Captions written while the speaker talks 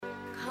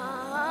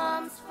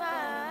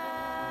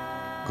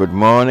Good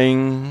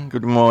morning,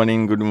 good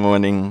morning, good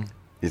morning.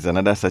 It's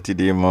another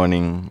Saturday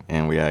morning,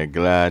 and we are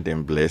glad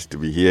and blessed to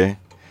be here.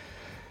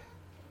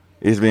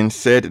 It's been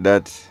said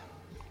that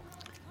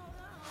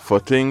for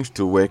things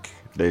to work,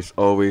 there's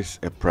always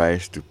a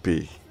price to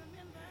pay.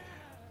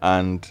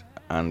 And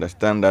I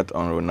understand that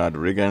on Ronald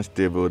Reagan's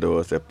table, there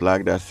was a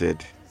plaque that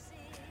said,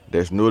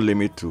 there's no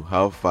limit to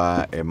how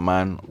far a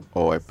man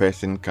or a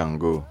person can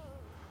go,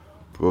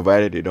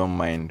 provided they don't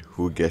mind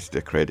who gets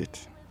the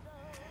credit.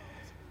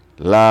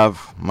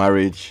 Love,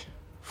 marriage,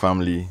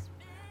 family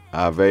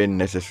are very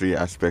necessary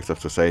aspects of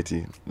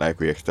society, like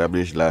we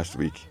established last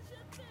week.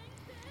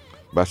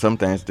 But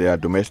sometimes there are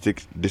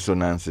domestic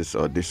dissonances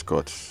or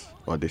discords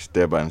or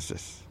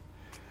disturbances.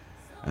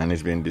 And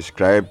it's been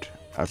described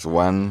as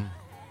one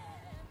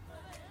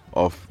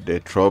of the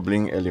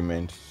troubling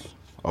elements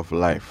of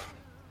life.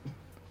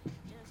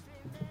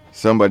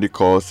 Somebody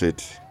calls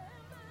it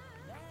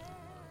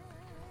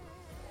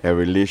a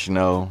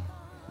relational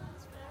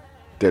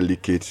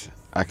delicate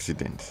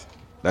accident.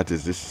 That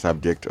is this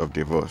subject of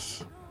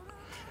divorce.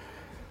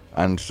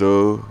 And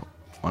so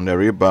on the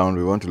rebound,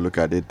 we want to look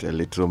at it a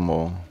little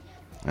more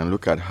and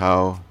look at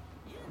how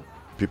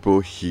people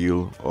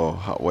heal, or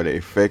what the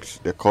effects,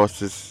 the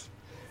causes,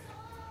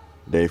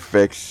 the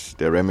effects,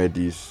 the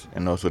remedies,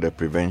 and also the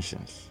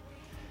preventions.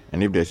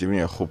 And if there's even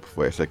a hope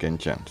for a second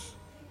chance.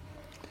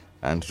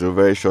 And so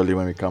very shortly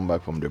when we come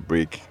back from the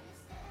break,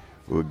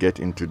 we'll get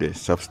into the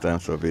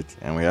substance of it.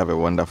 And we have a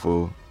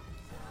wonderful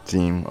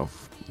team of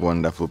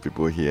wonderful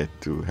people here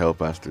to help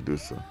us to do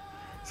so.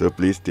 So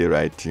please stay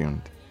right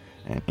tuned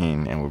and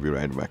we'll be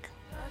right back.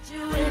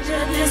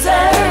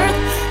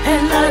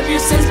 And love you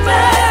since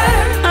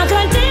birth,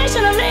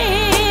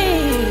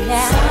 unconditionally.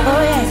 Yeah.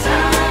 Oh yes.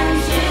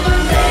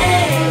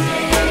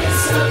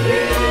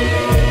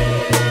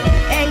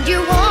 And you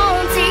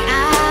won't see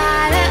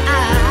eye to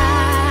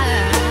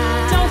eye.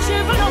 Don't you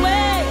run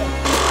away.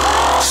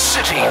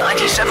 City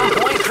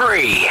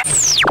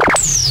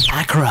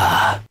 97.3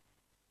 Accra.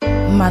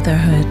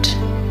 Motherhood.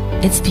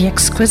 It's the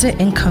exquisite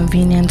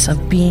inconvenience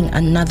of being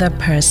another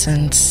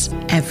person's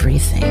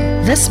everything.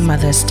 This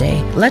Mother's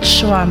Day, let's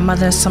show our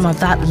mothers some of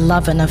that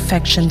love and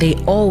affection they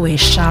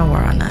always shower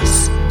on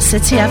us.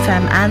 City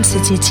FM and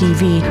City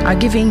TV are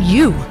giving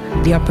you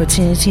the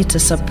opportunity to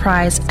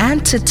surprise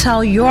and to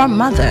tell your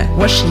mother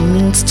what she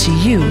means to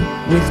you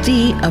with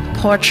the A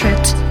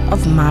Portrait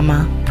of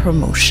Mama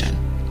promotion.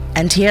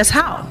 And here's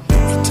how.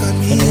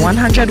 In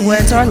 100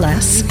 words or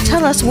less,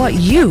 tell us what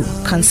you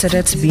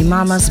consider to be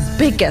Mama's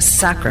biggest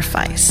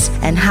sacrifice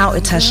and how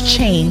it has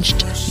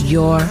changed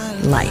your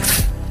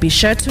life. Be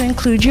sure to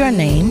include your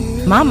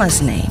name,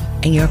 Mama's name,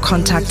 and your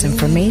contact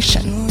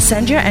information.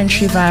 Send your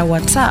entry via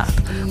WhatsApp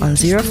on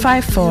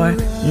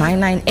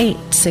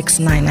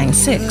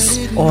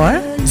 054-998-6996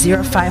 or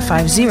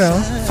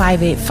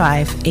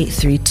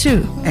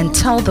 0550-585-832 and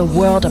tell the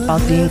world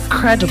about the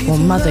incredible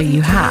mother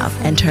you have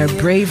and her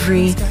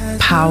bravery,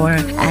 power,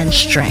 and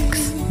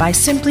strength. By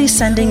simply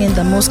sending in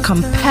the most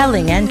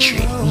compelling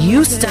entry,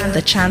 you stand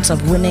the chance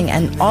of winning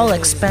an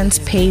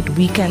all-expense-paid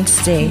weekend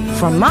stay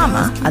for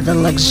Mama at the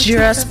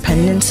luxurious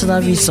Peninsula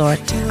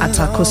Resort at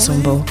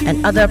Akosombo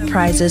and other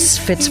prizes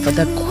fit for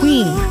the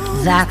queen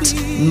that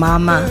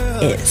Mama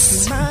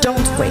is.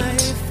 Don't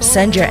wait.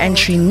 Send your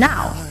entry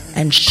now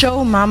and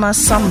show Mama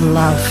some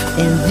love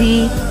in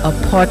the A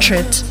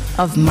Portrait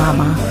of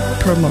Mama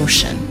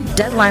promotion.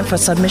 Deadline for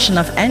submission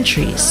of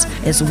entries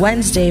is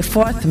Wednesday,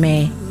 4th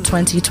May,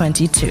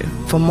 2022.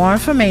 For more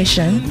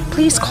information,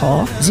 please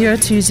call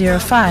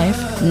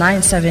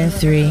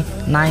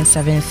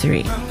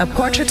 0205-973-973. A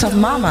Portrait of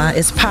Mama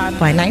is powered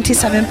by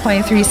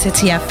 97.3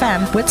 City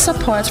FM with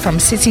support from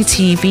City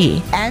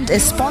TV and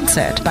is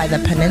sponsored by the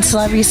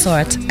Peninsula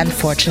Resort and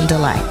Fortune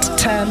Delight.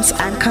 Terms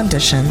and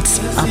conditions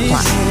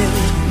apply.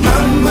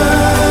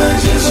 Mama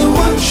just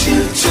wants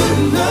you to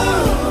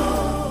know.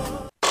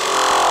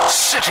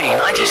 City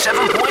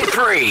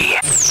 97.3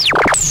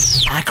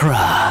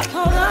 Accra.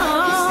 Hold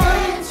on.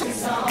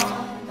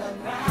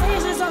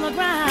 Faces on the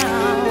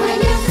ground. When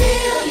you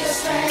feel your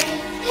strength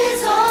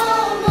is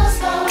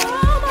almost gone,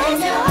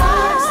 and your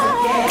arms are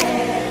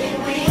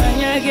getting weak. When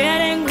you're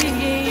getting weak.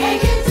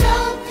 And you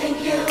don't think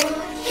you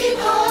keep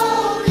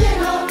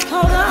holding on.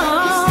 Hold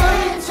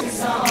on.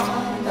 Your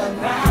on the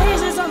ground.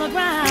 Faces on the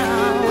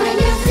ground. When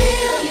you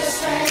feel your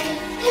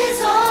strength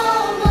is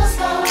almost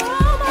gone,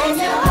 and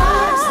your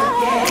arms are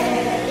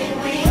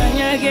getting weak. When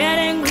you're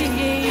getting weak.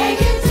 And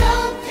you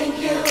don't think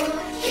you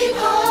keep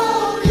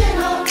holding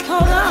on.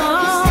 Hold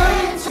on. Your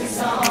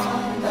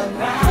on the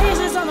ground.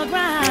 Faces on the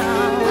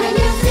ground. When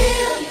you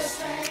feel your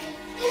strength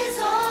is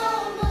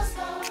almost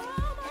gone.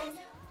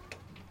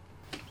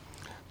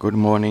 Good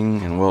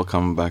morning and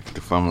welcome back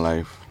to Farm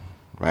Life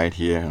right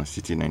here on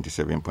City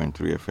 97.3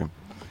 FM.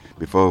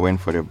 Before we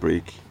went for the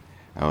break,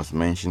 I was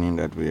mentioning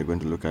that we are going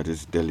to look at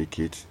this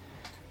delicate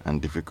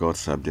and difficult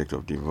subject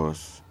of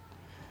divorce,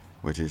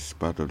 which is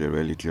part of the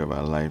reality of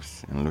our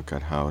lives, and look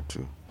at how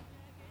to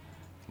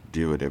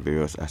deal with the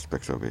various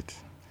aspects of it.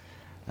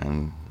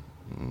 And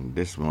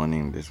This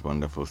morning, this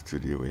wonderful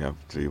studio, we have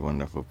 3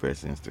 wonderful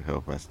persons to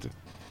help us to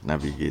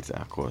navigate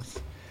our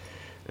course.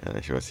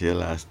 She was here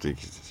last week.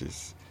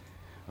 She's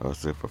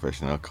also a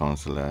professional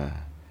counselor,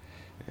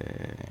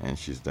 and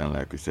she's done,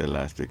 like we said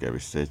last week, a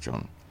research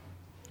on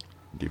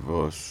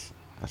divorce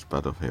as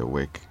part of her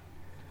work.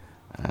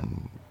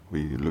 And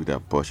we looked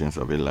at portions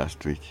of it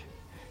last week.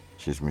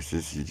 She's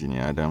Mrs.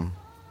 Eugenia Adam,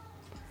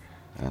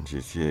 and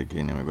she's here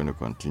again, and we're going to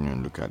continue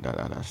and look at that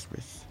other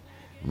space.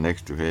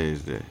 Next to her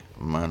is the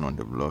man on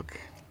the block.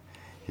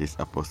 He's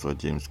Apostle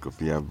James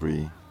Kofi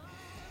Abri.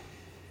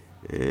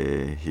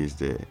 He's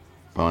the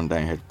founder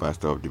and head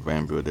pastor of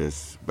Divine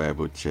Builders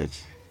Bible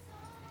Church.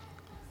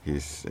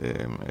 He's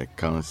a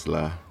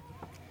counselor.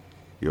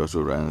 He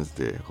also runs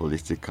the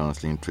Holistic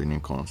Counseling Training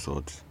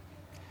Consult,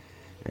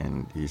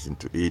 and he's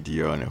into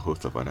ADR and a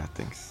host of other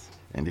things.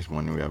 And this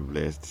morning we are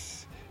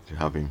blessed to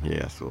have him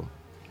here as well.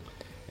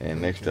 And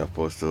next to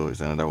Apostle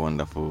is another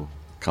wonderful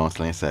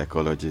counseling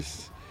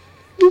psychologist,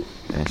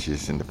 and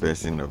she's in the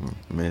person of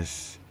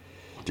Miss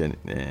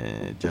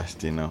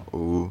Justina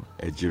Owu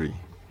Ejiri.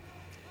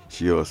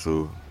 She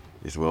also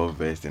is well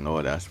versed in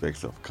all the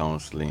aspects of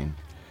counseling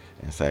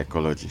and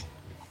psychology.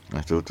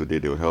 And so today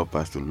they will help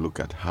us to look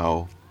at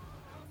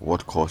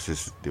what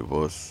causes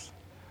divorce,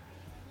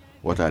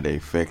 what are the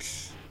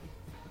effects,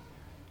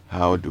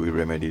 how do we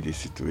remedy these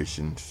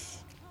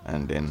situations,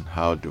 and then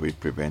how do we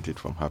prevent it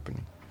from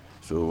happening.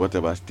 So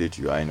whatever state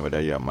you are in,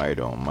 whether you are married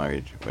or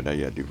unmarried, whether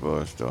you are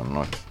divorced or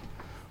not,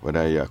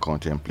 whether you are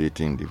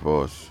contemplating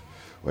divorce,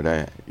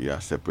 whether you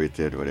are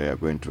separated, whether you are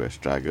going through a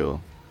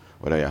struggle,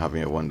 whether you are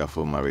having a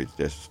wonderful marriage,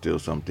 there's still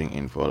something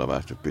in for all of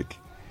us to pick.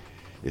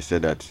 It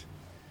said that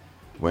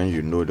when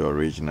you know the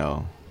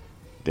original,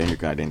 then you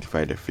can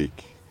identify the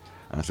fake.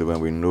 And so when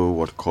we know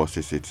what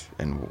causes it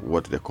and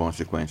what the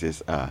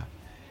consequences are,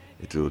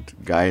 it would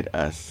guide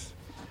us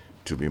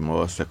to be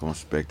more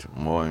circumspect,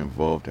 more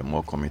involved, and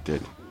more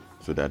committed,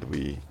 so that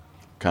we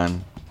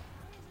can,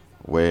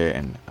 where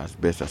and as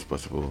best as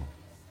possible,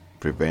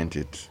 prevent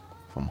it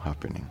from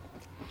happening.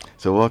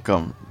 So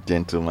welcome,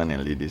 gentlemen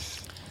and ladies.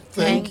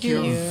 Thank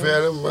you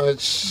very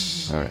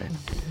much. All right.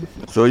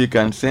 So you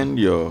can send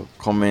your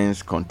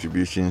comments,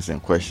 contributions,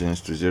 and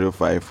questions to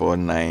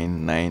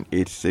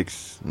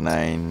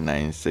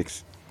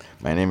 0549986996.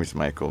 My name is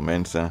Michael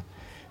Mensah.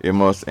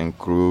 Amos and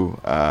crew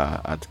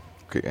are at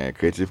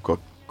Creative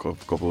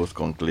Couples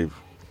Conclave,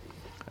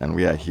 and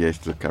we are here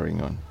still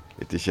carrying on.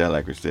 Letitia,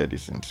 like we said,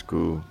 is in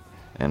school,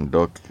 and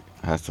Doc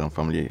has some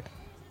family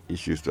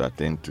issues to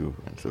attend to,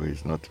 and so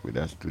he's not with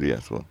us today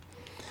as well.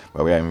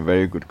 But we are in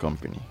very good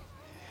company.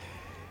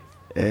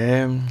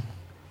 I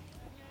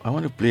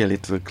want to play a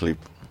little clip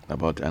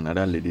about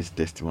another lady's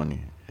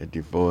testimony, a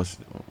divorced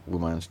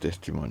woman's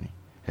testimony,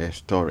 her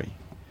story,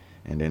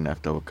 and then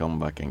after we'll come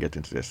back and get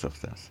into the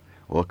substance.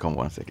 Welcome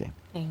once again.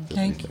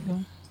 Thank you.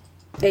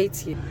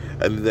 8 years.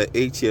 And the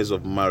 8 years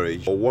of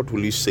marriage, what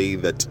will you say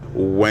that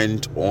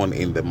went on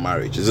in the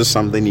marriage? Is this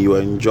something you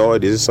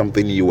enjoyed? Is it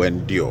something you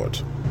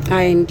endured?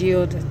 I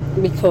endured it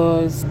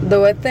because there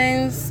were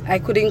things I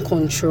couldn't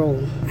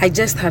control. I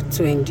just had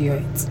to endure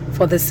it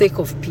for the sake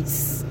of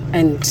peace.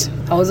 And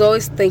I was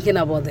always thinking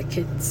about the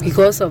kids.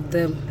 Because of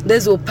them,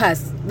 this will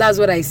pass. That's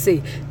what I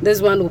say.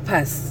 This one will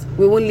pass.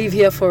 We won't live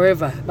here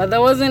forever. But there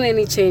wasn't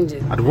any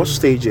changes. At what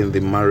stage in the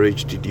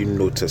marriage did you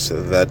notice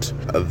that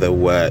there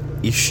were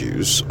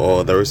issues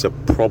or there is a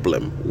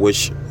problem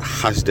which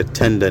has the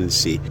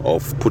tendency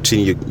of putting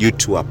you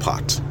two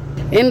apart?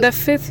 In the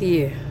 5th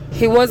year,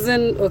 he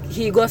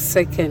got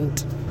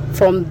second.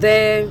 From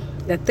there,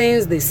 the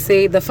things they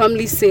say, the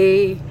family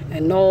say,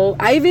 and all.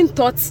 I even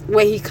thought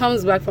when he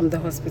comes back from the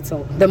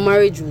hospital, the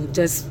marriage would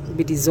just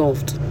be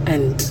dissolved.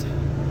 And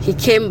he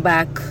came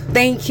back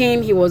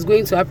thinking he was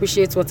going to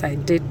appreciate what I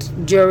did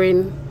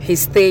during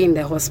his stay in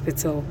the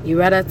hospital. He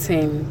rather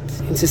turned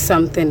into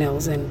something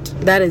else, and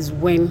that is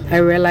when I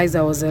realized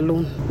I was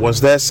alone.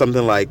 Was there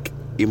something like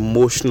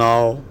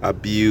emotional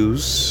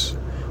abuse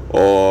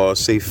or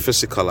say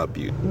physical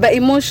abuse? But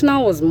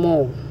emotional was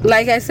more.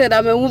 Like I said,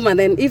 I'm a woman,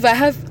 and if I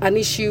have an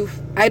issue,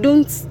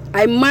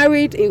 I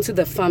married into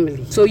the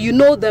family, so you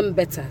know them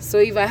better. So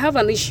if I have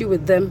an issue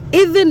with them,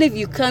 even if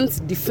you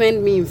can't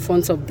defend me in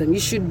front of them, you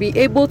should be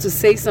able to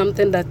say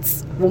something that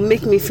will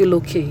make me feel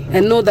okay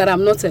and know that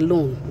I'm not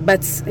alone.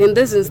 But in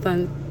this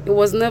instance, it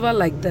was never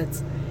like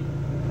that.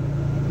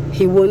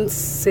 He won't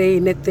say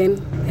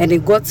anything, and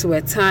it got to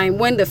a time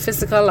when the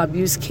physical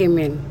abuse came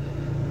in.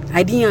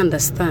 I didn't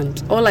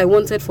understand. All I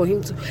wanted for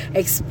him to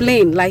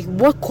explain, like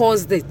what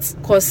caused it.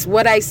 Because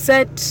what I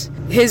said,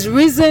 his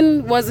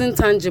reason wasn't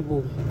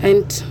tangible,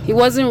 and he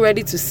wasn't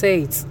ready to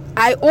say it.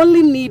 I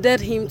only needed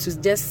him to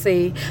just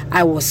say,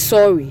 I was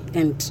sorry,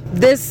 and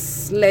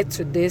this led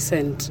to this,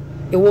 and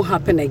it won't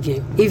happen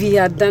again. If he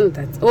had done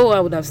that,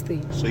 I would have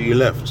stayed. So you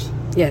left?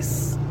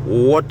 Yes.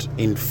 What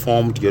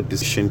informed your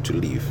decision to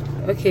leave?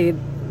 Okay,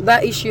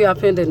 that issue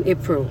happened in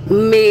April,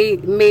 May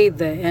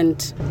the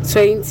end,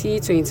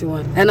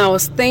 2021. And I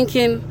was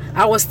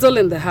still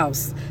in the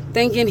house,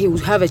 thinking he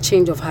would have a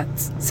change of heart,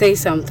 say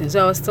something.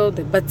 So I was still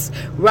there. But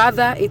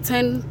rather, it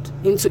turned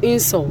into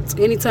insult.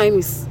 Anytime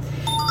he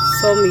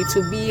saw me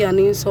to be an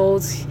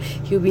insult,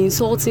 he'll be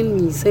insulting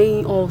me,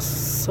 saying all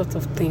sorts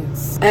of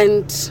things.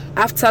 And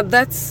after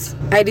that,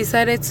 I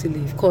decided to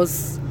leave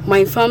because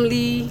my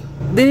family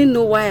didn't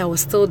know why I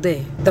was still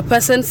there. The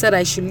person said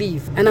I should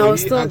leave, and I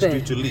was still there. He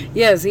asked you to leave?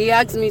 Yes, he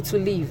asked me to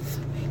leave.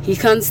 He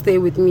can't stay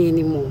with me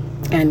anymore.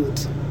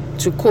 And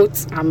to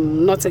quote,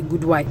 I'm not a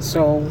good wife,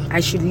 so I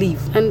should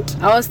leave. And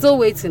I was still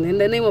waiting in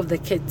the name of the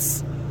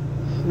kids.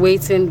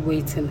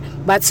 Waiting.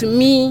 But to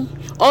me,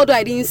 although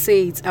I didn't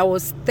say it, I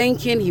was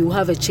thinking he will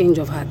have a change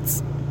of heart.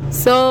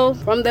 So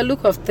from the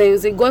look of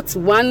things, it got to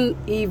one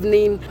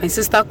evening, my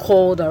sister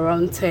called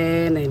around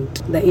 10 and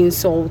the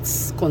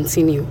insults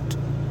continued.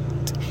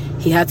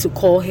 He had to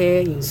call her,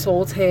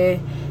 insult her,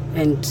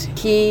 and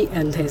he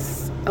and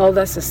his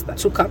elder sister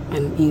took up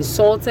and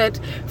insulted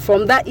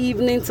from that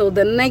evening till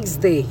the next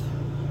day,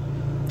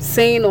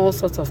 saying all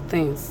sorts of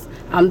things.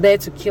 I'm there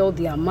to kill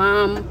their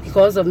mom.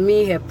 Because of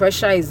me, her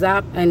pressure is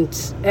up,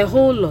 and a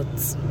whole lot.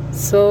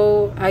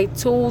 So I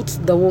told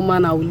the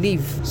woman I would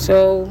leave.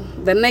 So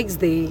the next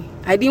day,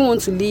 I didn't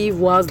want to leave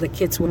whilst the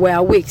kids were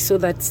awake so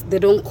that they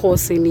don't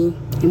cause any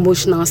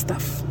emotional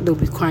stuff. They'll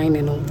be crying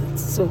and all that.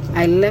 So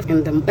I left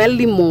in the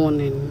early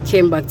morning,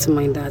 came back to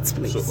my dad's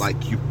place. So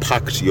like you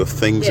packed your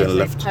things and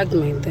left? I packed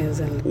my things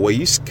and left. Were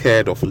you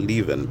scared of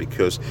leaving?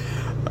 Because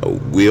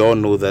we all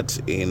know that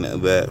in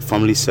the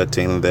family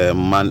setting, the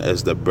man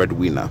is the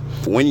breadwinner.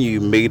 When you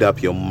made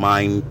up your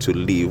mind to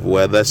leave,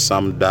 were there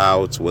some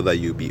doubts whether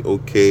you'd be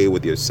okay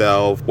with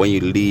yourself when you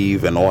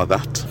leave and all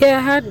that? Yeah,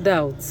 I had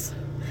doubts.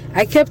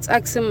 I kept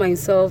asking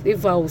myself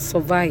if I would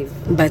survive,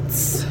 but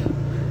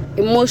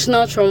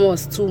emotional trauma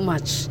was too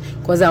much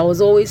because I was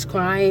always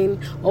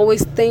crying,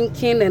 always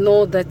thinking and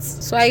all that.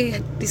 So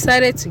I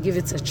decided to give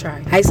it a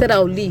try. I said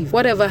I'll leave.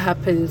 Whatever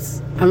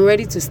happens, I'm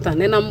ready to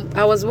stand. And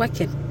I was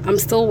working. I'm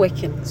still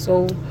working.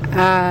 So,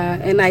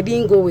 and I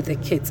didn't go with the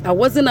kids. I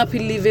wasn't happy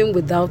living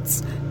without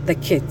the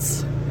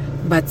kids.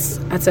 But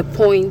at a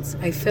point,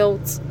 I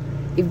felt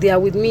if they are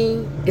with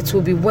me, it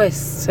will be worse.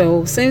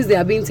 So since they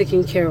are being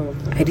taken care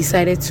of, I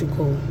decided to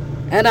go.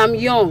 And I'm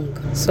young,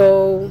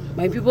 so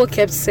my people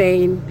kept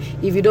saying,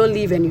 if you don't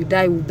leave and you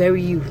die, we'll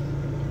bury you.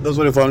 That's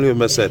what the family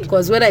members said?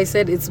 Because when I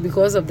said it's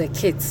because of the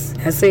kids,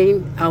 I'm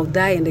saying I'll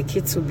die and the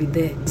kids will be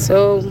there.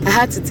 So I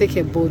had to take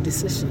a bold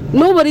decision.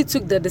 Nobody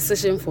took the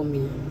decision for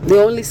me. They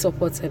only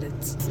supported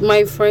it.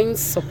 My friends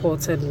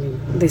supported me.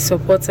 They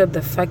supported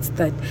the fact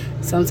that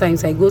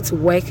sometimes I go to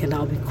work and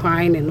I'll be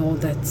crying and all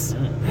that.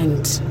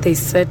 And they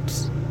said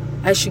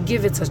I should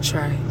give it a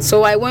try.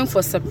 So I went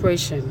for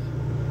separation.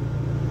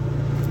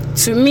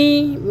 To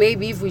me,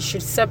 maybe if we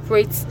should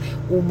separate,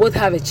 we'll both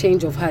have a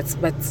change of hearts.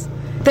 But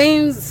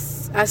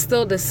things are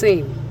still the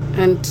same,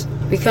 and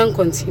we can't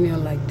continue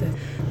like that.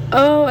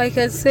 Oh, I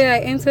can say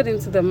I entered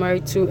into the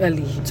marriage too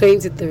early,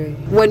 23.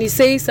 When you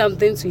say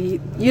something to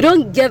him, you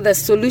don't get the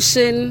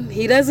solution.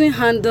 He doesn't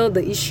handle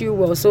the issue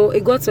well. So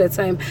it got to a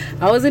time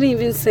I wasn't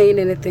even saying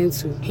anything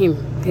to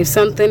him. If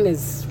something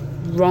is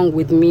wrong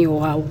with me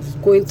or I was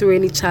going through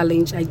any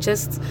challenge, I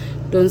just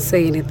don't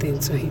say anything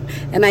to him.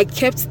 And I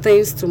kept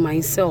things to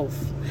myself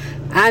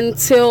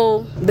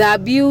until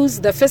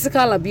the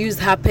physical abuse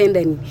happened,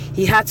 and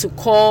he had to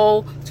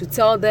call to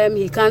tell them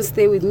he can't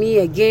stay with me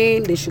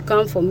again, they should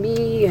come for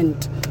me,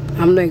 and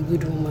I'm not a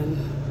good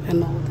woman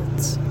and all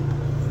that.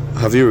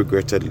 Have you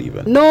regretted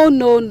leaving?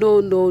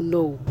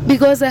 No.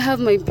 Because I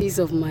have my peace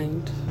of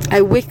mind.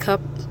 I wake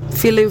up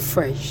feeling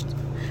fresh.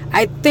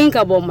 I think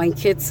about my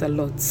kids a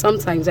lot.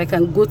 Sometimes I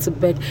can go to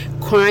bed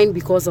crying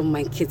because of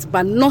my kids,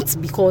 but not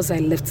because I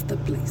left the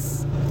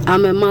place.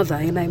 I'm a mother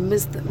and I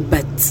miss them,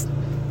 but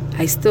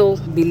I still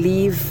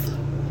believe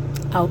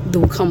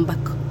they'll come back.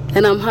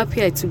 And I'm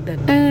happy I took that.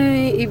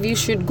 If you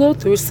should go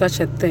through such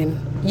a thing,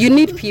 you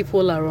need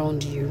people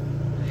around you.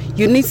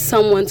 You need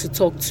someone to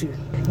talk to.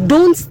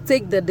 Don't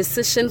take the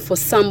decision for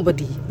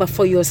somebody, but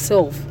for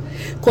yourself.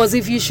 Because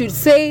if you should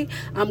say,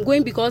 I'm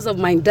going because of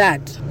my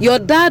dad, your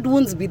dad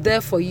won't be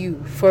there for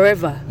you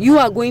forever. You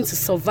are going to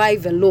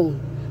survive alone.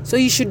 So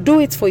you should do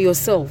it for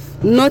yourself.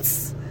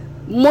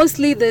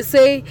 Mostly they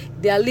say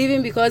they are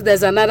leaving because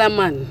there's another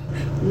man.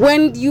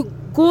 When you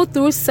go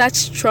through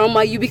such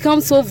trauma, you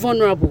become so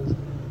vulnerable.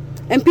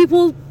 And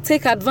people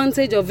take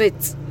advantage of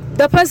it.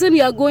 The person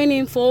you are going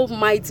in for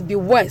might be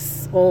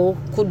worse or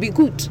could be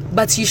good.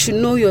 But you should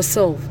know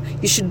yourself.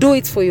 You should do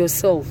it for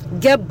yourself.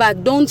 Get back.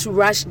 Don't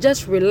rush.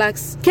 Just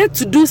relax. Get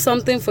to do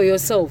something for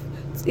yourself.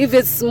 If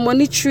it's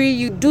monetary,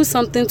 you do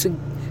something to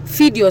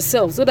feed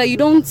yourself so that you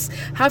don't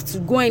have to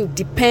go and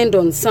depend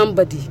on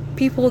somebody.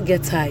 People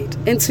get tired.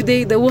 And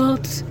today, the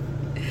world,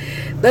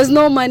 there's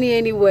no money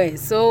anywhere.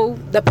 So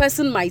the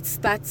person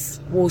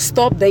will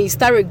stop. Then you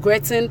start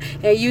regretting.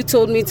 And you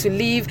told me to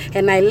leave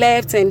and I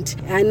left and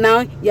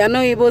now you're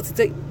not able to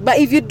take. But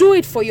if you do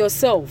it for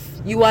yourself,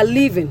 you are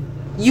leaving.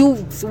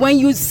 When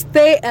you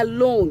stay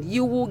alone,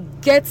 you will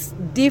get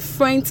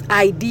different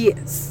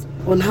ideas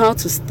on how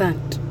to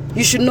stand.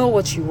 You should know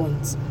what you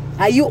want.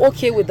 Are you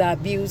okay with the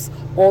abuse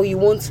or you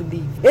want to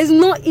leave? It's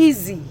not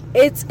easy.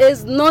 It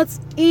is not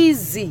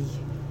easy.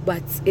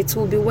 but it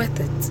will be worth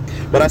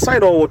it. But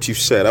aside all what you've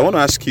said, I want to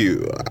ask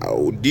you,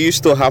 do you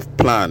still have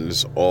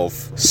plans of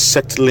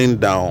settling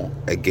down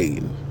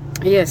again?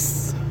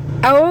 Yes.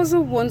 I also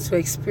want to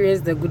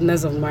experience the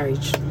goodness of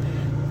marriage.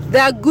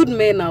 There are good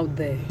men out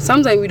there.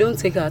 Sometimes we don't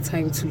take our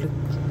time to look.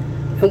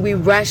 And we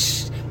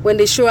rush. When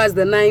they show us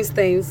the nice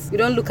things, we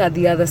don't look at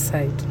the other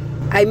side.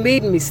 I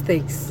made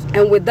mistakes.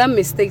 And with that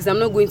mistakes, I'm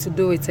not going to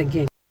do it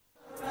again.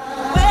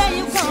 Where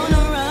you gonna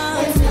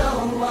run? If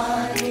no one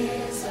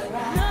is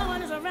around. No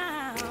one is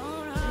around.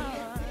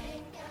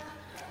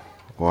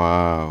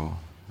 Wow.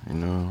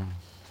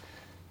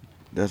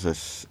 That's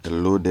a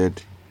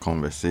loaded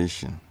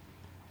conversation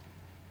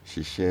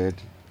she shared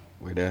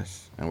with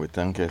us. And we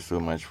thank her so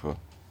much for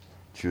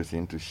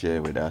choosing to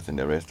share with us and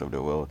the rest of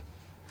the world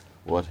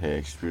what her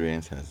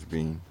experience has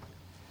been.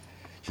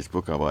 She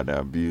spoke about the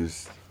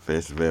abuse,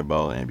 first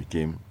verbal and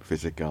became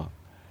physical.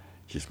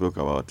 She spoke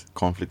about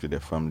conflict with the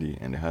family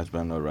and the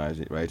husband not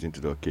rising to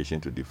the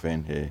occasion to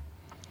defend her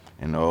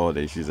and all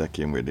the issues that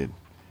came with it.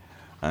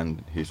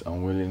 And his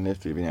unwillingness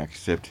to even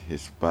accept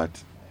his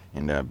part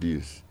in the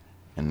abuse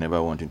and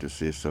never wanting to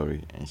say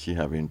sorry, and she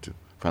having to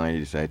finally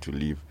decide to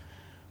leave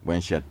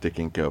when she had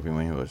taken care of him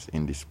when he was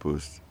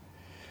indisposed.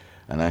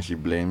 And now she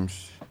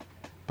blames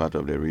part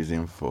of the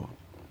reason for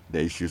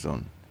the issues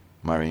on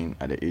marrying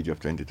at the age of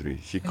 23.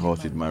 She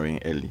calls it marrying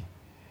early.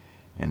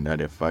 And that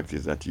the fact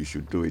is that you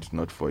should do it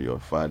not for your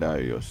father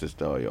or your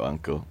sister or your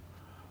uncle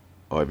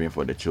or even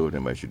for the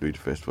children, but you should do it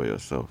first for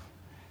yourself.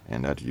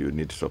 And that you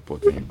need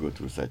support when you go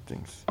through such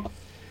things.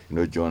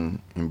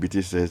 John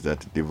Mbiti says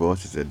that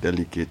divorce is a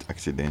delicate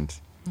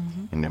accident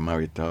in the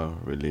marital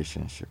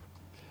relationship.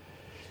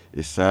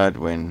 It's sad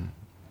when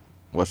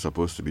what's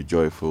supposed to be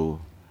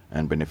joyful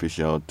and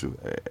beneficial to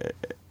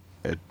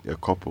a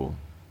couple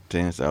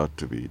turns out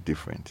to be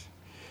different.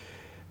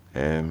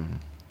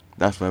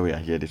 That's why we are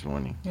here this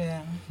morning,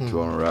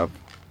 to unwrap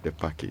the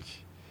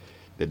package,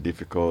 the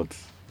difficult,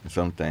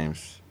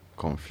 sometimes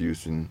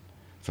confusing,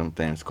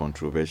 sometimes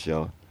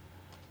controversial,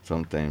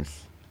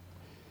 sometimes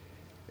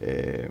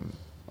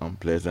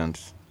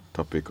unpleasant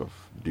topic of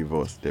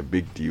divorce, the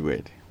big D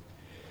word.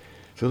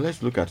 So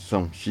let's look at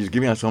some. She's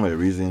giving us some of the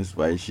reasons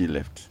why she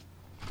left.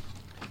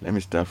 Let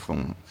me start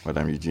from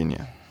Madam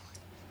Eugenia.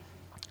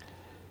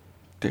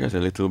 Take us a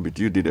little bit.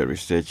 You did the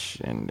research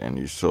and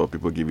you saw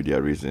people give you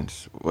their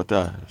reasons. What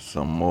are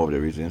some more of the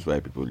reasons why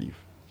people leave?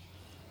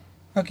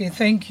 Okay,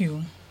 thank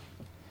you.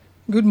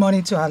 Good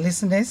morning to our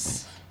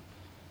listeners.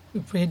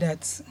 We pray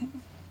that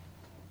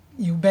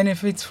you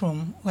benefit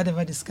from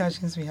whatever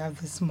discussions we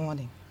have this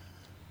morning.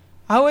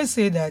 I always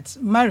say that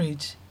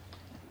marriage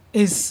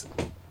is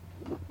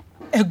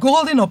a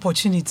golden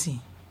opportunity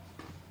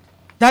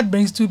that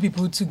brings two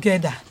people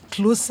together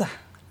closer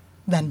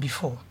than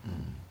before.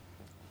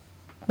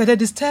 But the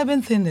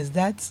disturbing thing is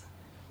that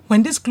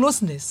when this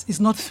closeness is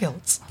not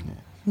felt,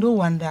 no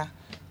wonder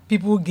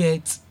people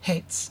get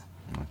hurt.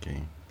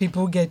 Okay.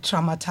 People get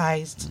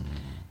traumatized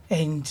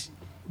and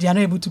they are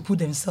not able to put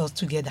themselves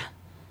together.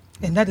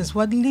 And that is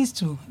what leads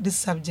to this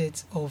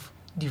subject of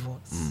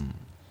divorce.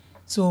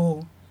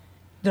 So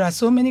there are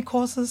so many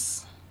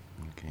causes.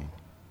 Okay.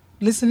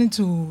 Listening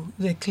to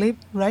the clip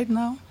right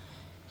now,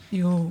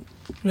 you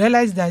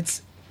realize that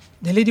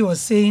the lady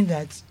was saying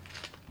that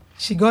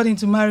she got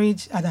into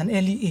marriage at an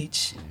early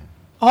age.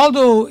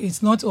 Although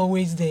it's not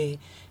always the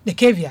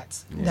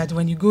caveat that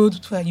when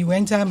you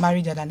enter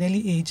marriage at an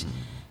early age,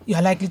 you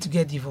are likely to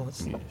get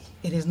divorced.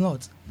 It is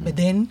not. But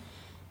then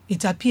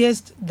it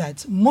appears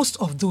that most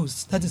of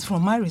those, that is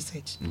from my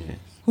research,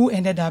 who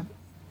ended up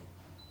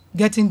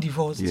getting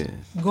divorced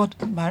got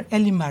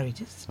early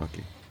marriages.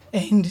 Okay.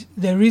 And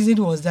the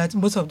reason was that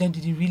most of them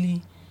didn't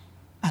really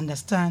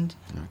understand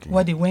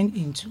what they went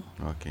into.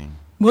 Okay.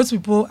 Most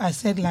people, I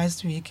said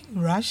last week,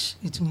 rush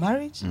into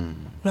marriage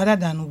rather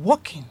than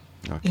walking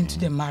into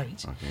the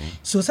marriage. Okay.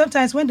 So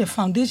sometimes when the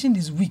foundation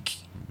is weak,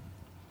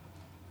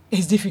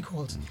 it's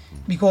difficult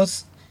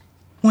because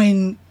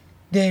when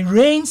the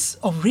reins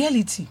of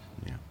reality,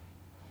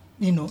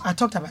 I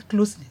talked about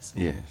closeness.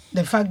 Yes.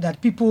 The fact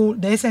that people,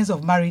 the essence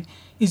of marriage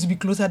is to be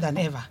closer than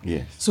ever.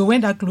 Yes. So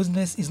when that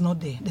closeness is not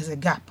there, there's a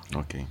gap.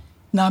 Okay.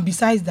 Now,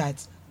 besides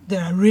that,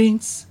 there are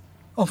reins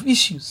of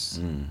issues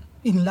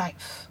in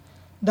life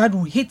that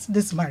will hit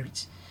this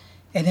marriage.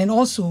 And then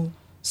also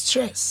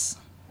stress.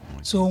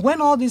 So when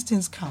all these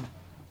things come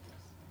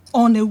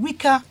on a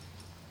weaker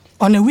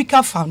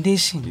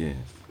foundation,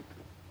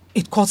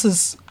 it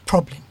causes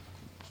problem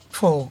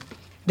for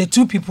the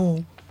two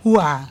people who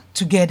are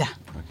together.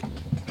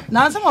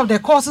 Now, some of the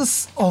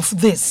causes of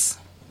this,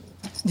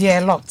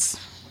 there are lots.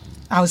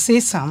 I'll say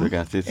some,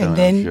 and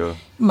then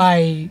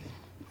my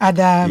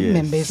other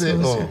members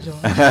also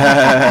join.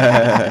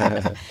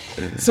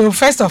 So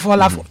first of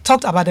all, I've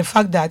talked about the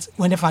fact that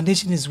when the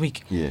foundation is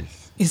weak,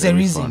 is a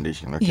reason.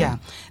 Yeah.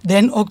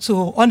 Then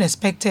also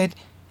unexpected,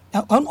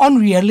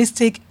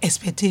 unrealistic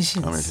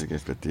expectations. Unrealistic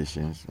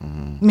expectations.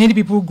 Many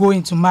people go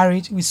into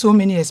marriage with so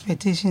many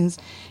expectations,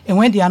 and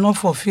when they are not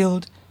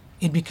fulfilled,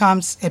 it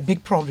becomes a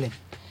big problem.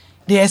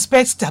 They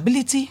expect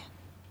stability,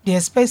 they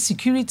expect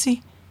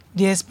security,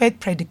 they expect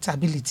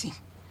predictability.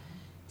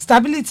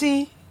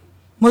 Stability,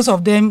 most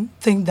of them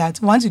think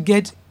that once you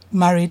get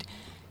married,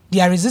 they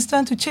are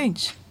resistant to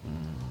change.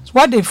 So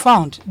what they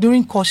found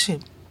during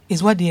courtship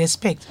is what they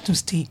expect to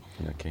stay.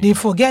 Okay. They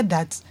forget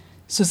that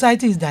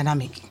society is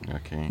dynamic.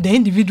 Okay. The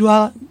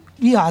individual,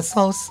 we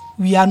ourselves,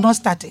 we are not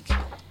static.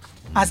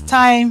 As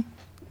time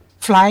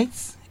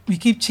flies, we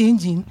keep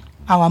changing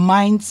our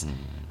minds,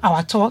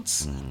 our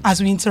thoughts.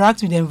 As we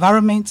interact with the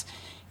environment,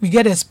 we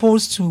get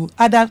exposed to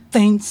other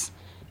things,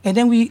 and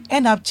then we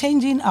end up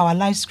changing our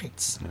life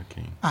scripts.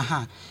 Okay.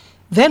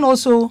 Then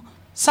also,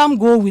 some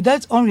go with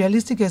that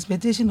unrealistic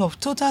expectation of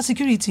total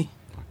security.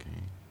 Okay.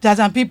 There are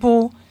some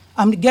people,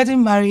 I'm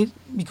getting married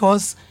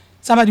because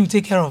somebody will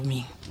take care of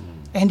me.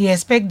 And they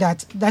expect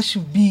that that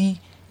should be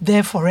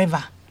there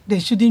forever. There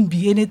shouldn't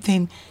be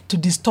anything to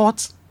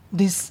distort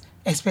this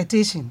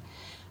expectation.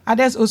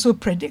 Others also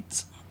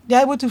predict.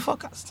 They're able to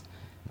forecast.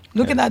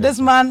 Looking at this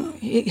man,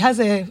 he has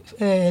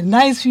a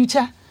nice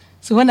future.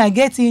 So when I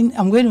get in,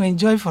 I'm going to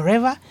enjoy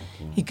forever.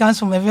 He comes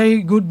from a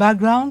very good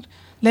background.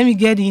 Let me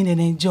get in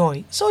and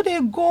enjoy. So they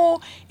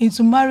go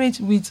into marriage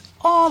with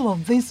all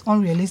of this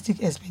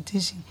unrealistic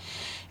expectation.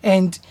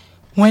 And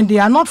when they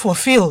are not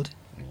fulfilled,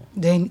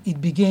 then it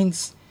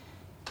begins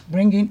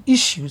bringing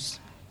issues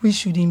which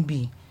shouldn't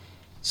be.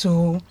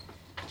 So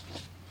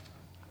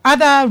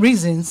other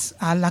reasons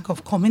are lack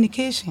of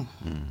communication.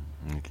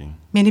 Okay.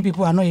 Many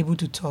people are not able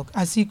to talk.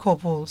 I see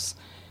couples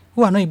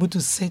who are not able to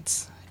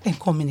sit and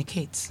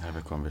communicate. Have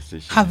a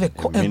conversation. Have a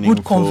good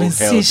meaningful,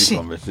 conversation. healthy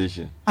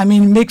conversation. I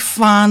mean, make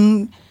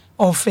fun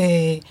of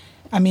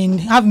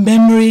have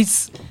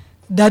memories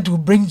that will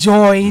bring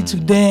joy to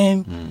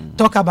them.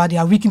 Talk about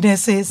their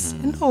weaknesses.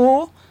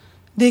 No,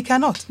 they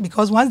cannot,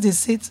 because once they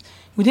sit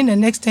within the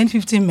next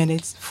 10-15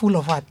 minutes, full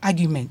of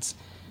arguments.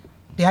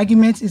 The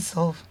argument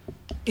itself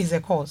is a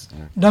cause.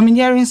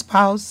 Domineering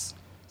spouse,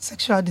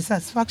 sexual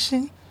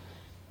dissatisfaction.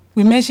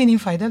 We mentioned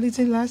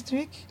infidelity last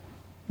week.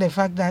 The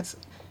fact that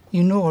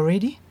you know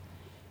already.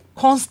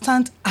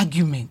 Constant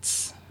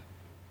arguments.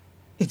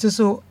 It's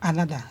also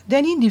another.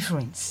 Then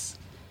indifference.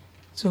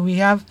 So we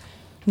have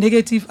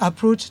negative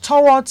approach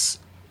towards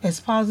a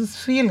spouse's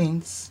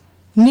feelings,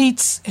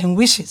 needs, and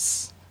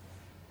wishes.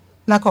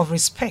 Lack of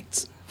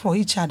respect for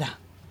each other.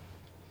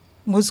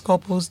 Most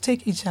couples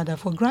take each other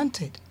for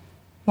granted.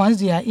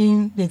 Once they are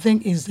in, they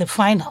think it's the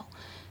final.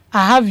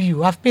 I have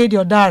you, I've paid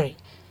your dowry,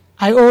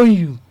 I owe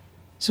you,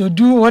 so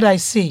do what I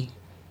say.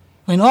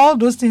 When all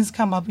those things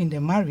come up in the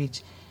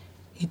marriage,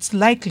 it's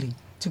likely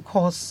to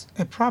cause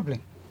a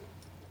problem.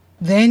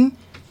 Then,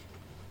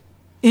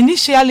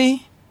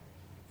 initially,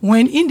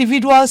 when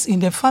individuals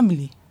in the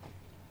family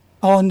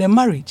or in the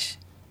marriage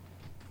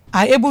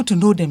are able to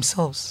know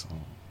themselves,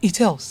 it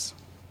helps.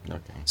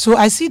 Okay. So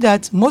I see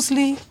that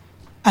mostly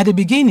at the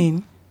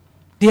beginning,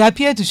 they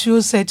appear to show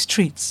set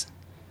traits.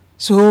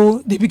 So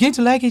they begin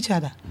to like each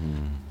other.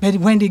 But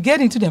when they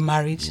get into the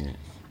marriage,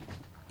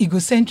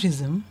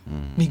 egocentrism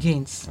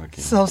begins,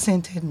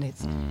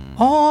 self-centeredness,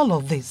 all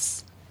of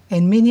this,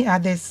 and many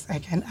others I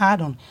can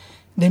add on.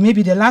 Then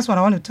maybe the last one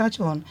I want to touch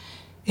on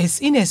is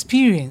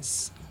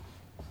inexperience,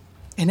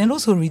 and then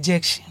also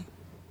rejection.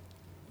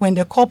 When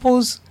the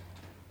couples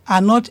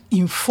are not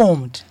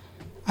informed,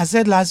 I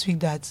said last week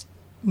that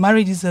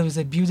marriage itself is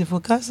a beautiful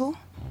castle.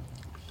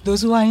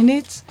 Those who are in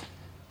it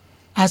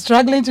are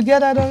struggling to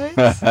get out of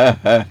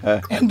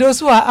it. And those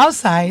who are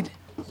outside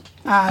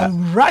are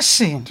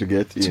rushing to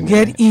get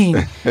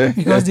in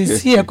because they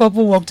see a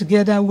couple walk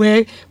together,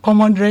 wear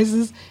common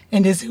dresses,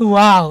 and they say,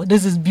 wow,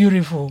 this is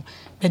beautiful.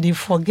 But they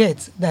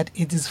forget that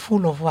it is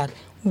full of what?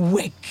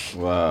 Work.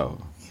 Wow.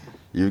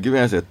 You've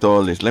given us a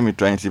tall list. Let me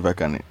try and see if I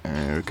can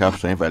recap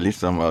some, if I list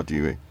some out to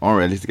you.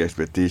 Unrealistic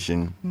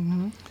expectation,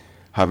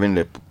 having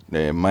the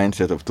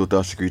mindset of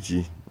total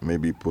security,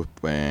 maybe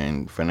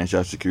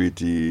financial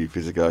security,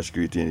 physical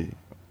security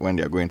when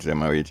they are going to the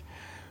marriage,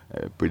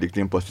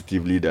 predicting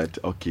positively that,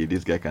 okay,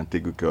 this guy can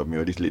take good care of me,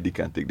 or this lady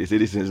can take. They say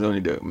this is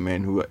only the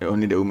women who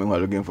are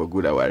looking for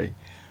good awari.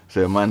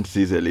 So a man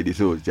sees a lady,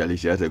 so Charlie,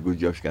 she has a good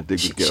job, she can take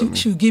good care of me.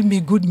 She'll give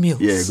me good meals.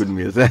 Yeah, good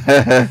meals.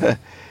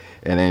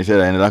 And then you said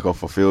a lack of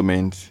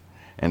fulfillment,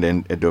 and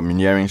then a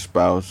domineering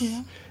spouse,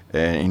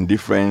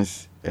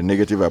 indifference, a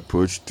negative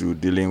approach to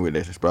dealing with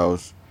a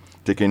spouse,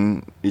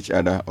 taking each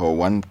other or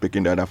one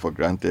taking the other for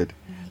granted,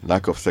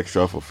 lack of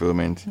sexual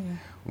fulfillment,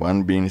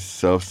 one being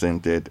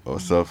self-centered or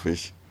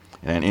selfish,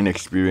 and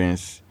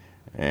inexperience,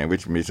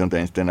 which may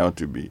sometimes turn out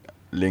to be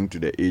linked to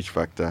the age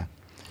factor,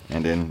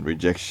 and then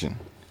rejection.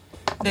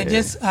 They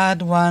just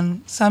add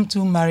one, some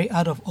too marry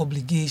out of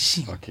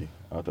obligation. Okay,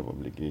 out of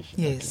obligation.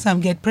 Yes, okay. Some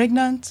get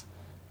pregnant,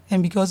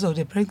 and because of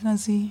the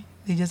pregnancy,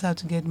 they just have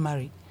to get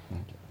married.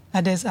 Okay.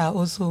 Others are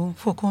also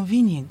for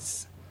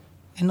convenience.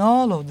 And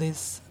all of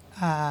this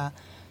are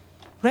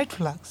red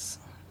flags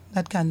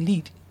that can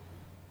lead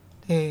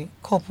the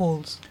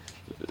couples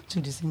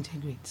to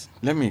disintegrate.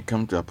 Let me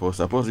come to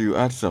Apostle. Apostle, you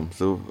add some.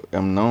 So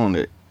I'm now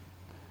on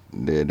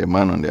the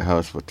man on the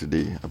house for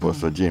today,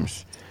 Apostle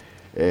James.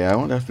 I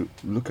want us to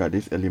look at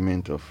this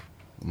element of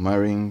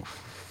marrying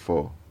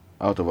for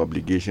out of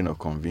obligation or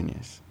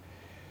convenience.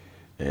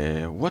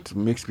 what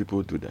makes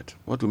people do that?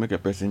 What will make a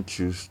person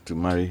choose to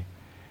marry?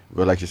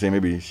 Well, like you say,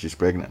 maybe she's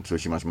pregnant, so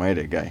she must marry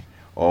the guy,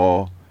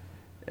 or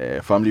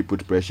family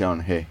put pressure on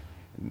her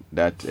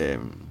that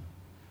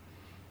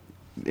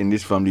in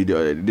this family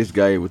this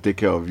guy will take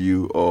care of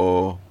you,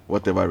 or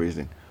whatever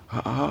reason.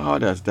 How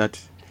does that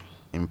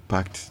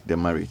impact the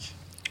marriage?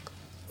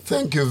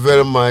 Thank you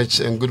very much,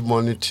 and good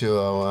morning to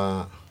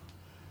our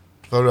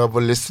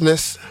valuable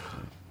listeners.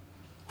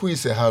 Who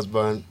is a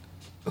husband?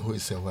 Who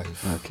is a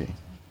wife? Okay.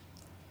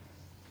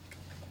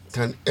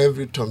 Can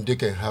every Tom,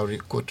 Dick, and Harry,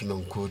 quote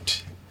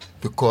unquote,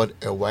 be called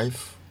a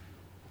wife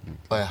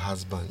or a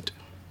husband?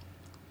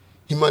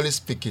 Humanly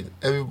speaking,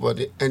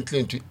 everybody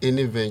entering into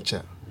any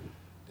venture,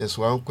 there's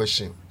one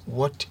question: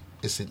 what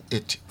is in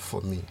it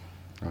for me?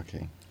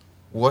 Okay.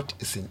 What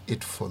is in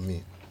it for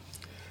me?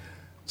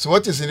 So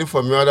what is in it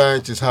for me, whether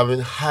it is having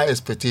high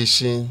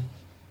expectation,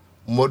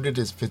 moderate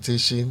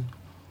expectation,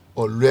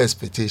 or low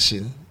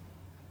expectation,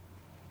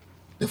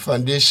 the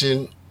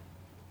foundation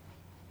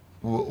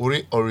will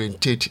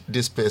reorientate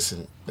this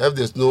person. If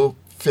there's no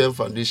firm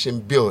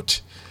foundation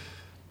built,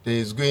 then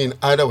it's going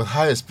either with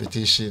high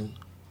expectation,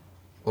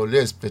 or low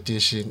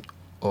expectation,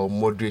 or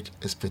moderate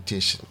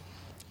expectation.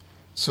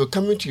 So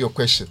coming to your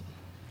question,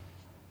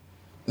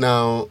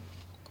 now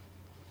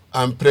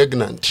I'm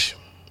pregnant.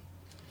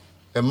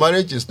 A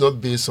marriage is not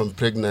based on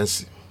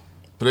pregnancy.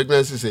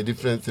 Pregnancy is a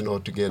different thing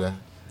altogether.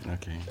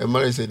 Okay. A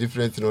marriage is a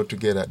different thing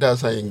altogether.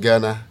 That's why in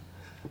Ghana,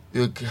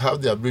 you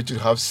have the ability to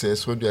have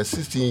sex when you are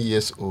 16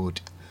 years old,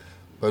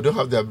 but don't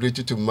have the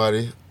ability to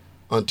marry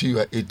until you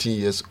are 18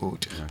 years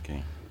old.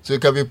 Okay. So you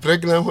can be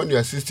pregnant when you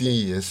are 16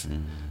 years,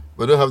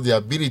 but don't have the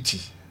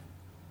ability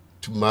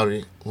to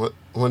marry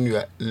when you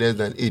are less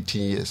than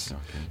 18 years.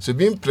 Okay. So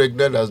being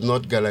pregnant does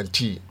not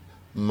guarantee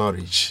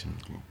marriage.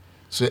 Okay.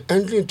 So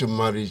entering into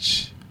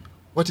marriage,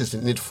 what is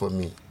in it for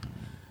me?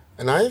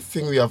 And I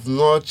think we have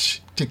not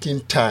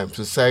taken time,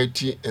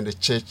 society and the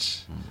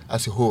church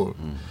as a whole,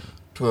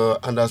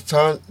 to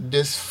understand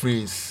this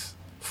phrase,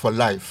 for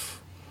life,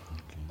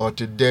 or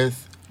to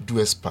death do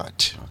us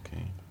part.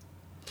 Okay.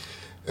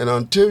 And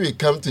until we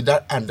come to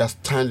that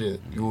understanding,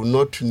 you will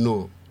not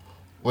know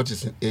what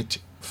is in it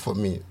for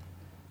me.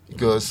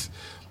 Because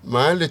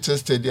my little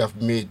study I've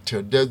made,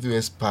 till death do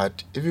us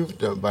part, even with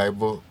the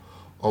Bible,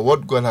 or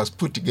what God has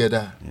put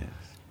together, Yes.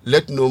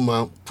 let no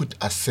man put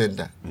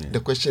asunder. Yeah. The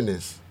question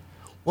is,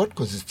 what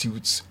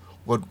constitutes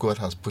what God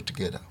has put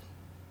together?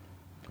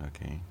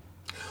 Okay.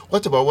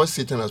 What about what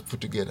Satan has put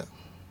together?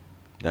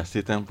 That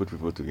Satan put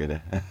people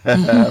together.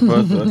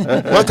 Apostle.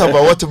 What about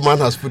what man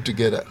has put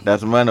together?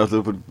 That man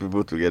also put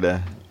people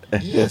together.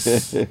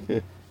 Yes.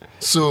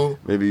 So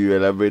Maybe you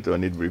elaborate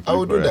on it briefly. I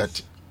will for do us.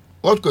 that.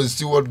 What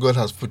constitutes what God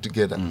has put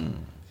together?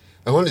 And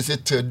when they say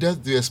till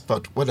death do us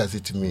part, what does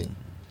it mean?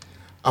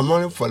 I'm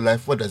married for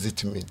life, what does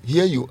it mean?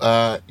 Here you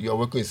are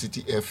working in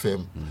City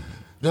FM.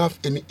 Don't have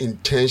any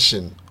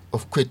intention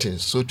of quitting,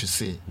 so to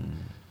say.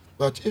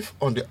 But if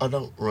on the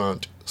other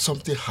round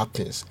something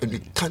happens and you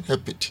can't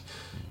help it,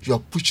 you are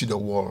pushing the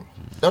wall.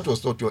 That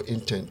was not your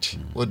intent.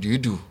 What do?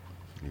 You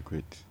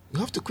quit. You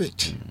have to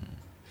quit.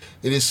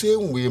 In the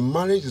same way,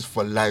 marriage is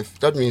for life.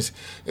 That means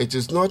it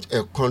is not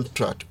a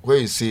contract where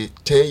you say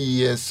 10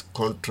 years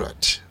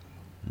contract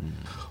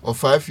or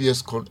 5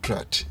 years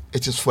contract.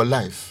 It is for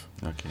life.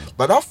 Okay.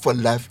 But that for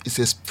life is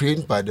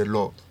explained by the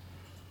law.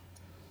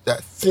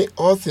 That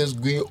all things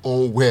going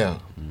on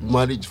well,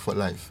 marriage for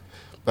life.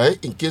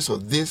 But in case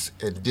of this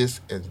and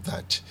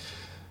that,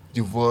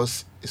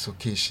 divorce is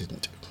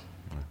occasioned.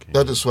 Okay.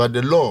 That is why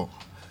the law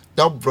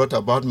that brought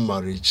about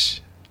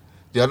marriage,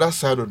 the other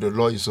side of the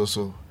law is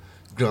also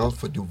ground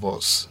for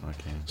divorce.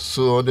 Okay.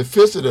 So on the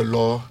face of the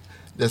law,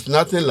 there's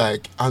nothing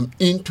like I'm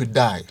in to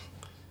die.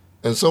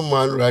 And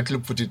someone rightly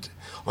put it,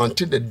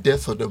 until the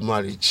death of the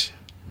marriage.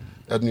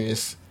 That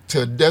means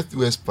till death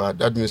do us part.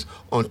 That means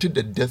until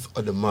the death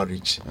of the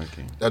marriage.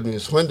 Okay. That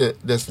means when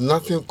there's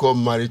nothing called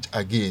marriage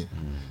again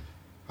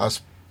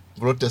has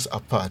brought us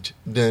apart,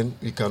 then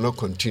we cannot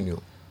continue.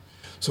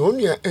 So when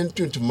we are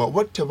entering into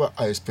whatever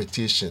our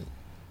expectation,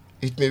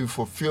 it may be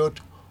fulfilled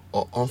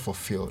or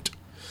unfulfilled.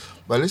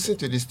 But listen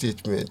to this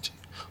statement.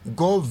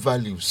 God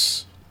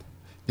values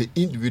the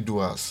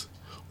individuals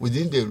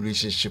within the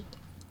relationship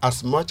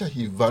as much as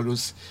he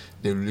values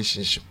the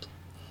relationship.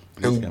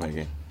 Please come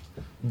again.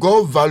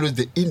 God values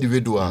the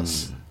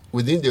individuals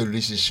within the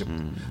relationship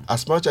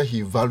as much as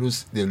he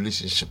values the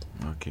relationship.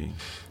 Okay.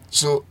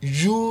 So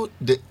you,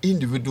 the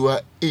individual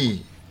A,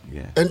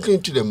 Yeah. entering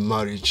into the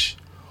marriage,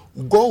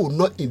 God will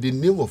not in the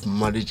name of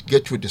marriage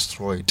get you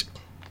destroyed.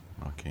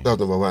 Okay. That's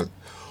number one.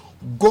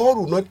 God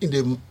will not in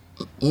the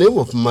name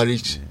of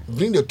marriage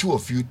bring the two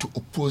of you to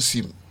oppose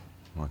him.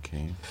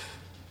 Okay.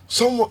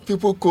 Some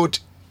people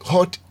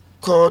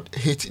called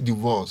hate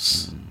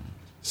divorce.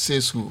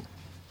 Says who?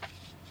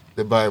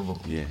 The Bible.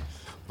 Yes.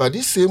 But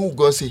this same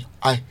God say,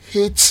 I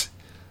hate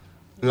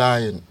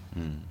lying.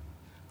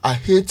 I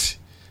hate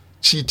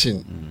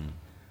cheating.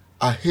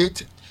 I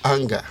hate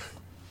anger.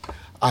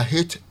 I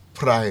hate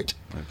pride.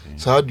 Okay.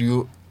 So how do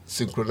you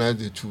synchronize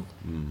the two?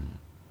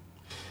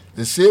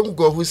 The same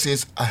God who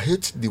says, I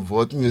hate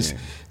divorce, means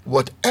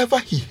whatever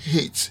he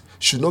hates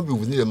should not be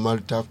within the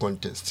marital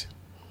context.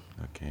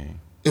 Okay.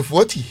 If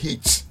what he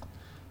hates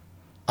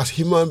as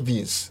human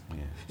beings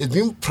is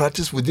being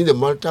practiced within the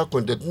marital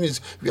context,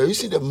 means we are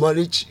using the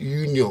marriage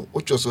union,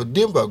 which was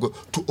ordained by God,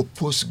 to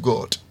oppose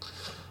God.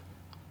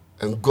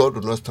 And God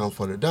will not stand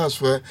for it.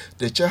 That's where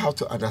the church have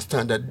to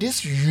understand that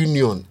this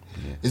union,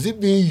 is it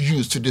being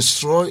used to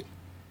destroy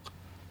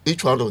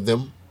each one of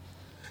them?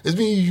 It's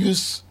being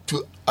used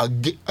to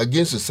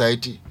against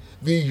society,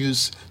 being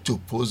used to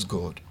oppose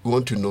God. We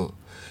want to know.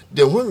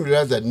 Then when we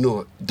realize that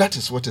no, that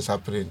is what is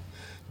happening.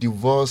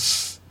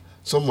 Divorce,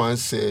 someone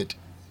said,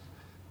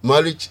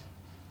 marriage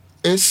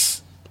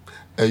is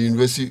a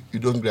university, you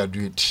don't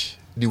graduate.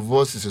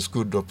 Divorce is a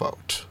school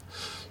dropout.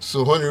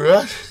 So when you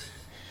realize...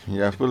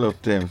 You are full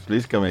of terms.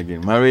 Please come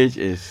again. Marriage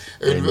is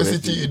a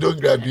university, you don't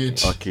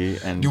graduate. Okay.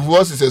 And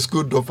divorce is a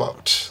school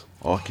dropout.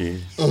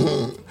 Okay.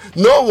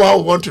 No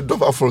one wants to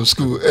drop out from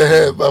school.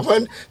 But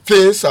when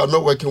things are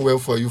not working well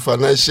for you,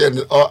 financially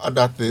and all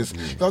other things,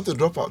 you have to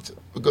drop out.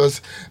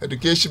 Because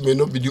education may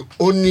not be the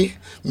only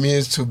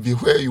means to be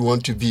where you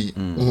want to be.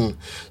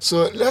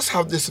 So let's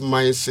have this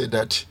mindset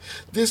that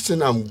this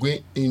thing I'm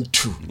going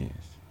into,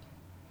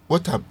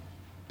 what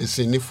is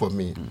in it for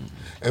me.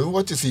 And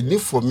what is in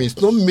it for me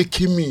is not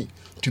making me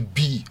to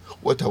be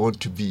what I want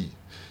to be.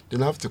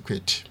 Then I have to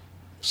quit.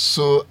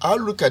 So I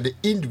look at the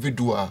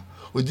individual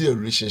within a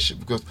relationship,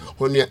 because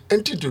when you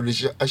enter into a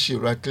relationship, as she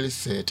rightly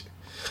said,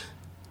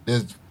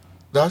 there's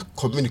that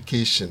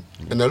communication.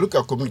 And I look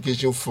at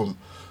communication from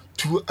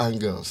two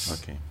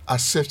angles.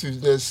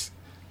 Assertiveness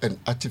and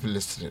active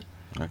listening.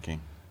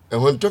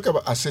 And when you talk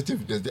about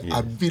assertiveness, the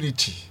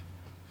ability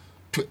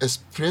to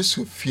express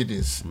your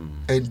feelings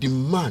and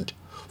demand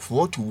for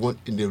what you want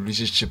in the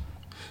relationship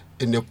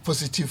in a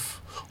positive,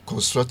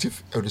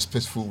 constructive, and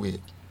respectful way.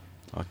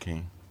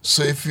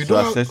 So if you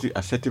don't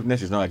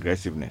assertiveness is not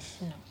aggressiveness.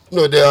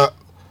 No, there are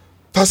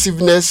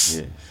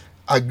passiveness,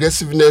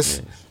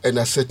 aggressiveness, and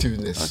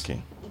assertiveness.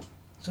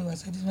 So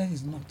assertiveness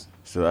is not.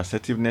 So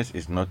assertiveness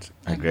is not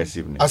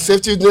aggressiveness.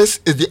 Assertiveness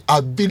is the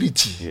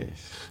ability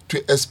to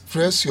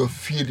express your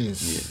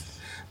feelings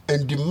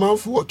and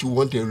demand for what you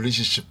want in a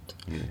relationship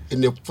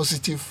in a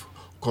positive,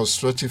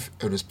 constructive,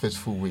 and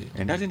respectful way.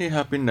 And doesn't it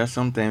happen that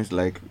sometimes,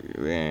 like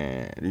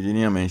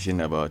Virginia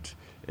mentioned about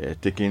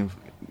taking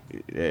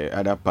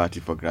other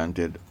party for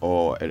granted,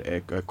 or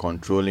a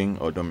controlling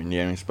or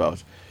domineering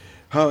spouse?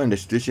 How in the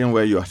situation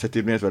where your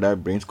assertiveness or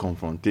that brings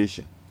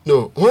confrontation?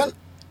 No, when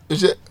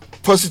it's a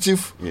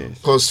positive,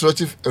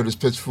 constructive, and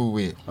respectful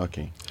way.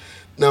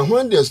 Now,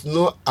 when there's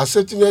no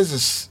assertiveness,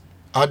 is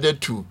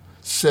added to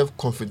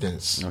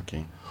self-confidence.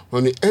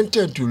 When we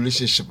enter into a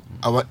relationship,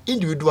 our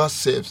individual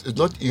selves is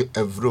not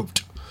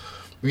enveloped.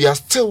 We are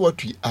still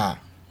what we are,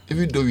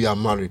 even though we are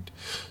married.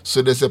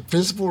 So there's a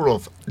principle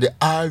of the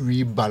I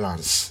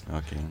rebalance.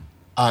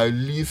 I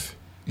live,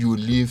 you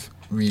live,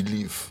 we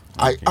live.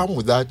 I am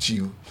without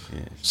you.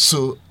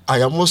 So I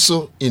am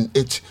also in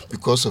it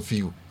because of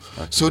you.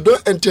 So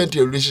don't enter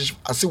into a relationship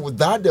as if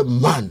without the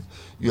man,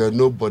 you are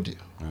nobody.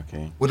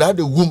 Without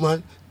the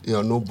woman, you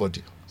are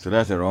nobody. So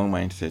that's a wrong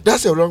mindset.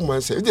 That's a wrong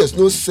mindset. If there's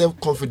no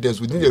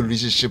self-confidence within the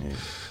relationship,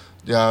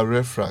 there are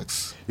red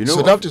flags. You know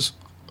so that is...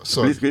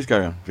 Sorry. Please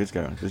carry on.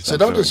 So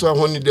that is why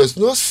when there's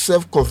no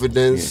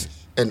self-confidence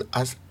and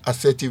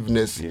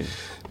assertiveness,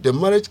 the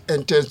marriage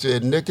enters to a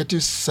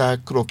negative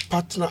cycle of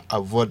partner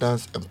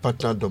avoidance and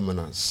partner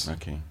dominance.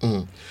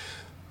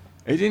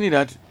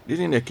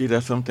 Isn't the case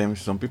that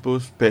sometimes some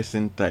people's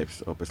person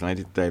types or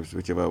personality types,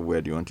 whichever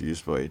word you want to use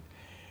for it,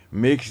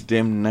 makes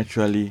them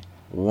naturally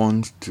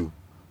want to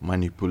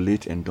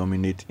manipulate and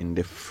dominate in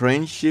the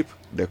friendship,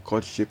 the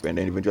courtship, and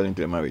then eventually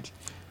into the marriage?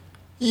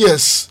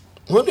 Yes.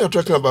 When you're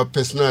talking about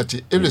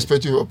personality,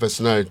 irrespective of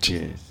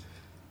personality,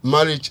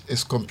 marriage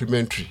is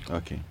complementary.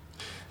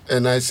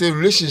 And I say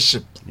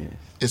relationship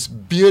is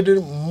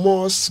building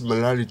more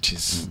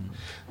similarities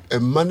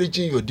and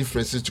managing your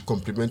differences to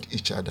complement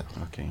each other.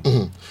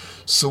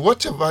 So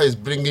whatever is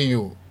bringing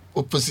you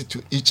opposite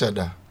to each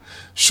other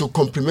should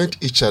complement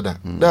each other.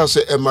 That's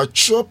why a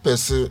mature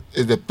person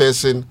is the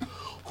person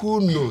who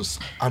knows,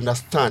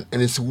 understands,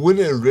 and is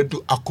willing and ready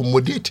to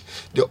accommodate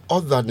the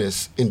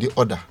otherness in the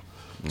other.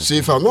 So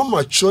if I'm not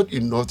matured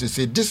enough to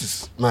say, this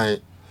is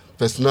my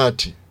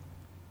personality,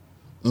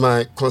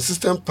 my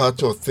consistent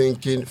pattern of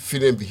thinking,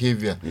 feeling,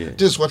 behavior,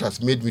 this is what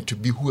has made me to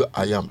be who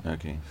I am.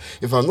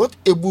 If I'm not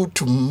able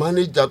to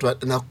manage that one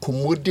and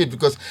accommodate,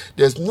 because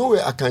there's no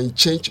way I can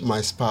change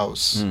my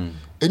spouse.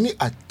 Any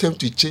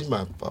attempt to change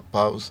my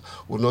spouse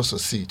will not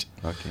succeed.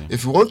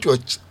 If you want your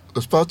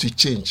spouse to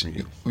change,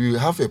 you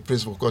have a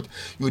principle called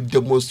you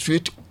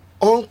demonstrate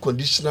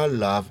unconditional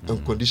love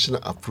and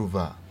conditional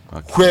approval.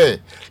 Where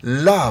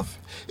love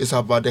is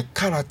about the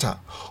character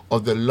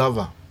of the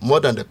lover more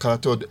than the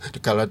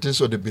characteristics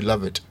of the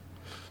beloved.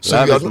 So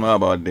love is more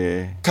about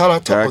the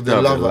character of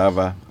the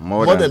lover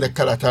more than the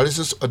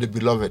characteristics of the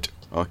beloved.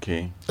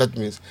 That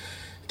means,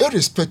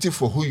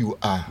 irrespective of who you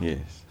are,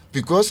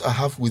 because I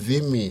have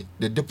within me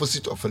the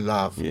deposit of a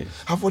love,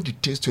 have what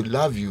it takes to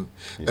love you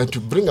and to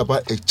bring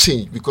about a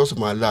change because of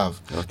my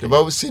love. The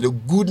Bible says the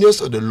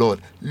goodness of the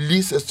Lord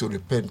leads us to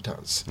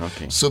repentance.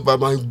 So by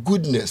my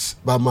goodness,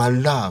 by my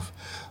love,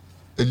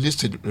 it leads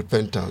to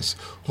repentance.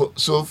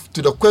 So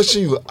to the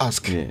question you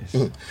ask,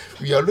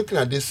 we are looking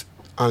at this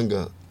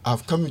angle.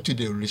 I've come into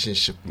the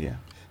relationship,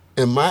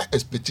 and my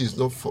expectation is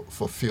not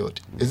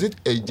fulfilled. Is it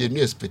a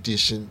genuine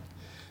expectation,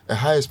 a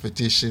high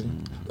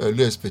expectation, a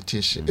low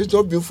expectation? It's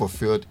not being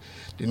fulfilled.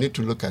 They need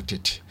to look at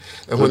it.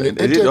 And so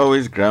is it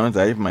always grounds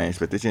that if my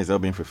expectation is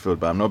not being fulfilled,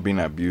 but I'm not being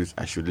abused,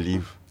 I should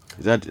leave?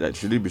 Is that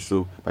should it be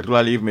so?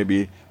 Particularly if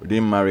maybe we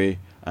didn't marry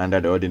under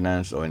the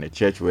ordinance or in a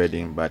church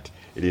wedding, but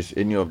it is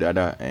any of the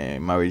other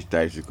marriage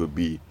types. It could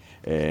be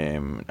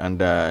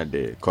under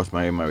the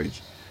customary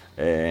marriage,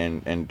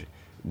 and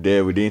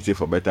there we didn't say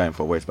for better and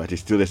for worse, but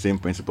it's still the same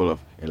principle of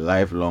a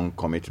lifelong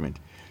commitment.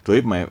 So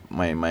if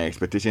my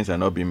expectations are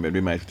not being met,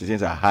 my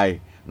expectations are high,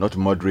 not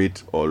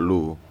moderate or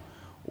low,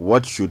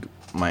 what should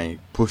my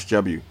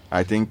posture be?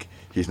 I think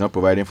he's not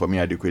providing for me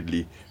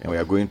adequately, and we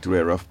are going through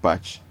a rough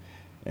patch,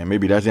 and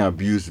maybe he doesn't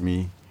abuse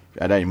me,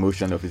 either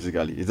emotionally or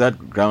physically. Is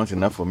that grounds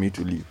enough for me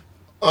to leave?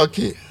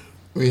 Okay,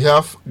 we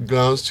have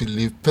grounds to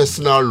leave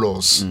personal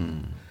laws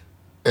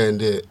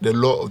and the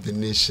law of the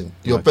nation.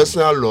 Your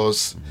personal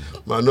laws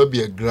might not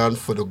be a ground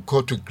for the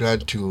God to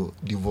grant you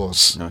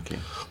divorce.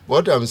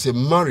 What I'm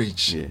saying,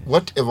 marriage,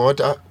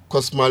 whatever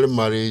customary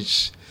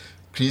marriage,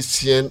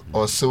 Christian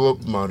or civil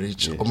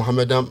marriage or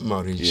Mohammedan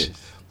marriage,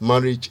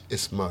 marriage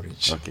is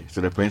marriage.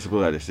 So the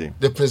principles are the same.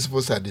 The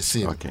principles are the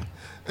same.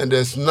 And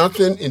there's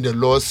nothing in the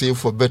law saying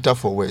for better,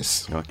 for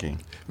worse.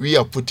 We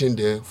are putting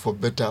there for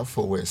better,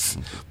 for worse.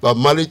 But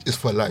marriage is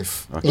for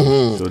life.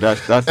 So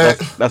that's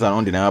an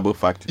undeniable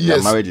fact.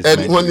 Yes. That marriage is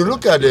and when you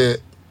look at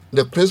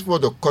the principle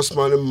of the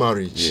customary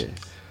marriage,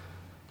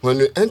 when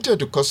you enter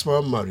the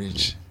customary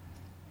marriage,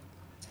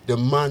 the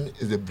man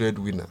is the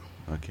breadwinner.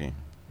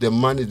 The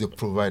man is the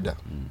provider.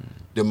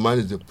 The man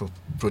is the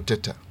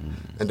protector.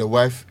 And the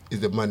wife is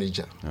the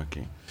manager.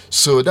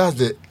 So that's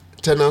the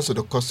tenets of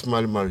the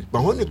customary marriage.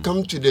 But when it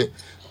comes to the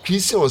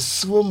Christian or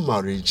civil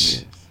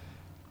marriage,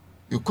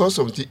 because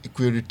of the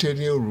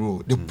equalitarian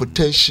rule, the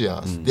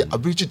potentials, the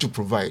ability to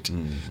provide,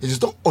 it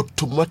is not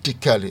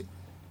automatically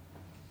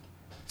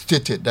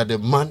stated that the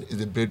man is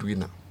the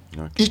breadwinner.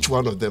 Each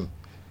one of them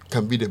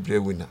can be the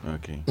breadwinner.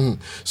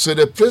 So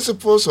the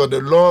principles or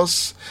the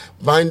laws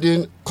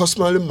binding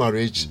customary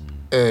marriage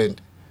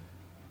and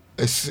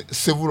a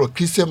civil or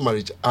Christian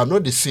marriage are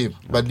not the same,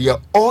 but they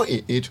are all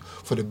in it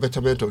for the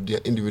betterment of their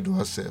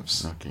individual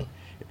selves.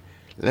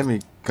 Let me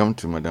come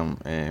to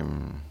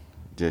Madam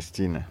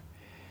Justina.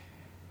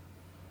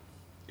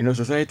 You know,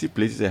 society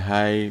places a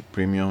high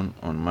premium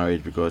on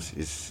marriage because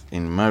it's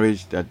in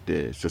marriage that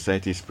the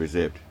society is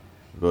preserved,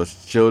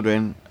 because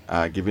children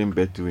are given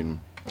birth to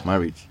in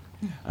marriage.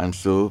 And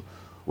so,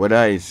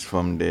 whether it's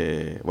from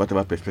the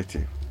whatever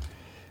perspective,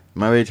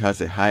 marriage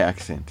has a high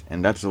accent,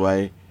 and that's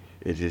why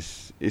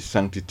its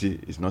sanctity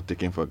is not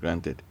taken for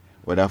granted,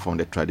 whether from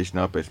the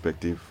traditional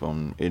perspective,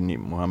 from any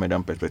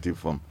Mohammedan perspective,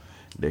 from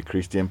the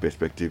Christian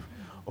perspective,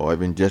 or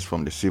even just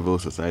from the civil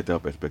societal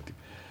perspective.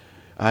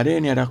 Are there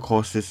any other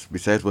causes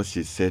besides what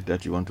she said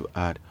that you want to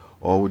add,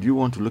 or would you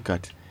want to look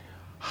at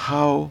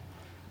how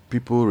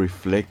people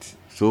reflect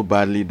so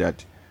badly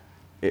that,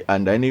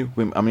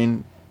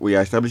 and we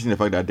are establishing the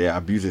fact that there are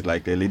abuses,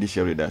 like the lady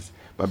shared with us,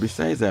 but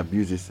besides the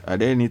abuses, are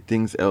there any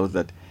things else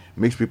that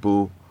makes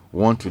people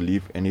want to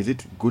leave, and is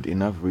it good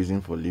enough reason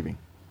for leaving?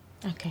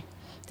 Okay,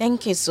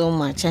 thank you so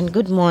much, and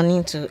good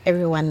morning to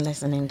everyone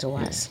listening to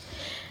us.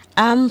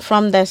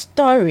 From the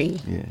story,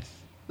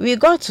 we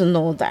got to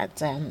know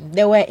that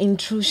there were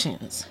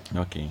intrusions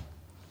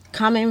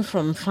coming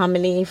from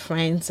family,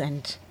 friends,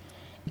 and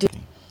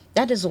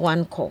that is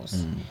one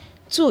cause.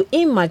 2,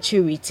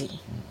 immaturity.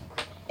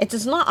 It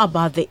is not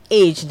about the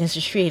age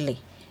necessarily,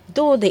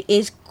 though the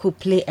age could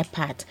play a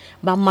part,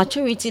 but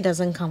maturity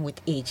doesn't come with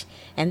age,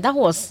 and that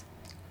was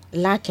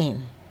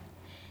lacking.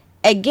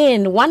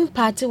 Again, one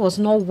party was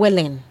not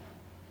willing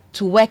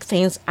to work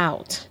things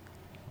out.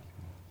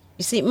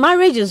 You see,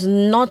 marriage is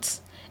not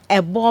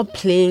a ball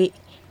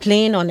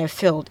playing on a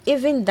field,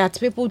 even that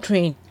people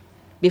train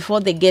before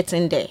they get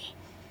in there.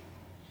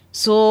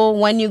 So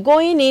when you're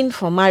going in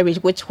for marriage,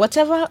 which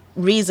whatever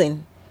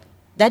reason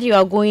that you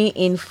are going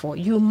in for,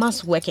 you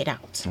must work it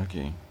out.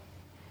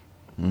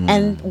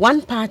 And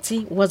one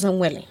party wasn't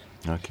willing.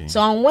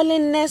 So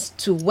unwillingness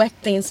to work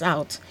things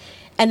out.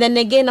 And then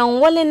again,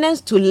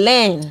 unwillingness to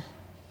learn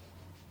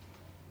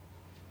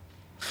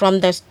from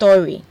the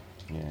story.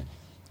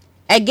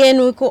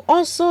 Again, we could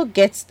also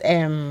get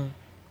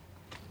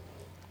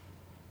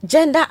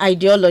gender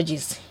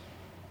ideologies.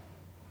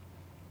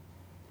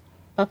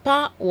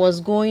 Papa was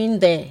going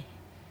there.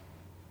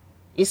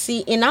 You see,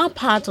 in our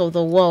part of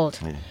the world,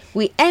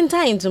 we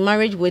enter into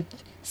marriage with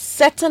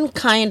certain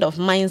kind of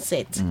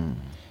mindset.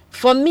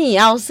 For me,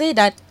 I'll say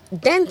that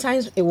then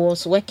times it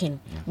was working.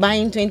 But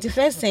in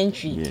 21st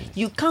century,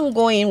 you can't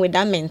go in with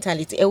that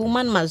mentality. A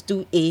woman must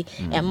do A,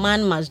 a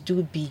man must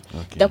do B.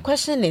 The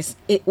question is,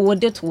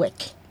 would it work?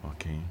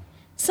 Okay.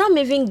 Some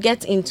even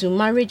get into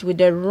marriage with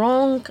the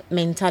wrong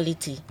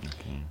mentality,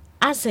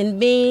 as in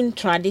being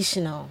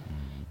traditional.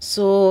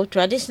 So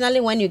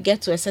traditionally, when you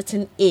get to a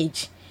certain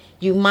age,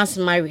 you must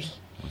marry.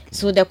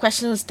 So the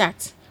question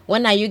starts,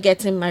 when are you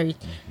getting married?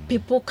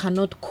 People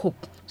cannot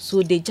cope,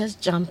 so they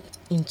just jump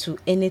into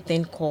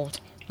anything called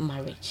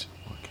marriage.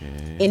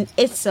 In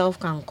itself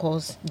can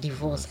cause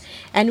divorce.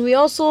 And we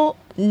also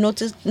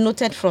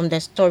noted from the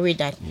story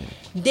that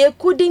they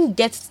couldn't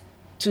get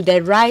to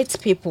the right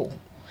people,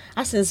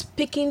 as in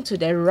speaking to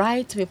the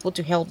right people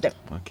to help them.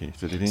 Okay,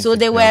 so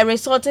they were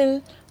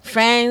resorting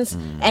friends,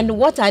 and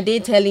what are they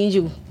telling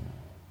you?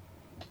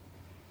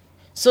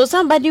 So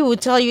somebody will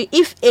tell you,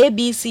 if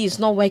ABC is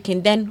not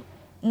working, then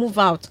move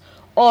out,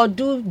 or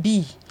do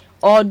B,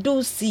 or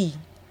do C.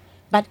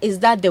 But is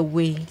that the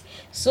way?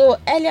 So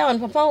earlier on,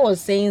 Papa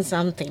was saying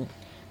something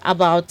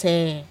about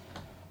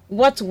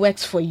what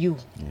works for you.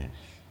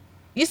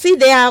 You see,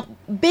 there are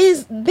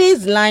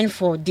baseline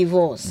for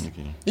divorce,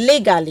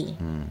 legally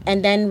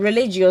and then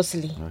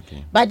religiously.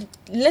 But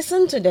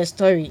listen to the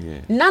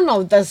story. None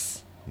of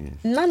this,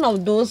 none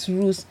of those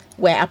rules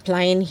were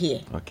applying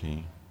here.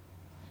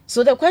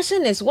 So the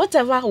question is,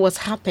 whatever was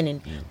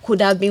happening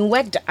could have been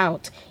worked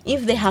out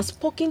if they had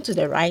spoken to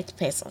the right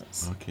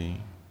persons.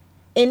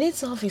 In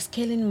itself is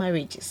killing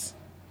marriages.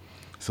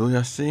 So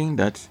you're saying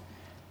that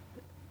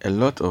a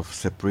lot of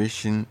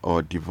separation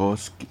or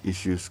divorce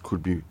issues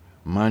could be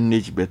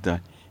managed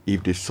better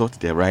if they sought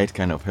the right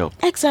kind of help.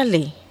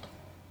 Exactly.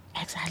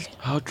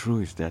 How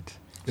true is that?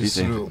 It's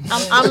true.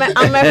 I'm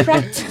a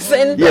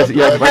practicing.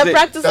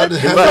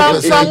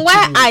 Practicing from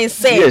where I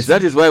say. Yes,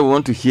 that is why we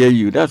want to hear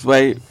you. That's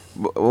why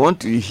we want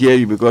to hear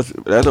you, because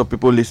a lot of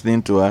people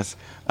listening to us,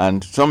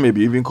 and some may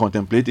be even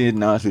contemplating it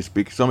now as we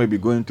speak. Some may be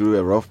going through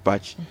a rough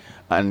patch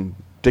and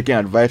taking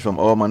advice from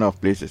all manner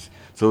of places.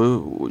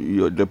 So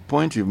the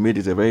point you've made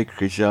is a very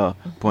crucial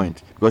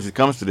point, because it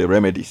comes to the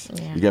remedies.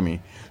 You get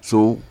me?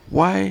 So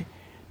why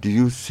do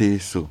you say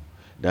so?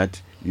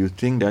 That you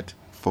think that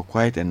for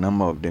quite a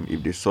number of them,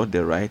 if they sought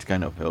the right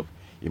kind of help,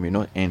 it may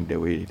not end the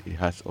way it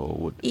has or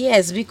would.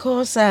 Yes,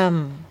 because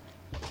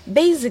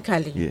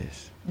basically,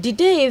 did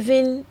they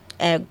even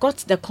got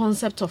the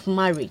concept of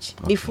marriage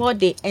before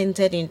they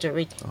entered into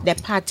it, the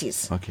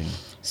parties?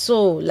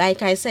 So,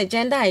 like I said,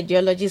 gender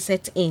ideology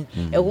set in.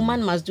 A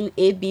woman must do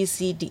A, B,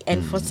 C, D,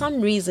 and for some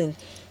reason,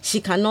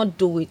 she cannot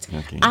do it.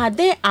 Are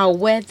they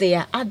aware there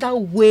are other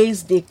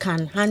ways they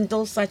can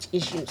handle such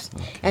issues?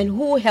 And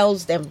who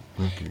helps them?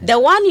 The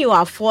one you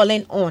are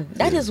falling on,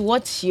 that is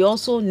what she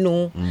also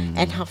know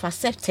and have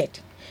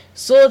accepted.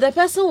 So the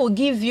person will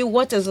give you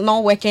what is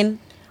not working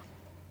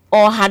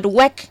or had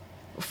worked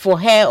for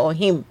her or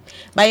him.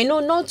 But you know,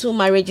 no two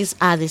marriages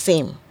are the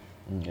same.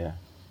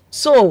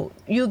 So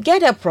you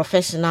get a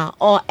professional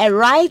or a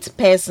right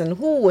person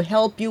who will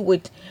help you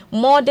with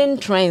modern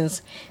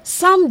trends.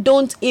 Some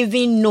don't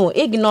even know,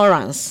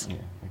 ignorance.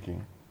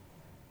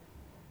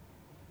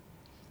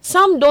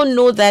 Some don't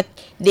know that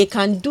they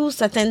can do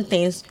certain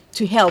things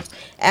to help.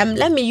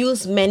 Let me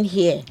use men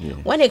here.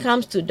 When it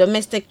comes to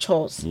domestic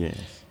chores, in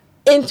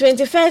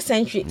 21st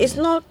century, it's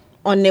not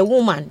on a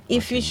woman.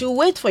 If you should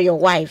wait for your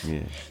wife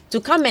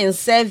to come and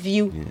serve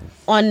you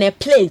on a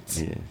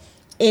plate,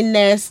 in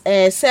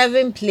a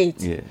serving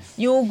plate,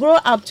 you will grow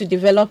up to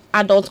develop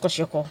adult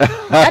koshoko.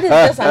 That is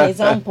just an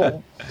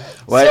example.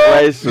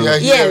 Why so?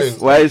 Yes.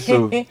 Why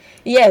so?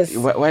 Yes.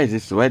 Why is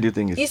this? Why do you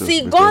think it's so? You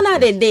see, gone are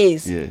the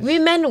days.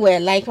 Women were,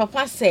 like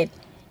Papa said,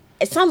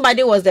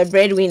 somebody was the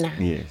breadwinner.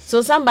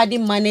 So somebody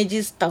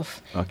manages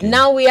stuff.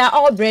 Now we are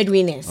all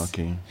breadwinners.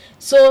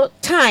 So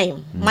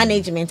time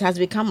management has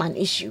become an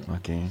issue.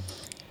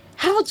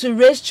 How to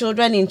raise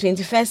children in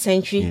 21st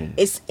century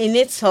is in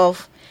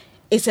itself,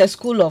 it's a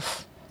school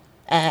of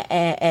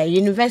a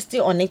university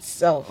on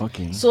itself.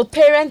 So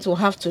parents will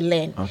have to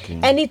learn.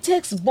 And it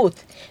takes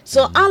both.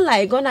 So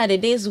unlike gone are the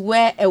days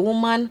where a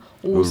woman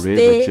will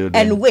stay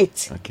and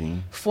wait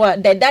for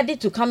the daddy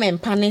to come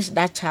and punish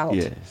that child.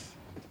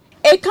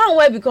 It can't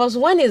work, because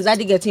when is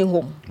daddy getting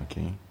home?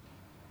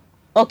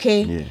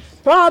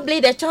 Probably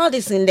the child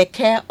is in the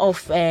care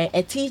of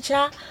a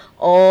teacher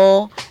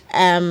or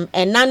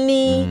a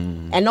nanny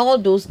and all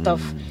those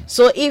stuff.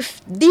 So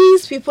if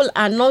these people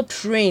are not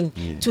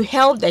trained to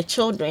help the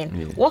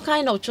children, what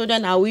kind of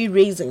children are we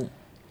raising?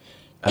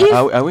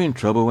 Are we in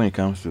trouble when it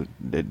comes to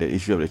the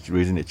issue of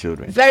raising the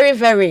children? Very,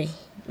 very,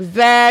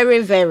 very,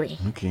 very.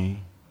 Okay.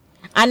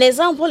 An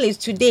example is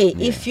today,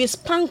 if you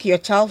spank your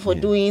child for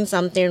doing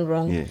something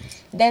wrong,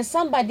 there's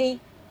somebody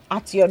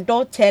at your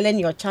door telling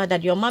your child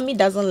that your mommy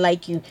doesn't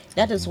like you.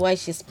 That is why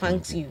she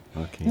spanks you.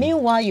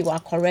 Meanwhile, you are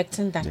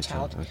correcting that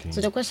child. So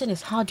the question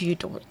is, how do you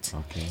do it?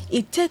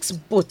 It takes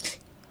both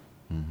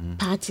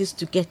parties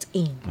to get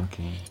in.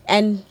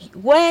 And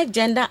where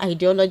gender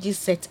ideology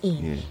set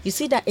in, you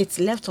see that it's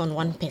left on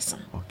one person.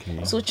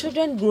 So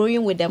children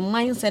growing with the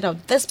mindset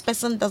of this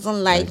person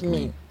doesn't like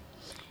me.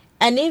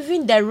 and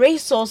even the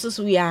resources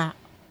we are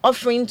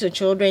offering to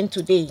children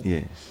today.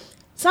 Yes.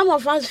 Some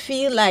of us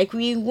feel like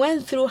we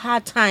went through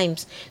hard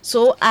times,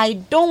 so I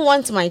don't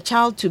want my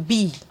child to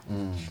be.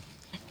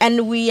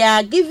 And we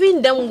are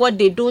giving them what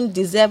they don't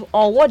deserve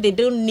or what they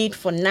don't need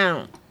for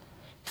now,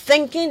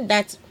 thinking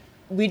that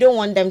we don't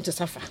want them to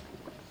suffer.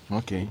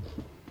 Okay.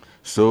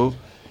 So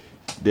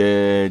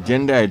the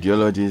gender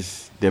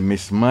ideologies, the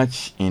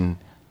mismatch in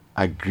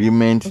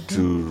agreement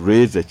to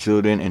raise the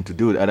children and to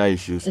deal with other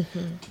issues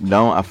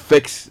now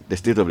affects the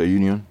state of the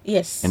union.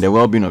 Yes. And the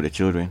well-being of the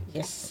children.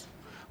 Yes.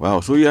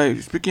 Wow. So you are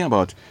speaking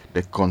about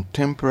the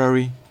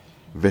contemporary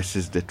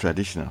versus the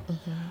traditional.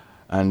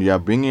 And you are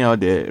bringing out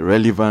the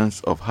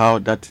relevance of how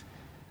that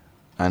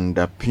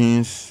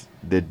underpins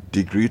the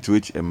degree to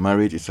which a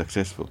marriage is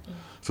successful.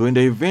 So in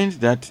the event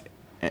that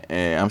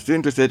I'm still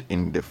interested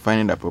in the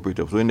finding the appropriate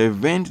of. So in the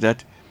event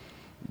that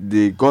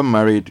they got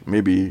married,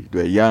 maybe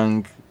they were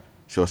young,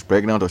 she was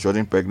pregnant or she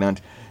wasn't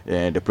pregnant,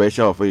 the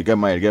pressure of you get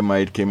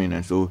married came in,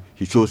 and so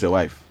he chose a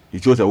wife, he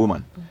chose a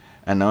woman,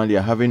 and now they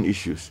are having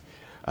issues,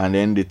 and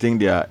then they think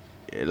they are,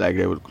 like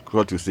they would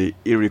call to say,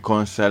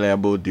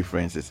 irreconcilable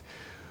differences.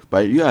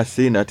 But you are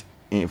saying that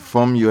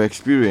from your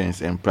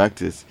experience and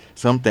practice,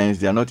 sometimes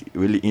they are not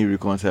really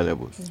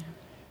irreconcilable.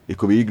 It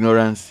could be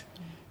ignorance,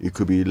 it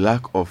could be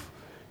lack of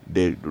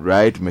the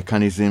right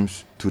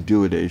mechanisms to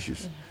deal with the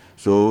issues.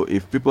 So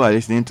if people are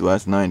listening to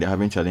us now and they're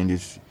having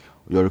challenges,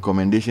 your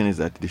recommendation is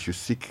that they should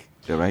seek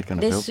the right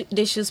kind of help?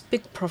 They should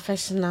speak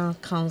professional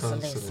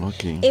counseling.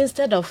 Okay.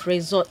 Instead of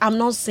resort. I'm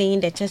not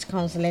saying the church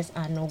counselors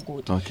are no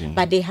good,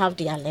 but they have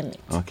their limits.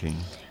 Okay.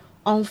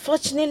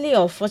 Unfortunately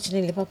or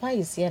fortunately, Papa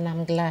is here and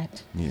I'm glad.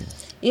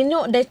 Yes. You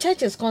know, the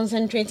church is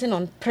concentrating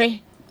on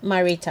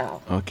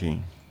pre-marital.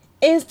 Okay.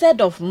 Instead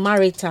of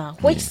marital,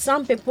 which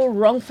some people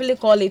wrongfully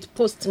call it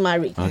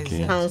post-marriage.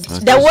 Okay.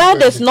 Counseling. The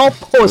word is not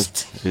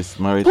post. It's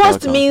marital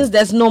Post counseling. means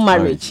there's no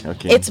marriage.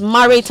 Okay. It's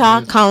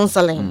marital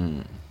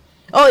counseling.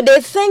 Oh,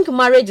 they think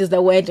marriage is the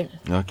wedding.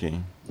 Okay.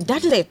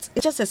 That is it.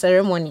 It's just a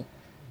ceremony.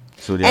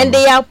 So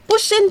they are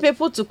pushing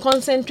people to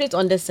concentrate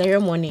on the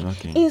ceremony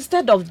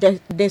instead of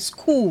the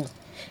school.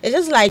 It's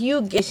just like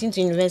you getting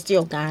to University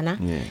of Ghana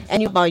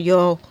and you about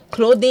your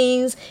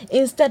clothing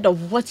instead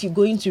of what you're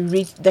going to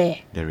read there.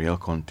 The real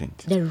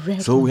content.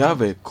 So we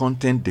have a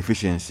content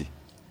deficiency.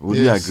 Would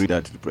you agree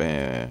that?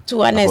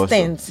 To an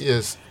extent.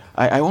 Yes.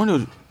 I want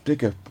to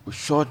take a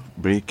short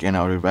break and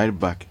I'll be right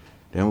back.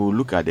 Then we'll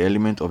look at the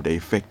element of the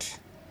effect.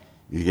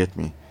 You get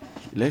me?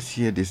 Let's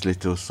hear this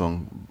little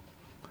song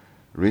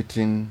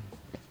written.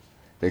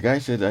 The guy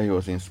said that he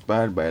was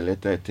inspired by a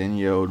letter a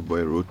 10-year-old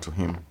boy wrote to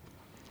him.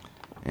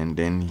 And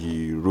then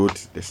he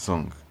wrote the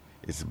song.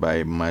 It's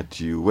by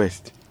Matthew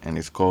West and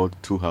it's called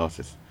Two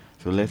Houses.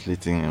 So let's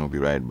listen and we'll be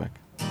right back.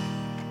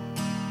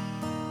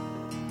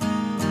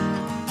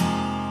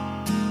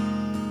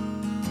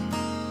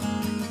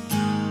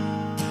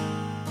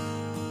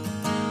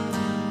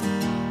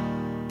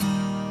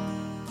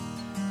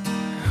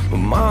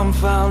 Mom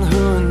found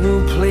her a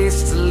new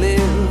place to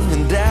live,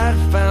 and Dad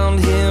found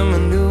him a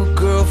new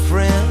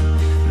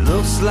girlfriend.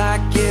 Looks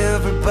like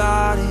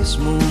everybody's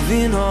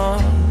moving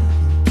on,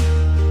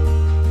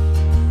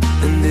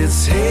 and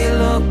it's hey,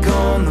 look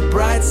on the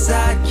bright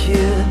side,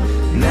 kid.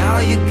 Now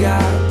you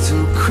got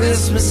 2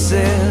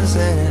 Christmases,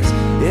 and it's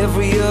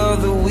every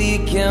other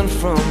weekend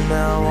from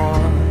now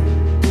on.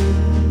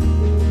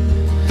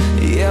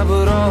 Yeah,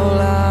 but all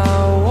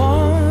I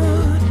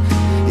want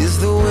is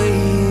the way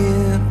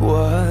it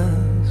was.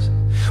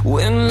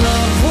 When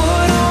love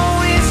would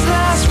always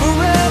last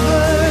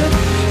forever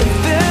and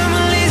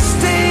families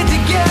stayed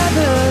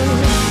together.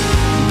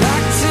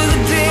 Back to the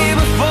day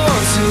before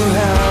 2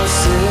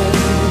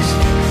 houses,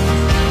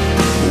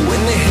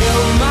 when they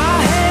held my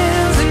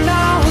hands and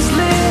I was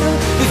little,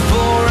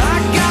 before I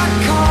got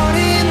caught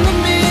in the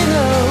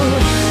middle,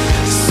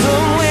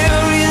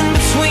 somewhere in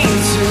between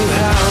 2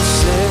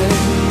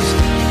 houses.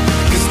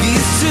 'Cause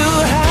these 2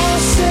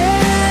 houses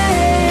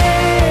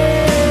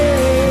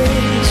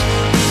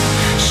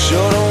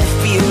sure don't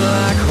feel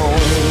like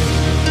home.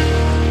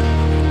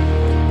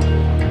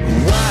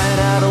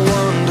 Wide-eyed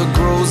wonder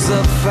grows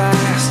up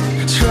fast.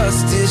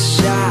 Trust is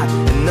shot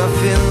and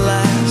nothing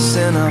lasts.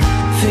 And I'm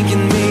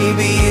thinking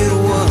maybe it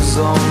was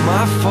all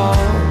my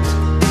fault.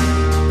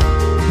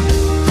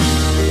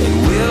 And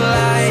will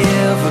I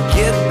ever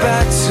get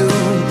back to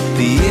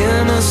the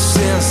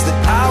innocence that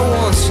I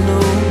once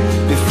knew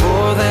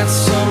before that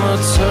summer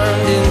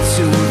turned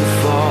into the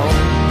fall?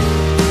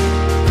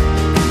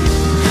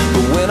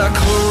 When I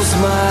close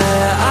my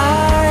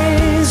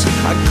eyes,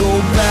 I go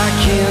back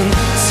in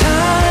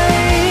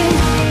time,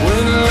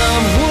 when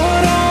love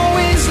would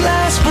always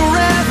last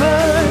forever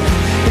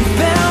and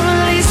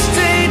families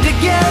stayed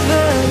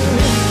together.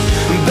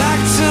 Back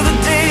to the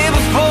day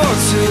before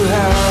 2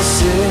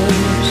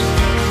 houses,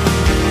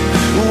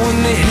 when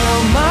they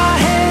held my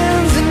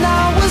hands and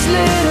I was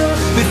little,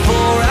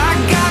 before I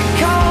got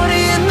caught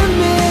in the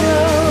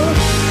middle,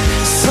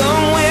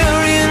 somewhere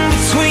in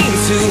between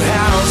 2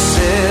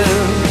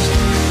 houses.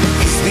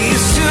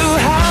 These 2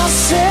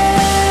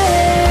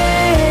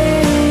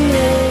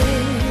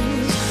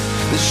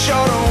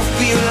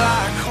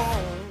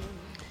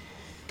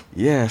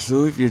 Yeah,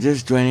 so if you're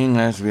just joining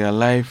us, we are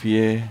live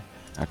here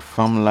at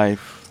Farm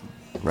Life,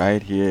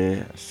 right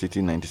here, City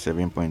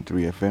 97.3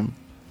 FM,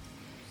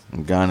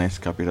 in Ghana's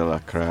capital,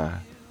 Accra,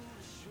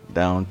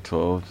 down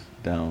 12,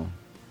 down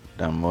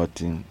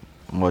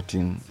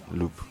Martin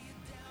Loop.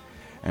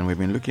 And we've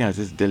been looking at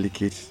this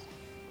delicate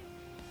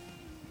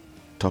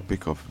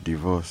topic of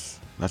divorce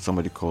that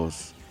somebody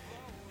calls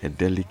a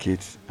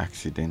delicate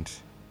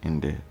accident in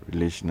the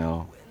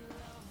relational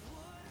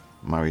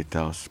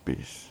marital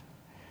space.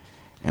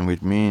 And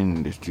with me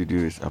in the studio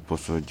is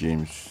Apostle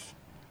James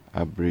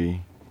Abri.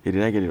 Hey,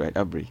 did I get it right?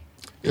 Abri?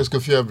 Yes,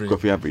 Kofi Abri.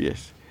 Kofi Abri,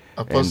 yes.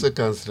 Apostle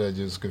Counselor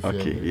James Kofi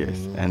Abri. Okay,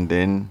 yes. And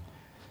then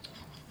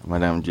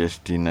Madam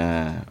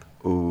Justina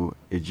O.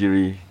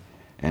 Ejiri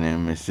and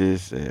then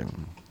Mrs.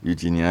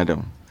 Eugenie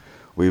Adam.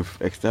 We've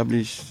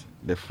established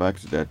the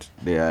fact that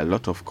there are a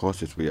lot of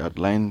causes. We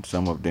outlined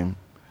some of them.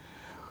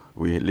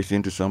 We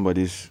listened to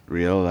somebody's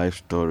real life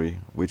story,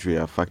 which we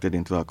have factored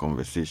into our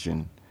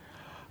conversation.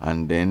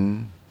 And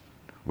then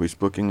we've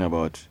spoken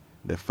about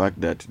the fact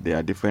that there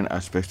are different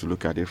aspects to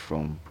look at it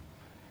from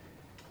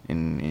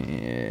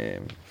a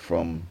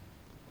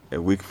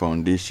weak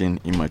foundation,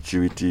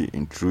 immaturity,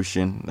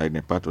 intrusion, like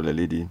the part of the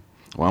lady,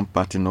 one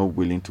party not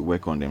willing to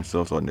work on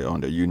themselves, on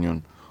the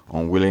union,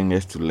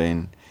 unwillingness to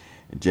learn,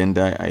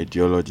 gender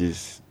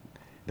ideologies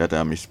that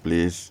are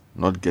misplaced,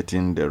 not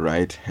getting the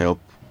right help,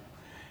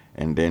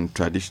 and then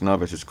traditional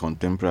versus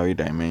contemporary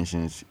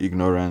dimensions,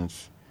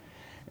 ignorance,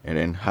 and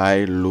then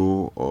high,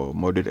 low, or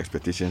moderate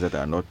expectations that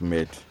are not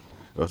met.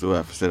 We also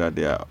have said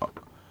that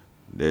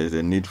there is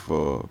a need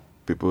for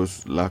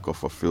people's lack of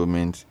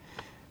fulfillment.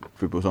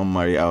 People don't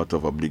marry out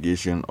of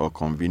obligation or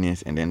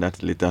convenience, and then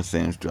that later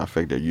tends to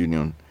affect the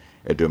union.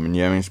 A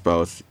domineering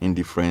spouse,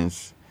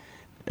 indifference,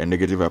 a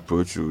negative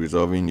approach to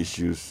resolving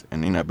issues,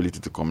 an inability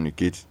to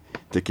communicate,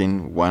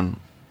 taking one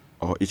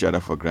or each other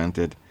for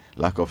granted,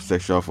 lack of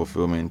sexual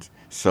fulfillment,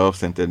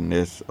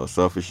 self-centeredness or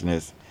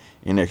selfishness,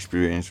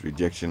 inexperience,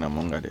 rejection,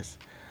 among others.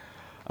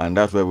 And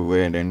that's where we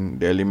were. And then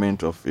the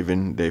element of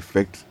even the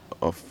effect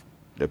of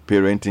the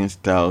parenting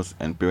styles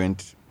and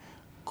parent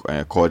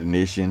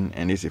coordination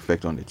and its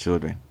effect on the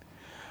children.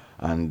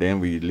 And then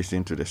we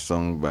listened to the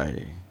song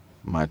by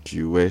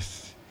Matthew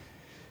West,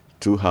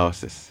 Two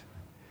Houses.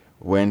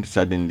 When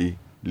suddenly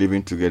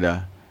living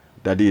together,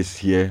 daddy is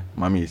here,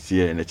 mommy is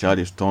here, and the child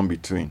is torn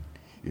between,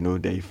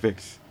 the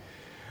effects.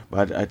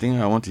 But I think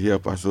I want to hear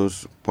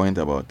Pastor's point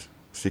about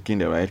seeking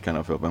the right kind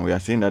of help. And we are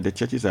saying that the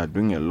churches are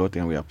doing a lot,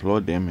 and we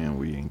applaud them and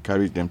we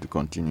encourage them to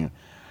continue.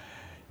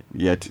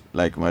 Yet,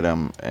 like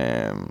Madam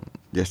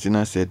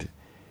Justina said,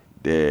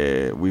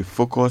 we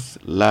focus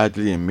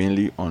largely and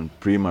mainly on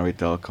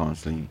premarital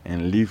counseling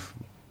and leave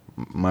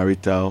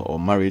marital or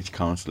marriage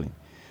counseling,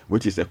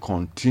 which is a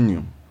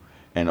continuum.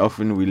 And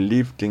often we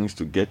leave things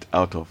to get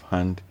out of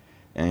hand.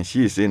 And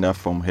she is saying that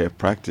from her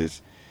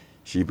practice,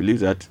 she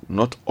believes that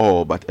not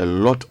all, but a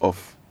lot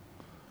of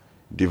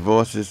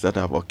divorces that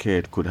have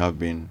occurred could have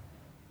been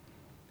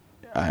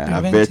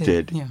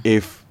averted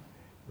if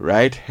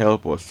right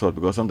help was sought,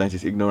 because sometimes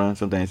it's ignorance,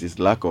 sometimes it's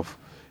lack of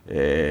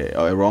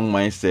or a wrong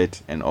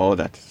mindset and all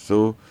that.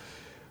 So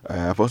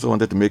I've also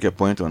wanted to make a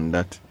point on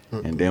that,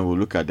 and then we'll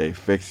look at the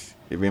effects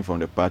even from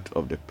the part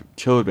of the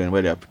children,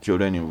 where there are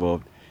children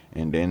involved,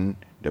 and then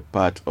the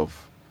part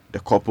of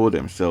the couple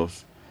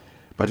themselves.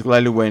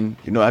 Particularly when,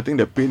 I think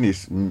the pain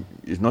is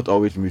not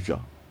always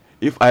mutual.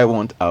 If I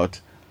want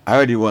out, I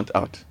already want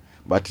out.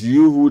 But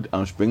you who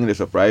I'm springing the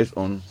surprise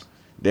on,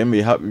 they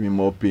may have me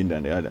more pain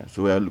than the other.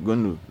 So we are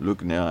going to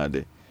look now at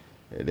the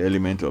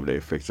element of the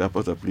effects.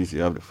 Apostle, please,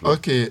 you have the floor.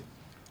 Okay,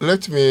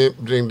 let me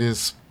bring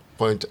this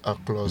point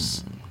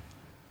across.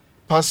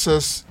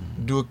 Pastors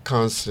do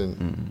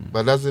counseling,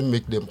 but doesn't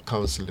make them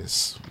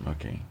counselors.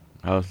 Okay,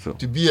 how so?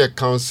 To be a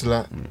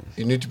counselor,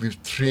 you need to be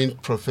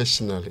trained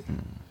professionally.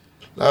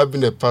 I've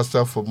been a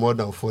pastor for more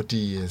than 40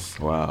 years.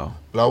 Wow.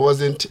 But I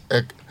wasn't,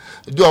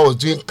 though I was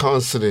doing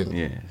counseling,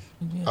 yes,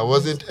 I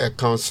wasn't a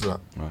counselor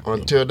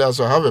until that.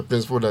 So I have a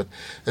principle that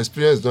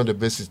experience is not the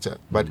best teacher,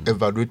 but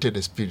evaluated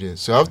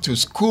experience. So I have to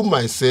school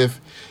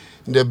myself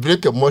in the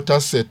brick and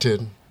mortar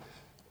setting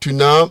to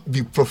now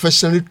be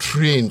professionally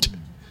trained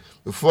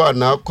before I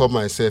now call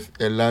myself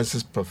a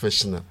licensed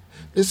professional.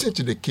 Listen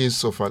to the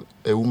case of a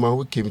woman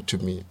who came to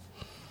me.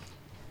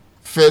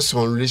 First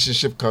on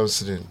relationship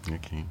counseling.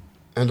 Okay.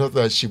 And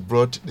after that, she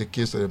brought the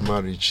case of the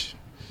marriage.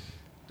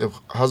 The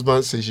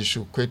husband said she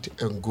should quit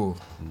and go.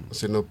 I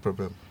said, no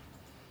problem.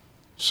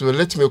 So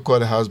let me call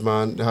the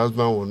husband. The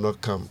husband will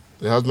not come.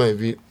 The husband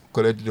even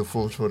collected the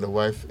phone from the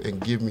wife and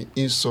gave me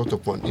insult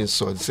upon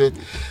insult. He said,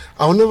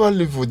 I will never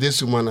live with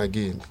this woman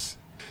again.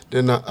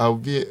 Then I'll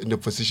be in the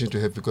position to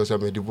help because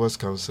I'm a divorce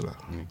counselor.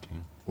 Okay.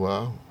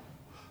 Wow.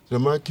 The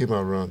man came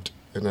around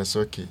and I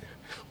said, okay.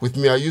 With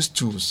me, I use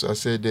tools. I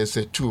said, there's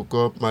a tool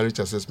called marriage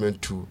assessment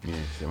tool.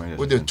 Yes,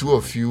 with the two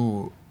of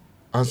you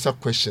answer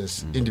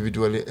questions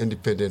individually,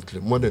 independently,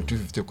 more than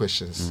 250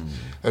 questions.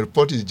 A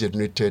report is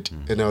generated,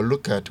 and I'll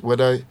look at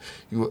whether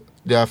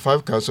there are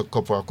 5 kinds of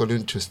couple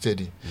according to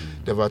study.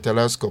 The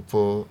vitalized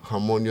couple,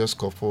 harmonious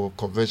couple,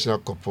 conventional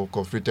couple,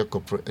 conflicted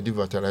couple, and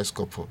devitalized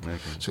couple. Okay.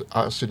 So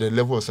as to the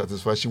level of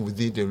satisfaction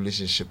within the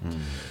relationship.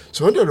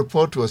 So when the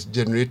report was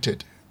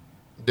generated,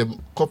 the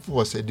couple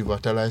was a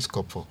devitalized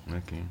couple.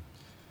 Okay.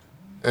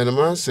 And the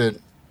man said,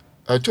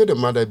 I told the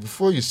mother,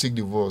 before you seek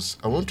divorce,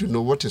 I want to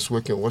know what is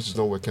working, what is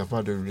not working,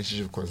 about the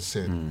relationship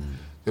concerned.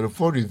 The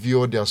report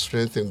revealed their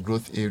strength and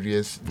growth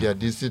areas, their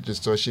distance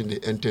distortion, they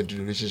entered into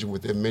the relationship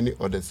with, and many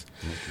others.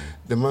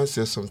 The man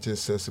said something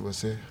sensible.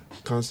 Say,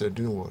 Counselor,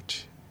 do you know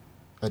what?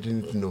 I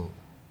didn't know.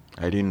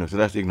 I didn't know. So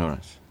that's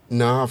ignorance.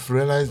 Now I've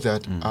realized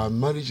that our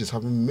marriage is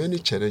having many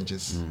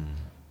challenges.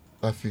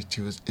 But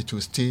it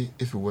will stay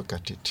if we work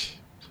at it.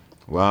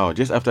 Wow,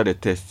 just after the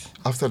test.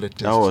 After the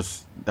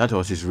test. That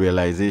was his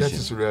realization. That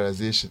is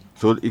realization.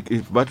 So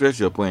it buttress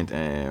your point,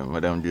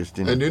 Madam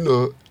Justina. And you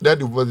know, that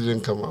divorce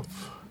didn't come up.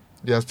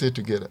 They are still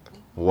together.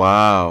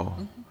 Wow.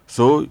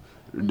 So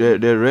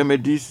the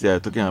remedies they are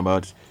talking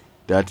about,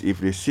 that if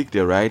they seek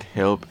the right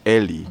help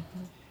early,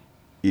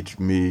 it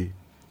may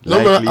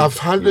likely... I've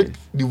handled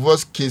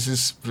divorce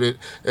cases,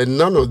 and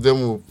none of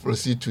them will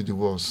proceed to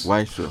divorce.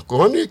 Why so? Because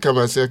when you come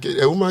and say, okay,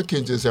 a woman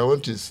came to say,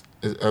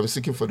 I'm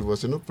seeking for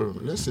divorce. No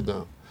problem. Let's sit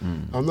down.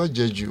 I'll not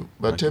judge you,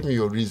 but tell me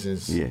your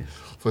reasons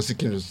for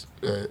seeking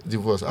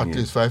divorce. At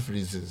least 5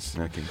 reasons.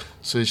 Okay.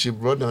 So she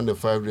brought down the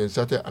 5 reasons,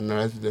 started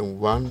analyzing them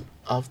one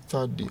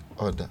after the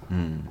other.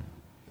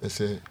 I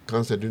said,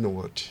 Counselor, do you know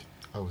what?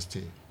 I will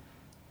stay.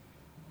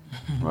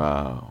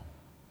 Wow.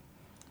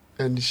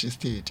 And she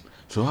stayed.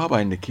 So how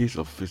about in the case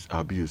of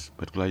abuse,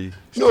 particularly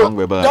strong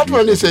verbal abuse? That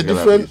one is a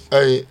different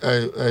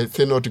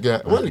thing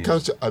altogether. When it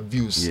comes to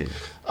abuse,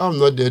 I'm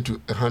not there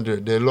to handle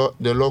it.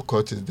 The law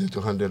court is there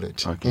to handle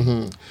it.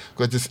 Okay.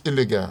 Because it's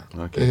illegal.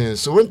 Okay.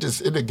 So when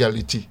it's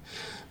illegality,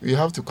 we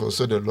have to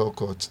consult the law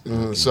court.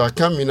 So I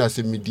come in as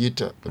a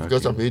mediator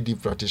because I'm a AD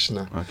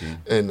practitioner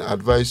and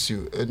advise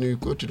you, and you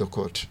go to the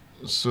court.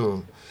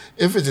 So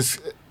if it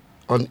is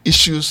on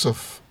issues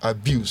of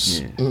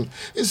abuse,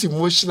 it's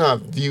emotional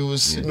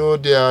abuse. You know,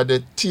 there are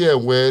the tier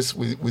words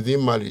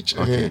within marriage.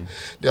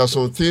 There are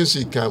some things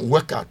you can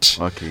work at.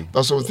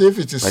 But some things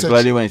it is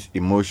particularly when it's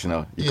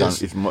emotional,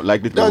 it's more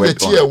likely to work.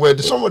 That's the tier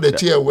word. Some of the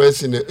tier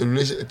words in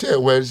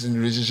the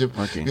relationship,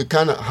 you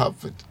cannot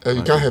help it.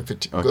 You can't help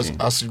it because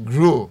as you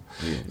grow,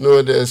 you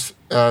know, there's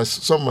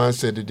someone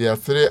said that there are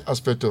 3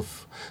 aspects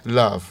of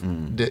love: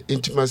 the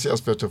intimacy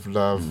aspect of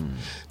love,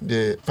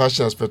 the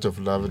passion aspect of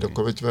love, the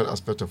commitment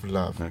aspect of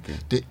love.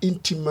 The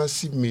intimacy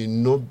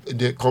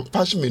the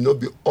compassion may not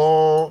be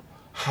all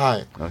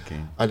high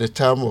at the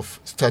time of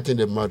starting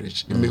the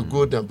marriage. It may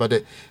go down, but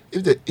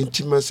if the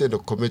intimacy and the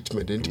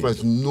commitment, the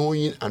intimacy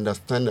knowing,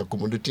 understanding,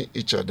 accommodating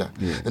each other,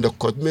 and the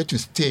commitment to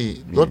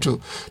stay, not to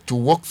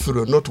walk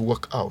through, not to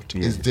walk out,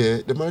 is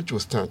there, the marriage will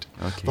stand.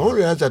 But I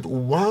realize that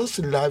once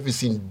life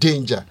is in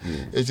danger,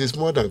 it is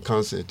more than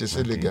counsel, it is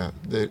illegal.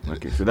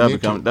 So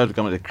that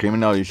becomes a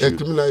criminal issue,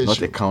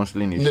 not a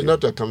counseling issue.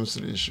 Not a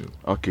counseling issue.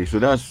 Okay, so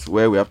that's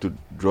where we have to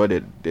draw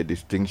the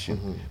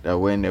distinction, that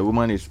when a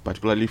woman is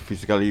particularly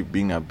physically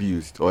being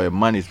abused, or a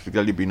man is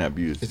physically being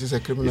abused, it is a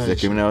criminal it's a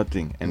criminal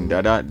thing, and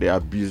the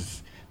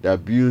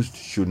abused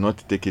should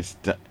not take it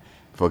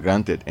for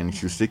granted and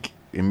should seek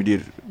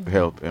immediate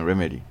help and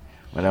remedy.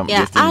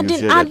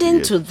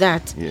 Adding to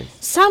that,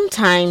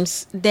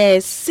 sometimes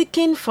the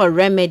seeking for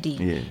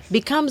remedy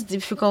becomes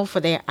difficult for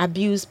the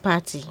abused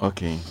party.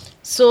 Okay.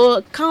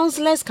 So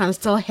counselors can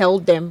still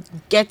help them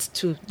get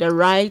to the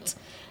right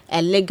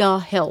legal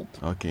help.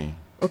 Okay.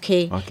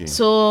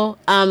 So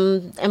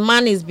a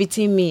man is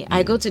beating me.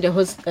 I go to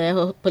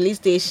the police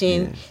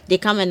station. They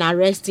come and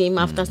arrest him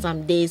after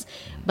some days.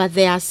 But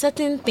there are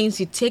certain things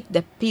you take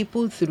the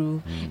people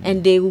through,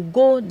 and they will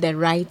go the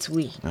right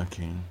way.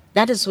 Okay.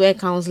 That is where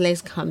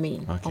counselors come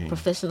in, or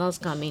professionals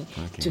come in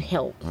to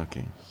help.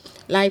 Okay.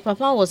 Like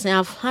Papa was saying,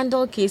 I've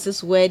handled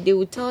cases where they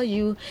will tell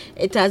you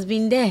it has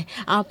been there.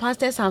 Our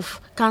pastors have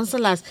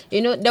counseled us.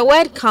 You know, the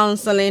word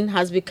counseling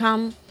has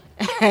become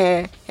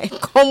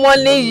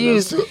commonly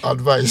used.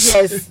 Advice.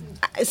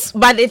 Yes,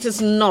 but it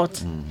is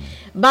not.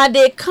 But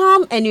they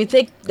come and you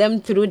take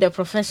them through the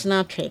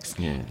professional tricks.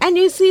 And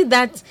you see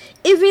that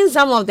even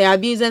some of the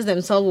abusers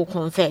themselves will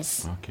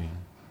confess.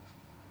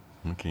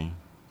 Okay.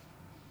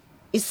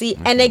 You see,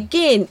 and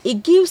again,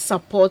 it gives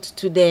support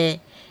to the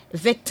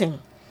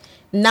victim.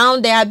 Now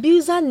the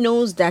abuser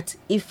knows that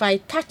if I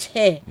touch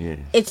her,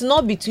 it's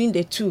not between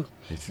the two.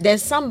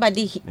 There's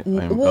somebody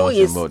who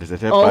is... There's a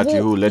third party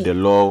who let the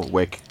law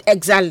work.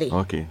 Exactly.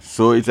 Okay,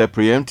 so it's a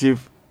preemptive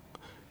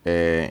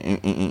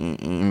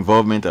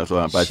involvement as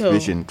well, and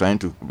participation, trying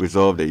to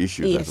resolve the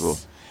issues as well.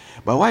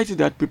 But why is it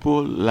that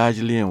people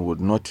largely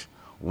would not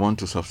want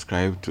to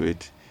subscribe to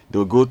it?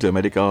 They'll go to a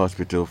medical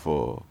hospital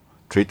for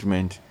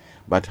treatment,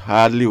 but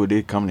hardly would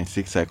they come and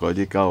seek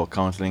psychological or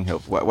counseling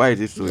help. Why is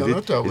it so? Is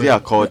it a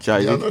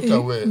culture? They are not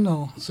aware.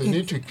 No. So you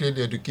need to create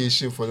the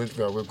education for them to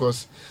be aware,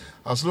 because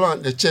As long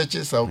as the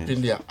churches are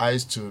opening their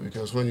eyes to,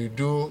 because when you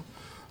do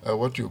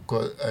what you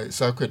call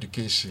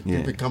psychoeducation,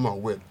 you become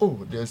aware.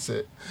 Oh, there's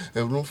a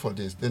room for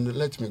this. Then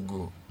let me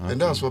go.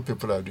 And that's what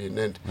people are doing.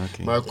 And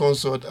my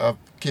consort have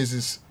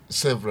cases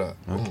several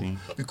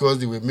because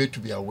they were made to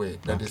be aware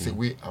that there's a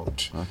way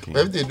out.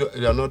 But if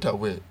they are not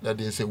aware that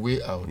there's a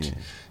way out,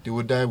 they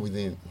will die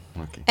within.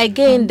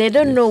 Again, they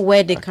don't know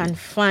where they can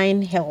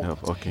find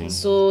help.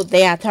 So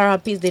they are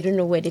therapists, they don't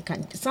know where they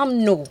can.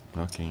 Some know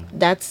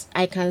that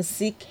I can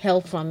seek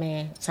help from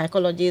a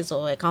psychologist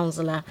or a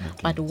counselor,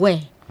 but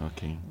where?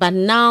 But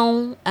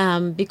now,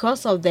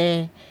 because of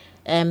the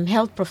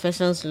health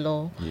professions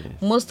law,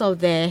 most of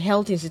the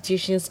health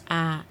institutions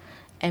are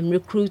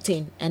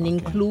recruiting and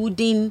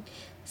including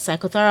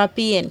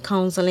psychotherapy and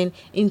counseling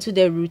into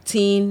the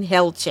routine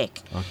health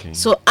check.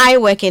 So I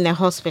work in a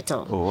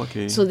hospital.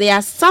 So there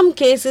are some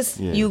cases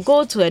you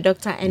go to a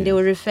doctor and they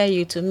will refer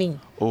you to me.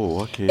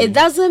 It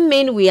doesn't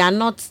mean we are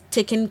not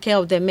taking care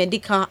of the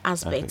medical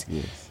aspect.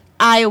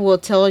 I will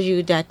tell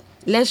you that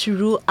let's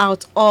rule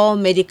out all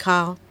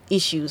medical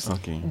issues.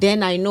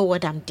 Then I know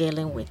what I'm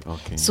dealing with.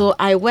 So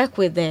I work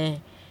with the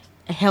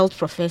health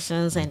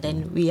professions and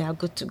then we are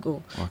good to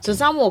go. So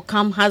some will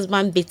come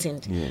husband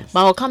beaten, but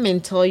I'll come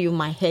and tell you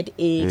my head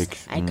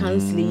aches, I can't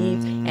sleep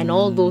and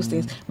all those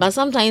things. But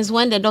sometimes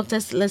when the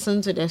doctors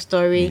listen to the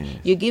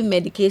story, you give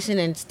medication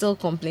and still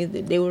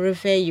complain, they will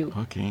refer you.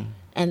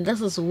 And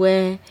this is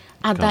where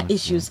other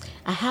issues.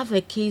 I have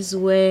a case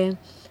where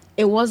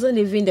it wasn't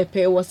even the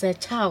parent, it was a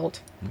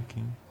child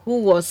who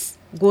was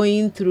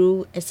going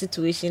through a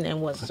situation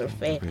and was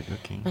referred.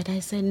 But I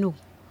said no.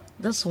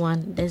 This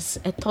one, there's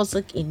a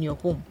toxic in your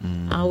home.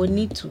 I will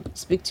need to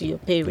speak to your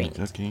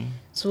parents.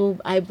 So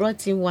I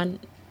brought in one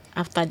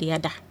after the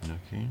other.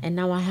 And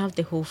now I have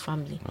the whole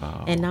family.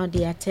 And now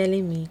they are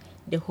telling me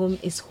the home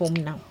is home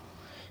now.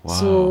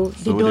 So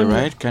they don't the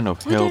right kind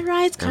of help, the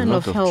right kind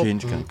of help.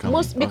 Change can come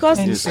Most because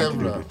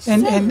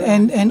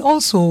and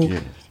also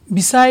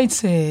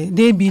besides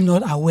they be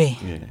not aware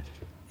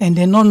and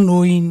they're not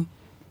knowing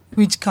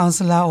which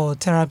counselor or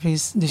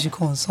therapist they should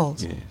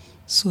consult.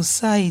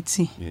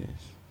 Society,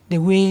 the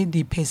way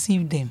they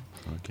perceive them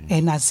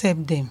and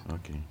accept them,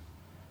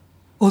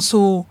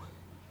 also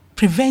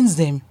prevents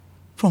them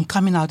from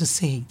coming out to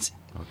say it.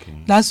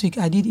 Last week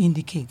I did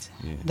indicate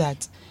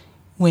that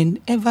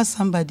whenever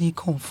somebody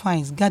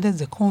gathers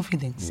the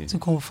confidence to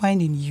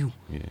confide in you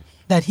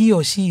that he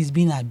or she is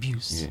being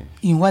abused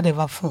in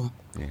whatever form,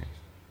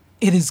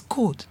 it is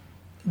good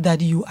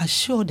that you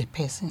assure the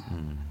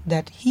person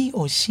that he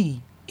or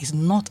she is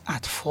not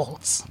at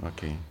fault.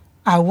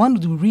 I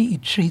want to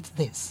reiterate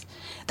this.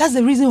 That's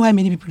the reason why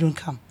many people don't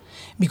come.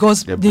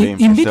 Because they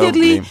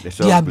immediately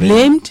they are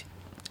blamed.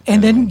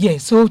 And then,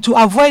 so to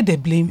avoid the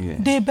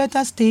blame, they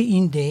better stay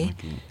in there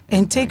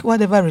and take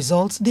whatever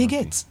results they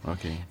get.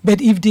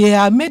 But if they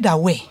are made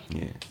aware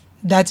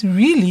that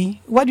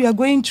really what you are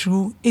going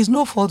through is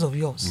no fault of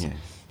yours,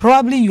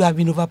 probably you have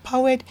been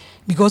overpowered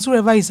because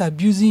whoever is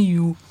abusing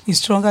you is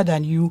stronger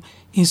than you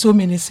in so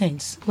many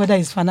sense, whether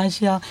it's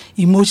financial,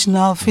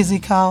 emotional,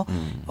 physical,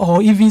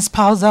 or even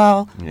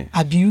spousal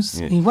abuse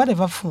in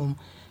whatever form.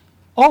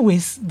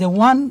 Always the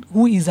one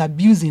who is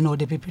abusing or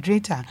the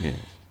perpetrator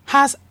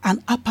has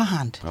an upper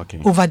hand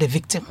over the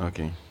victim.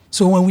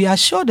 So when we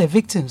assure the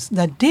victims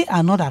that they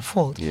are not at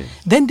fault,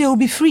 then they will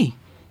be free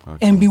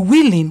and be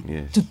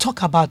willing to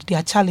talk about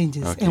their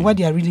challenges and what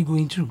they are really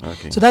going through.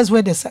 So that's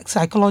where the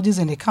psychologist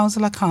and the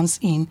counselor comes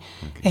in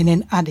and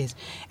then others.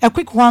 A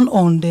quick one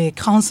on the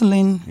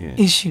counseling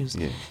issues.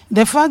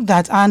 The fact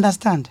that I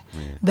understand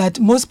that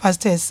most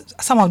pastors,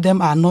 some of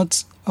them are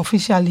not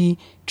officially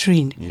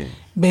trained,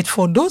 but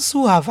for those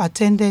who have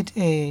attended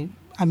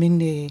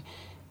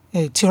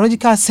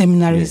theological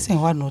seminaries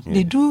and whatnot,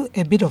 they do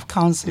a bit of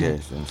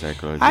counseling. And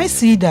psychology. I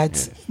see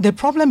that the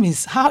problem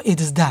is how it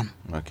is done.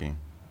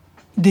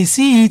 They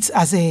see it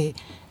as a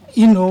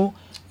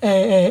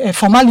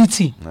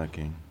formality,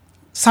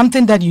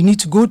 something that you need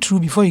to go through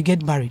before you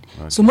get married.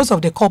 So most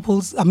of the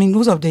couples,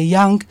 most of the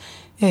young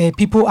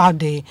people out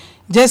there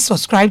just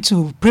subscribe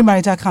to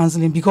premarital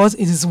counseling because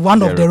it is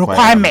one of the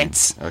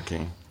requirements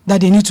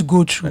that they need to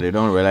go through. But they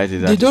don't realize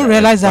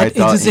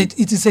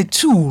it is a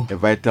tool, a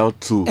vital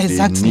tool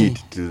they need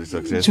to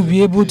success to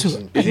be able to.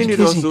 Isn't it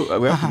also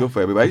we have to go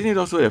for everybody? Isn't it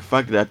also the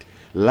fact that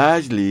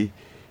largely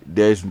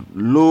there is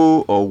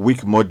low or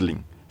weak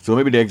modeling? So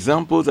maybe the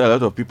examples a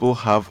lot of people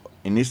have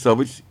in this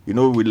service, we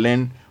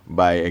learn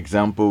by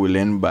example, we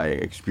learn by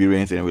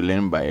experience, and we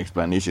learn by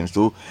explanation.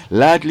 So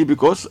largely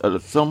because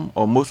some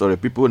or most of the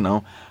people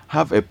now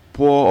have a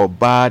poor or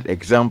bad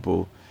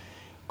example,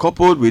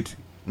 coupled with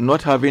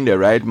not having the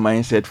right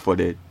mindset for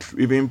the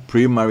even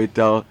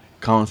premarital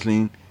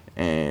counseling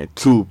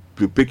tool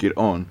to pick it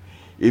on,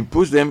 it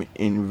puts them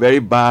in very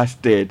bad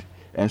stead,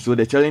 and so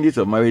the challenges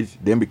of marriage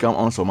then become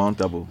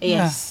unsurmountable.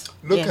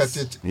 Look at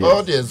it.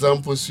 All the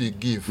examples we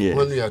give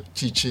when we are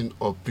teaching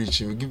or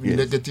preaching, we give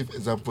negative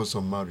examples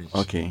of marriage.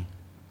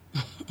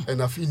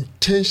 And of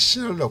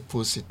intentional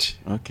opposite.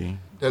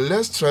 Then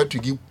let's try to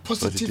give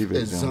positive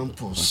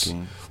examples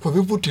for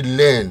people to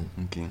learn.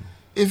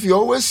 if you're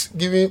always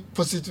giving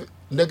positive,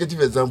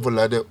 negative example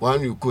like the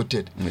one you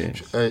quoted, we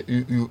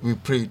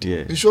prayed.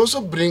 Yes. You should also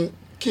bring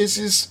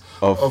cases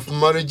of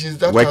marriages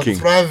that working,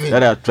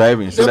 are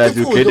thriving. So that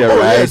you create the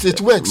right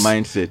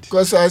mindset.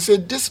 Because I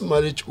said this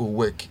marriage will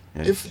work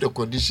if the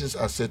conditions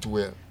are set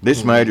well.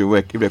 This marriage will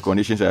work if the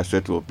conditions are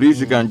set well. Please,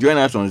 you can join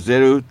us on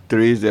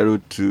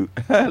 0302.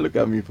 Look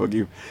at me,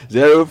 forgive.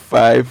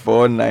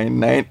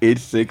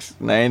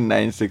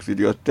 0549986996 with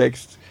your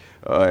text,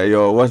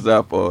 your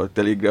WhatsApp or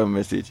Telegram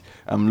message.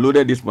 I'm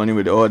loaded this morning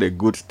with all the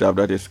good stuff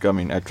that is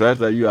coming. I trust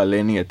that you are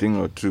learning a thing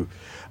or two.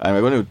 And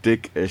we're going to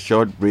take a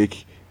short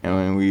break. And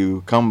when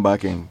we come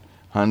back and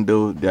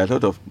handle, there are a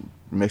lot of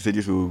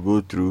messages we will go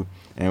through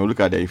and we'll look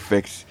at the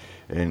effects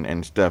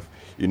and stuff.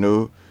 You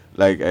know,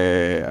 like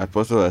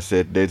Apostle has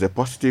said, there's a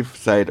positive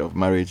side of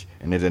marriage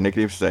and there's a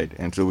negative side.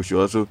 And so we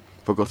should also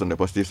focus on the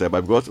positive side.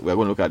 But because we're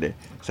going to look at the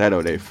side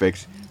of the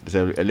effects,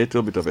 there's a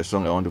little bit of a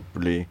song I want to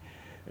play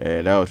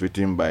that was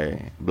written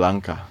by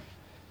Blanca.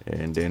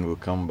 And then we'll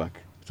come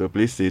back. So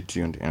please stay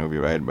tuned and we'll be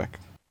right back.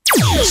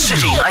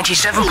 City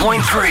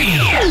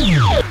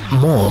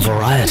 97.3. More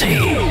variety.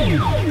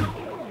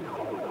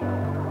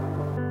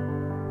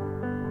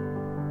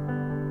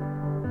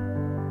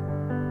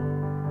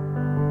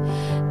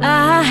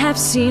 I have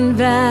seen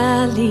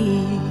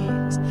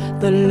valleys,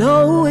 the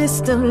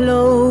lowest of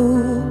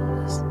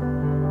lows.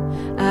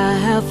 I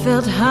have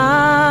felt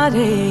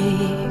heartache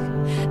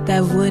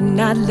that would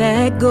not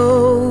let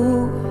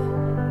go.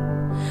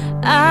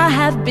 I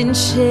have been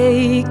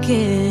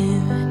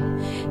shaken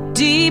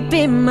deep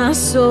in my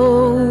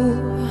soul.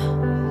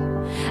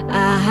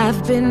 I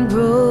have been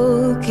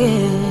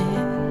broken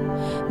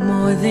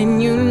more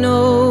than you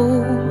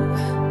know.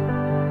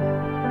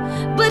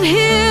 But here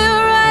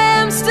I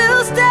am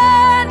still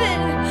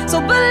standing, so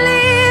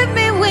believe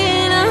me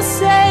when I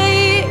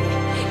say,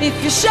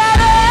 if you shatter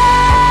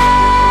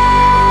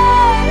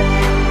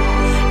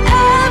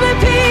every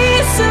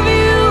piece of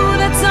you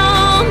that's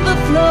on the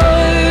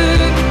floor,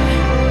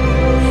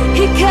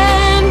 He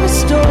can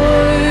restore.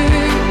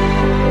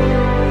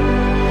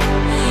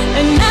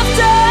 And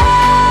after,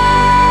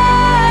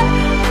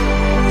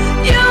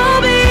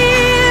 you'll be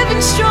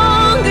even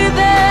stronger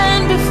than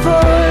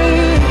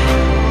before.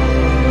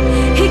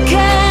 He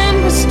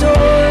can restore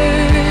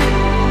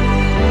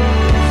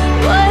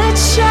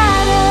what's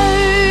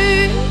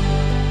shattered.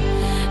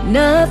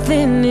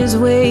 Nothing is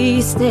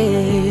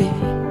wasted.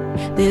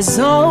 There's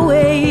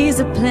always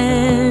a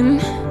plan.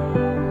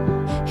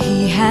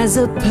 He has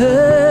a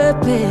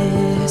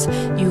purpose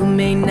you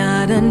may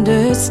not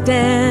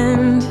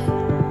understand.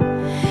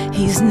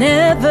 He's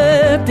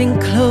never been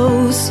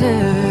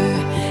closer.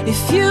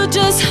 If you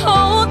just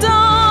hold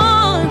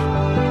on,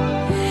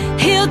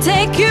 He'll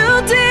take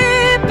you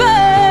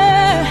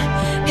deeper.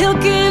 He'll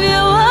give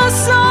you a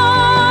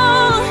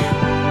song.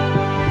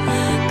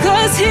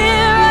 'Cause here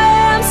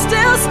I am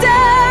still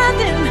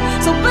standing,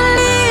 so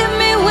believe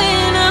me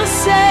when I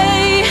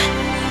say,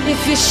 if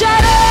you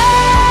shatter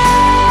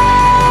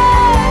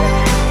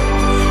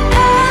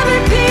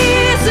every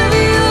piece of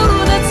you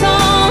that's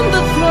on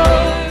the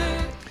floor.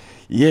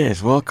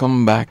 Yes,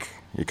 welcome back.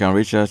 You can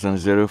reach us on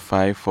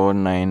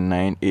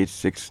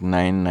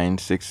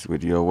 0549986996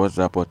 with your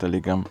WhatsApp or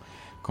Telegram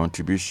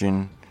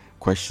contribution,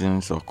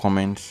 questions or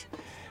comments.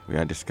 We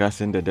are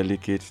discussing the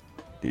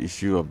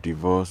issue of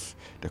divorce,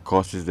 the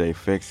causes, the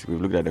effects.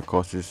 We've looked at the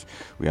causes.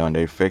 We are on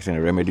the effects and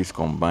the remedies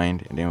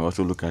combined, and then we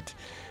also look at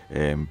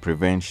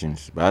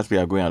preventions. But as we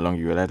are going along,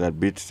 you realize that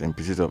bits and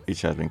pieces of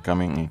each has been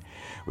coming in.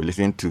 We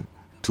listened to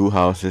Two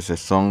Houses, a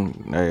song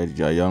that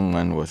a young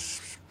man was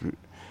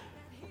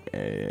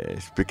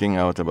speaking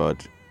out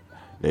about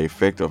the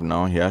effect of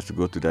now he has to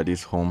go to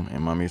daddy's home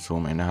and mommy's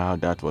home and how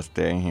that was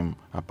tearing him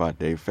apart,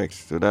 the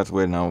effects. So that's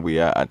where now we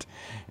are at.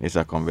 It's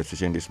a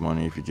conversation this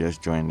morning if you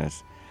just joined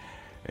us.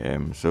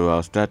 So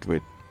I'll start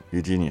with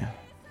Eugenia.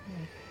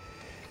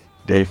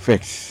 The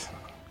effects.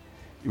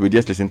 We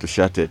just listened to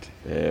Shattered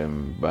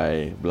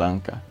by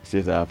Blanca. It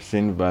says, I've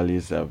seen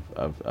valleys, I've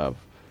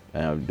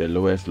the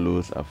lowest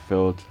lows, I've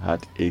felt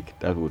heartache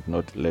that would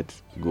not let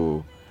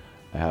go.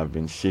 I have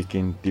been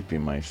shaken deep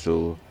in my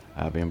soul.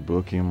 I have been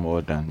broken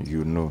more than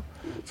you know.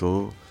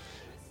 So,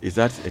 is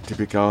that a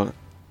typical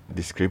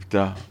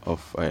descriptor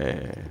of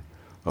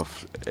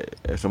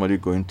somebody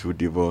going through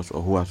divorce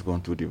or who has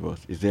gone through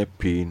divorce? Is there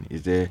pain?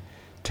 Is there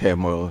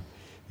turmoil?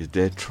 Is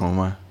there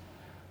trauma?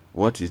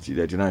 What is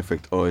the general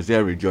effect? Or is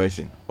there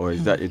rejoicing? Or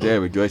is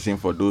there rejoicing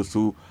for those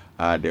who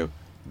are the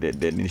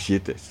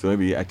initiators? So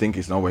maybe I think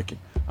it's not working.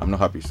 I'm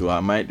not happy. So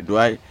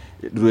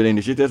do the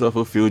initiators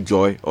also feel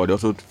joy or they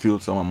also feel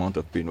some amount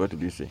of pain? What do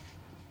you say?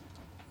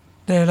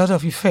 There are a lot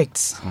of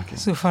effects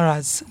so far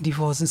as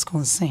divorce is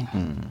concerned.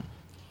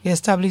 We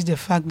established the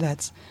fact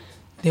that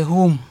the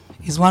home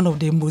is one of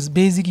the most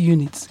basic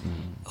units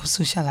of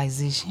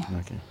socialization.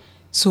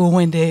 So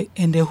when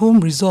the home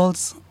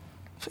results,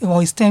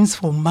 or it stems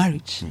from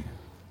marriage.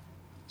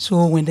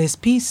 So when there's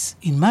peace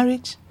in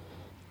marriage,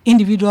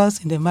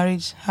 individuals in the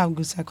marriage have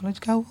good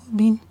psychological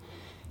well-being.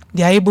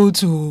 They are able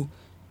to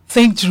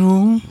think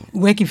through,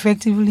 work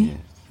effectively,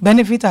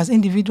 benefit as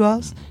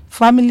individuals,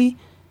 family,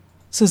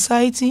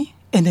 society,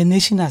 and the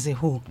nation as a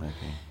whole. Okay.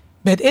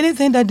 But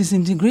anything that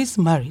disintegrates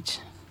marriage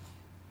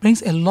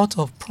brings a lot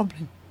of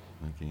problem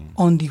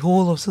on the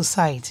whole of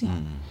society.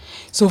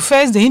 So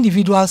first, the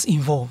individuals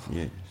involved.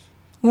 Yes.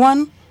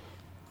 One,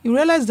 you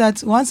realize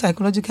that one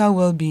psychological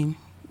well-being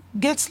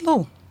gets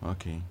low.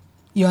 Okay.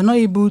 You are not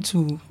able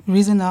to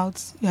reason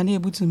out. You are not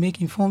able to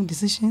make informed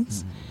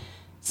decisions.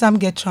 Some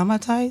get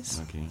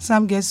traumatized. Okay.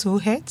 Some get so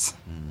hurt.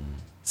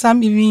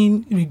 Some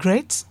even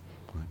regret.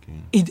 Okay.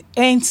 It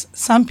ends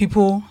some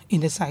people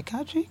in the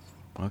psychiatry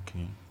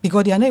Okay.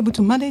 because they are not able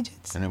to manage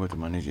it. Unable to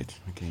manage it.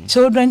 Okay.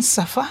 Children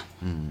suffer.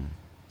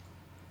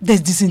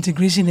 There's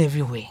disintegration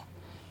everywhere.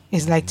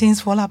 It's like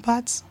things fall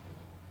apart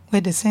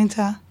where the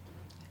center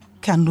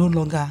can no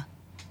longer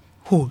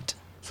hold.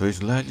 So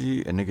it's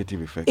largely a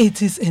negative effect.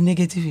 It is a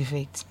negative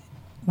effect.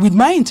 With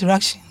my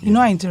interaction, you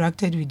know, I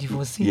interacted with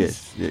divorcees.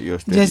 Yes. Yeah, your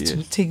study, just yes.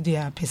 to take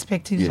their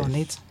perspectives Yes. on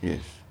it. Yes.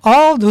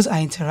 All those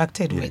I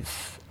interacted Yes.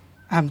 with,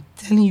 I'm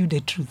telling you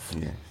the truth,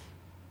 Yes.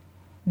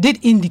 did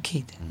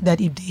indicate that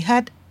if they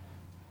had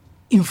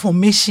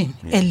information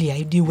Yes. earlier,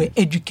 if they were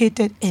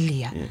educated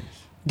earlier, Yes.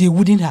 they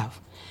wouldn't have.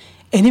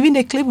 And even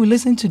the clip we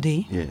listened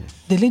today, Yes.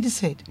 the lady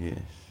said Yes.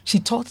 she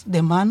thought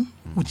the man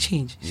would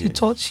change. She Yes.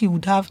 thought she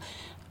would have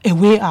a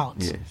way out.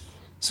 Yes.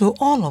 So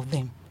all of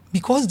them,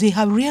 because they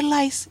have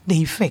realized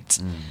the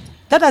effect.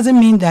 That doesn't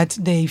mean that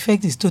the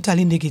effect is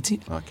totally negative.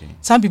 Okay.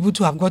 Some people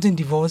too have gotten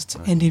divorced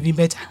and they've been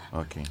better.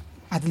 Okay.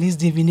 At least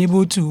they've been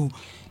able to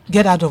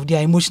get out of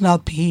their emotional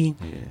pain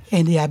Yes.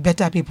 and they are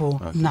better people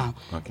Okay. now.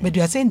 Okay. But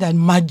we are saying that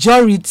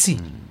majority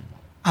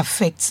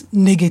affects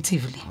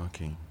negatively.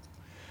 Okay.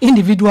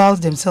 Individuals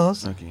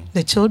themselves, Okay.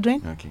 the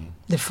children, Okay.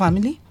 the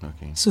family,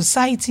 Okay.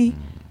 society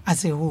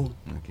as a whole.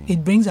 Okay.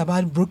 It brings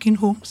about broken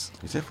homes,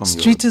 Is that from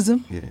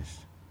streetism. Your, yes.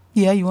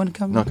 Yeah, you want to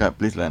come? No,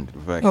 please land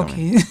before I come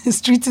Okay, in.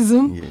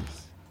 streetism Yes.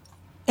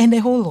 and a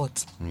whole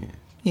lot. Yes.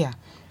 Yeah.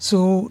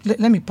 So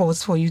let me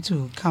pause for you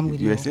to come with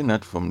You your... were saying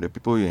that from the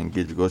people you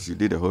engaged because you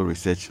did a whole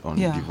research on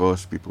Yeah.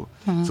 divorced people.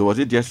 So was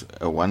it just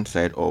one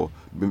side or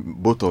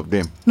both of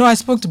them? No, I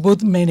spoke to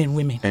both men and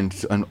women.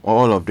 And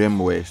all of them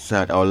were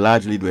sad, or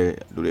largely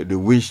they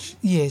wished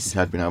Yes. it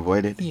had been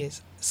avoided?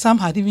 Yes. Some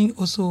had even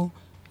also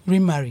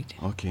remarried.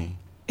 Okay.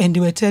 And they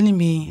were telling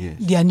me Yes.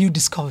 their new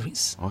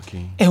discoveries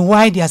Okay. and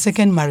why their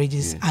second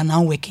marriages Yes. are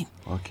now working.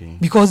 Okay.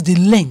 Because they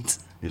learned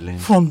They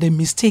learned. from the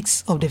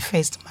mistakes of the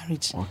first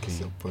marriage. Okay. That's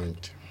the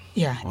point.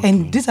 Yeah. Okay.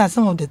 And these are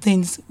some of the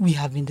things we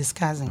have been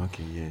discussing.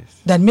 Okay, yes.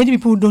 That many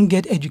people don't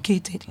get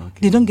educated. Okay.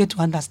 They don't get to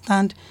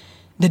understand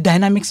the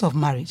dynamics of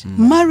marriage.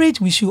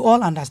 Marriage, we should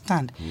all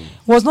understand,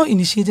 was not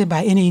initiated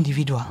by any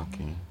individual.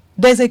 Okay.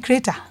 There's a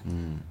creator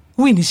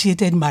who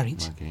initiated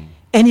marriage. Okay.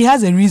 And he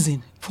has a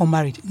reason for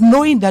marriage,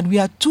 knowing that we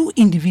are two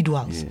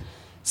individuals, Yes.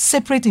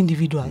 separate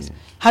individuals,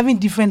 having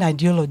different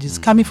ideologies,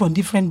 coming from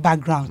different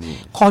backgrounds,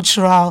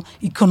 cultural,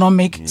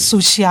 economic,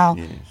 social,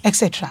 Yes.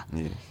 etc.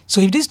 Yes. So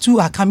if these two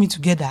are coming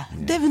together,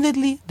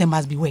 definitely there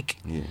must be work.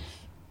 Yes.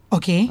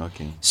 Okay?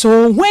 Okay.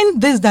 So when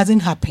this doesn't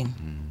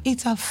happen,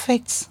 it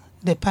affects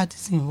the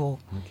parties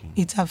involved.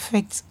 Okay. It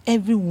affects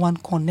everyone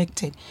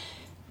connected.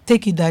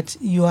 Take it that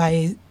you are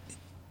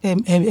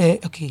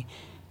okay.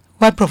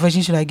 What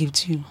profession should I give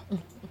to you?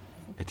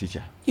 A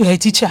teacher. You are a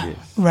teacher, Yes.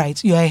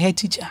 right? You are a head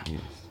teacher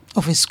Yes.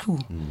 of a school,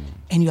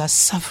 and you are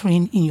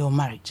suffering in your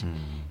marriage.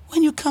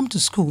 When you come to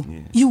school,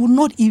 Yes. you will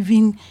not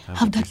even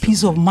have a that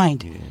peace of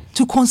mind Yes.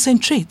 to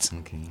concentrate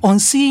Okay. on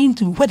seeing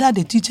to whether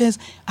the teachers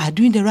are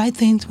doing the right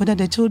things, whether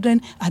the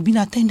children are being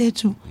attended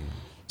to.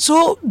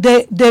 So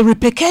the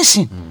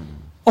repercussion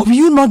of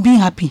you not being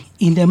happy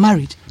in the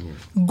marriage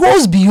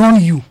goes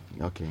beyond you.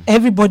 Okay.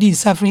 Everybody is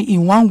suffering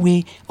in one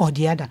way or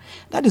the other.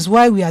 That is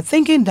why we are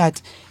thinking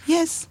that,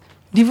 yes,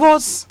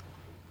 divorce,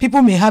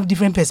 people may have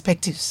different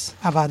perspectives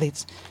about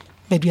it,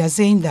 but we are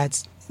saying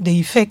that the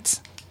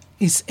effect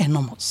is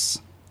enormous.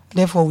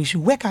 Therefore, we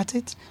should work at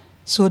it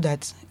so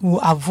that we'll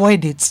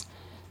avoid it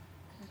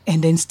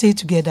and then stay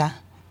together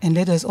and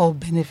let us all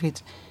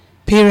benefit.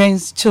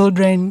 Parents,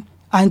 children,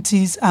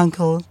 aunties,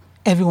 uncles,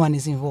 everyone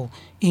is involved.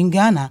 In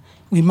Ghana,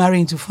 we marry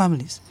into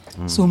families.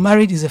 So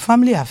marriage is a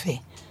family affair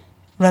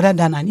rather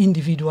than an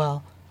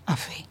individual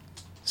affair.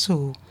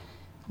 So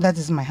that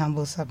is my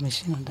humble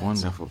submission on that.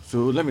 Wonderful. So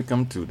let me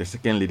come to the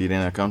second lady,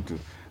 then I come to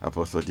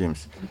Apostle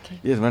James. Okay.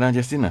 Yes, Madam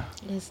Justina.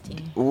 Yes, dear.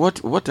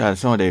 What are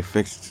some of the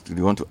effects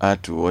you want to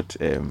add to what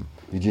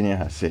Eugenia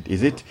has said?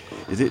 Is it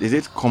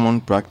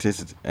common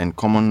practice and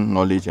common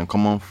knowledge and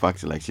common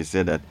facts, like she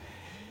said, that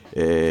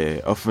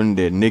often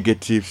the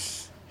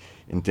negatives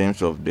in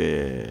terms of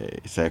the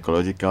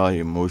psychological,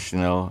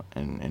 emotional,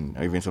 and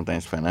even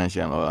sometimes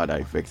financial and all other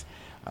effects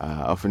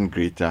are often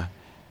greater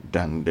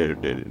than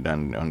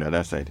than on the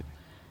other side?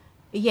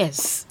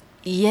 Yes,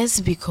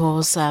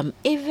 because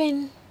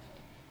even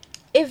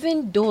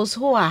those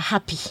who are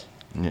happy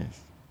Yes.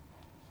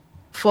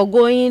 for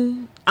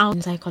going out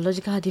in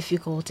psychological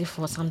difficulty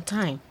for some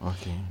time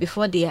Okay.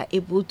 before they are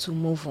able to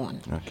move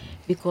on, Okay.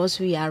 because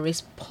we are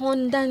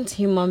respondent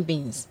human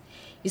beings.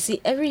 You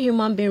see, every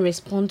human being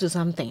responds to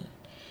something.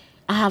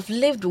 I have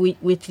lived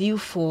with you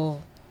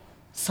for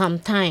some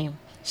time,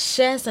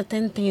 share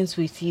certain things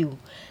with you,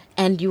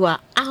 and you are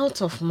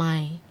out of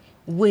my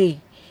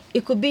way.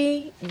 It could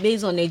be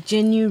based on a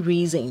genuine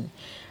reason.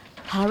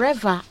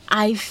 However,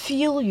 I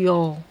feel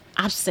your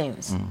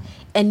absence,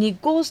 and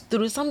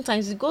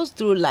sometimes it goes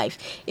through life.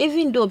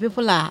 Even though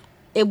people are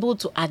able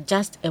to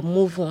adjust and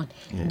move on,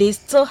 they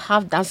still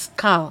have that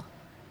scar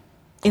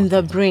in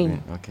the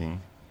brain. Okay.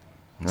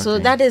 So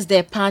that is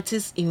the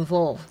parties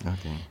involved.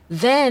 Okay.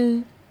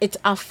 Then it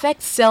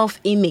affects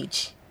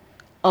self-image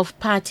of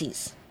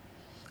parties,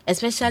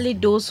 especially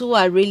those who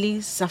are really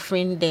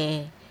suffering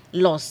the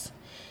loss.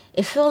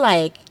 It feel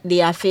like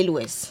they are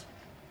failures.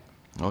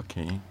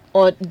 Okay.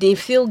 Or they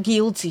feel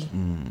guilty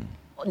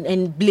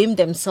and blame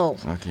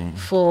themselves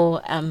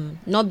for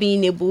not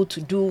being able to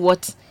do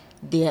what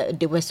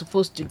they were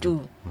supposed to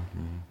do.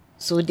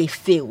 So they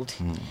failed.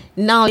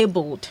 Now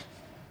labeled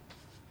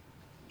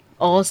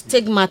or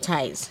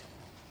stigmatized.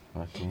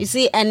 You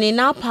see, and in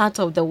our part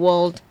of the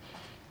world,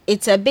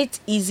 it's a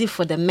bit easy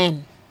for the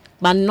men,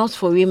 but not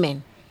for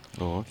women.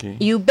 Oh, okay.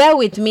 You bear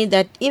with me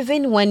that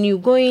even when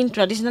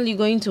traditionally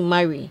going to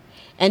marry,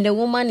 and the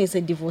woman is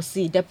a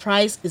divorcee, the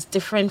price is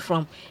different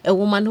from a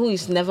woman who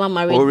is never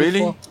married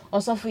before.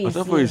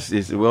 Osofo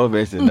is well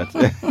versed in that.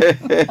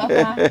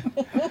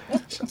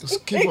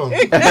 Keep on.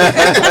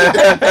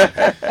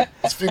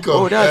 Speak on.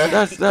 Oh,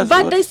 that's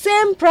but the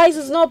same price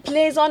is not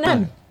placed on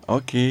them.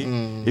 Okay.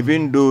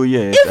 Even though,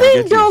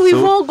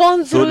 we've all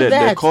gone through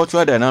that. The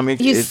cultural dynamic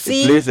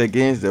plays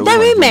against the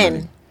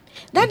women.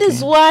 That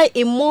is why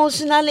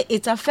emotionally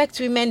it affects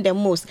women the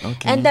most.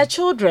 And the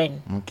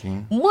children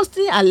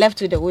mostly are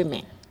left with the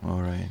women. All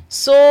right.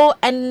 So,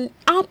 and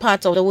our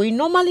part of we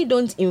normally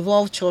don't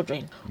involve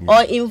children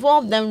or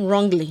involve them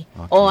wrongly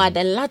or at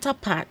the latter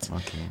part.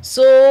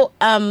 So,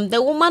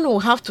 the woman will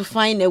have to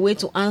find a way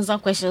to answer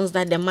questions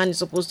that the man is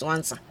supposed to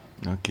answer.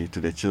 Okay, to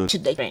the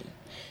children.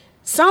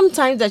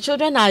 Sometimes the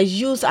children are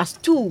used as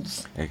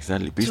tools.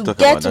 Exactly. Please to talk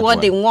get about that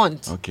what they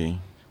want. Okay.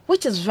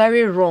 Which is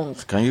very wrong.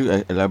 Can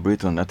you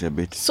elaborate on that a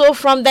bit? So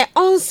from the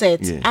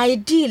onset,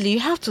 ideally, you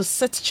have to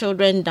sit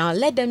children down,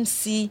 let them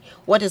see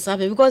what is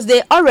happening, because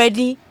they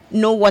already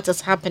know what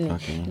is happening.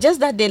 Just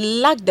that they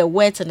lack the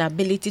words and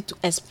ability to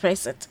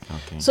express it.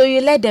 So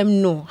you let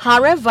them know.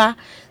 However,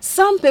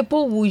 some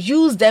people will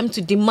use them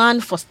to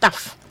demand for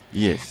stuff.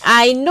 Yes.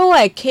 I know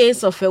a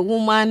case of a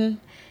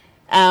woman.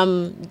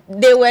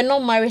 They were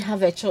not married,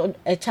 have a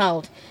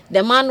child.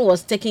 The man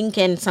was taking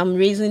care, and some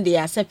reason they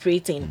are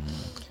separating.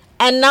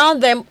 And now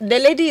the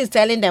lady is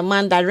telling the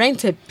man that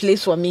rent a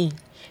place for me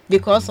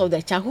because of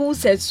the child. Who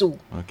said so?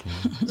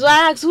 So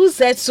I asked, who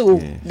said so?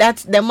 That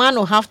the man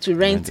will have to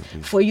rent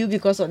for you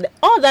because of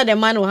all that the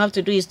man will have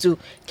to do is to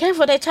care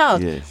for the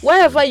child.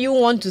 Wherever you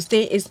want to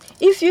stay is,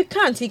 if you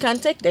can't, he can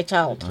take the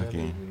child.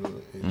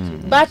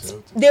 But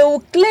they will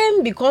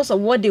claim because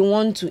of what they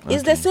want to.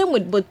 It's the same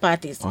with both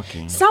parties.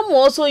 Some will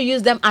also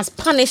use them as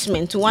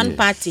punishment to one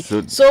party.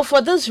 So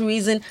for this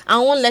reason, I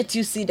won't let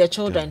you see the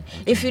children.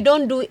 If you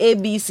don't do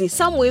ABC,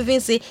 some will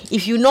even say,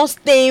 if you're not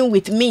staying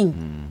with me,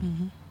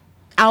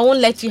 I won't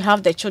let you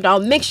have the children. I'll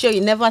make sure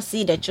you never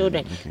see the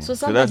children. So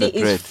somebody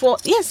is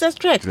forced. Yes, that's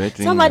threat.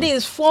 Somebody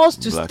is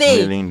forced to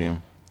stay.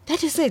 Them.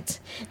 That is it.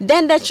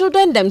 Then the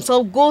children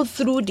themselves go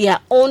through their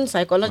own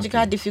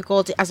psychological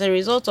difficulty as a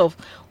result of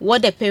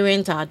what the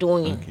parents are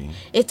doing.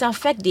 It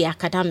affects their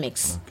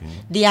academics,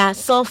 their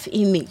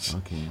self-image.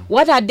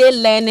 What are they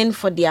learning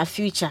for their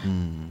future?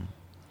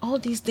 All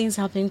these things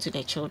happen to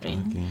the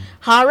children.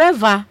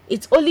 However,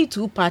 it's only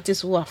two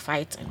parties who are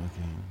fighting.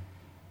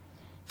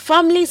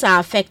 Families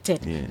are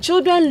affected.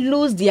 Children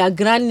lose their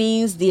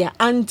grannies, their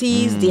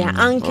aunties, their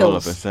uncles. All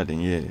of a sudden,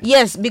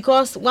 yes,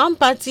 because one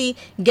party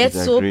gets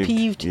so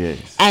peeved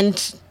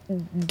and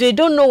they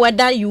don't know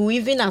whether you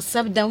even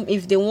accept them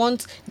if they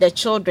want the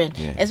children,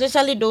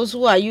 especially those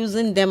who are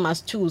using them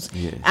as tools.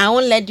 I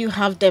won't let you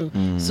have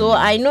them. So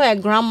I know a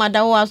grandmother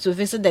who has to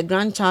visit the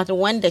grandchild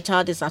when the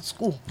child is at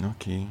school.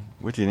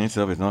 Which in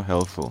itself is not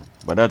helpful,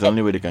 but that's the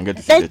only way they can get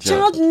to see the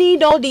child. The child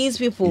need all these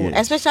people,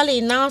 especially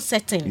in our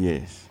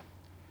setting.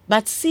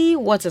 But see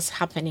what is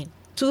happening.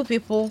 Two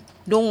people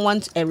don't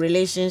want a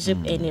relationship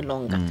any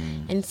longer.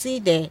 And see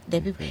the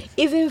people,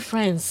 even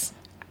friends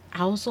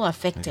are also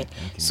affected.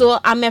 So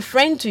I'm a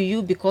friend to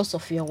you because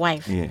of your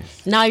wife.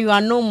 Now you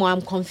are no more.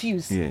 I'm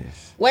confused.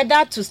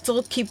 Whether to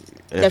still keep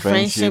the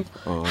friendship,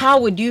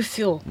 how would you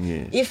feel?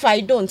 If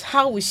I don't,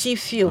 how would she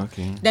feel?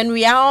 Then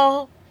we are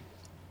all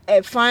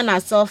find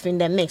ourselves in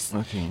the mix.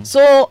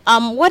 So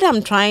what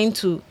I'm trying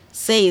to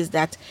say is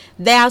that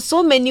there are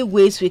so many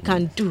ways we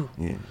can do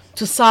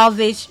to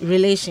salvage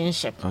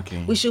relationship.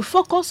 We should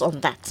focus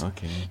on that.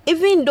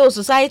 Even though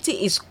society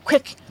is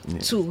quick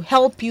to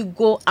help you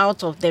go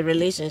out of the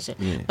relationship,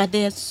 but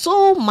there's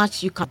so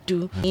much you can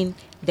do in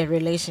the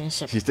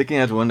relationship. She's taking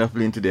us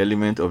wonderfully into the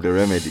element of the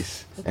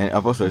remedies, and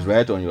Apostle is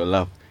right on your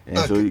lap. And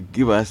so you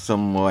give us some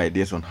more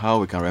ideas on how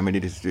we can remedy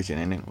the situation,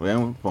 and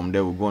then from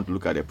there we're going to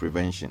look at the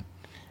prevention.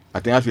 I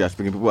think as we are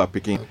speaking, people are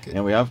picking,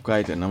 and we have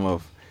quite a number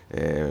of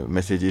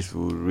messages.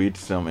 We'll read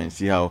some and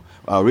see how.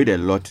 I'll read a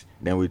lot.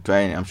 Then we try,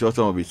 and I'm sure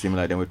some will be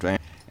similar. Then we try,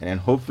 and then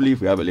hopefully,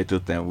 if we have a little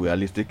time, we'll at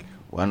least take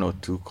 1 or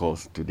 2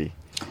 calls today.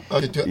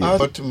 Okay, to add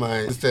what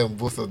my sister and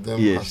both of them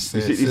have Yes,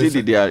 said. you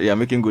see, they are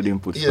making good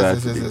inputs.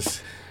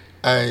 Yes.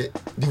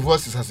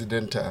 Divorce is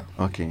accidental.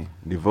 Okay,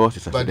 divorce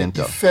is accidental. But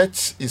the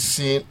effect is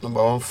seen,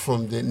 number one,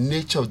 from the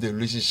nature of the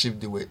relationship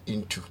they were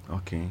into.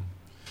 Okay.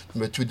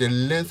 Number two, the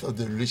length of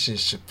the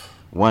relationship.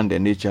 One, the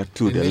nature.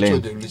 Two, the nature length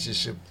of the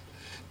relationship.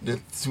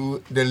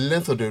 The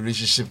length of the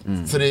relationship.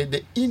 Three,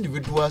 the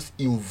individuals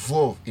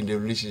involved in the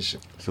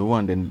relationship. So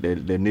one, the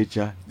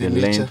nature, the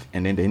length,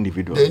 and then the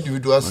individuals. The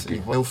individuals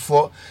involved. And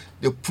four,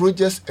 the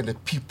projects and the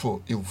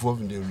people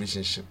involved in the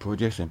relationship.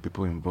 Projects and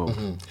people involved.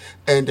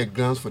 And the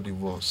grounds for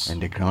divorce.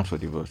 And the grounds for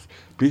divorce.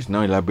 Please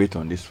now elaborate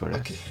on this for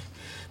us. Okay.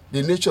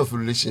 The nature of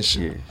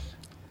relationship. Yes.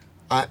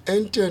 I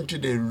enter into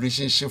the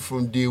relationship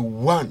from day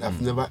one.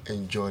 I've never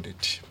enjoyed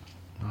it.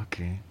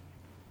 Okay.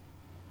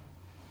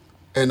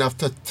 And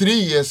after 3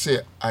 years,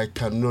 say, I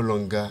can no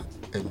longer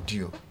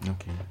endure.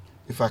 Okay.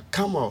 If I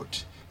come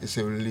out, it's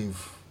a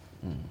relief.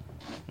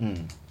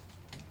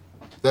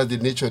 That's the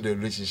nature of the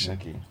relationship.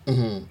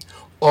 Okay.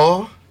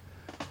 Or,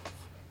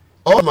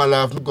 all my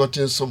life, I've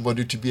gotten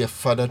somebody to be a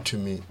father to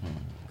me.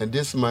 And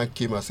this man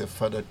came as a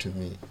father to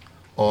me,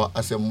 or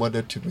as a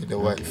mother to me, the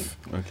wife.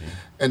 Okay.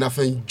 And I've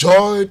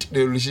enjoyed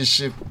the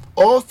relationship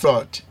all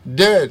throughout.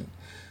 Then,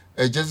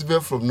 a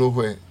Jezebel from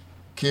nowhere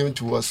came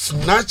to us,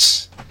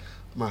 snatched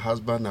my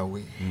husband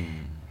away.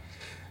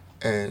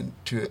 And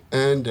to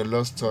end the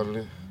long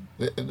story,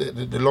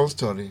 the long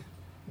story,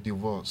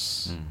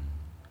 divorce.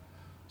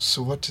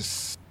 So what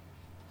is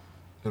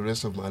the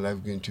rest of my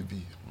life going to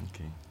be?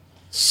 Okay.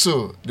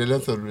 So the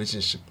length of the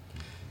relationship.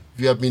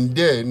 We have been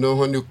there, you know,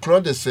 when you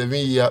cross the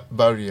 7-year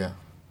barrier,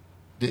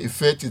 the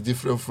effect is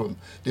different from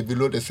the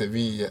below the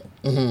 7-year.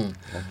 Okay.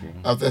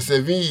 After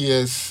 7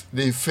 years,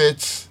 the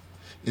effect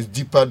is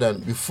deeper than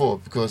before,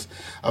 because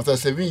after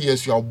 7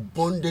 years you are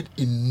bonded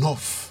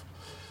enough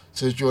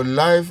so that your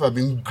life have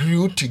been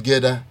glued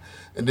together,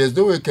 and there's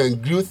no way you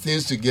can glue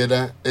things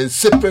together and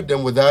separate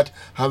them without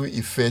having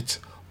effect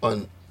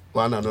on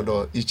one another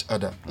or each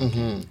other.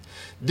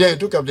 Then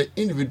look at the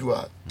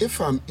individual. If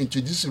I'm into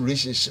this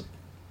relationship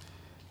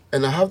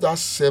and I have that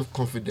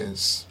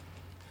self-confidence,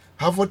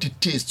 have what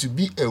it takes to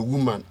be a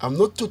woman, I'm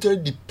not totally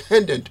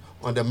dependent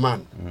on the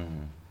man.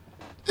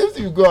 If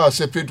you go our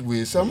separate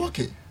ways, I'm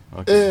okay.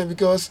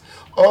 Because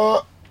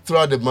all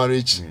throughout the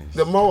marriage,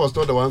 the man was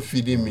not the one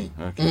feeding me.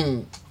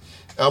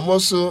 I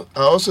also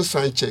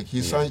sign check.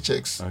 He signed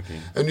checks,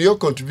 and we all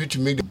contribute to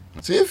make them.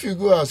 So if you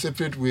go our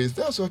separate ways,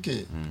 that's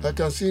okay. I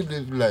can still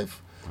live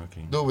life,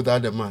 though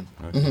without the man.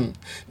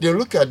 They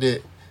look at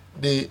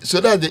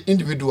so that the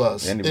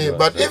individuals.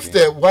 But if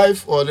the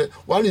wife or the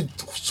one is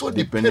so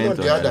dependent on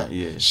the other,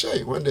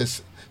 sure, when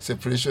there's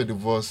separation or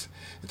divorce,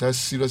 it has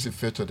serious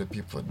effect on the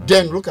people.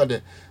 Then look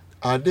at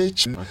are they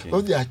children?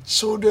 Or they are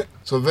children,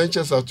 so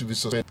ventures have to be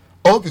suspended.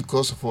 All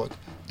because of what?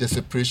 The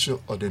separation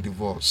or the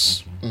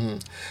divorce. And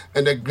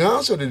the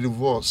grounds of the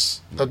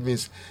divorce, that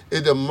means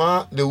if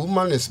the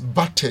woman is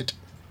battered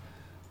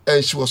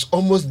and she was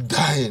almost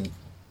dying,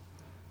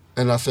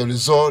 and as a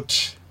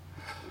result,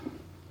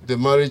 the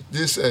marriage,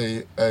 this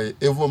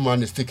evil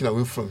man is taken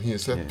away from him.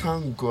 So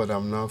thank God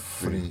I'm now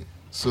free.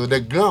 So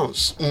the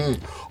grounds,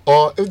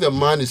 or if the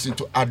man is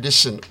into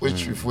addiction,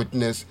 which we've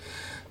witnessed,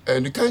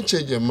 and you can't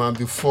change a man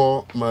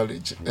before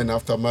marriage and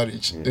after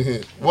marriage.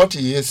 What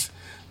he is,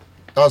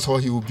 that's how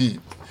he will be.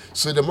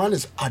 So the man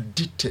is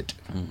addicted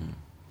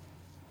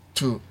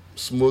to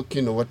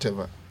smoking or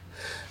whatever.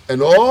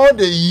 And all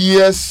the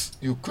years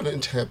you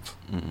couldn't help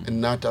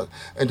and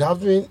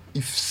having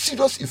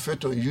serious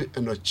effect on you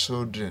and your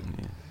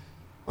children.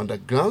 On the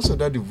grounds of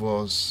that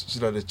divorce, so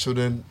that the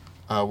children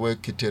are well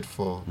catered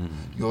for,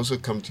 you also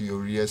come to your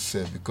real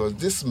self, because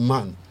this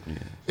man,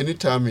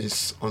 anytime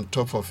he's on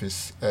top of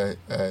his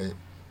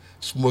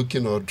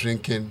smoking or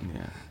drinking,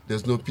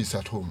 there's no peace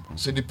at home.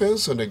 So it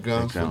depends on the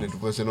grounds for the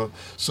divorce.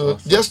 So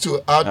just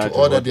to add to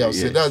all that they have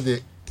said, that's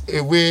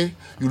a way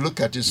you look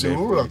at it.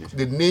 So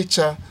the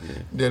nature,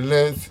 the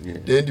length,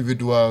 the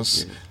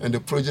individuals, and the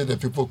project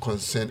that people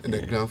concerned, and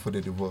the ground for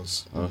the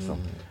divorce.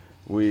 Awesome.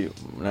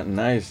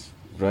 Nice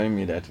drawing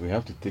me that we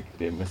have to take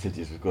the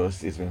messages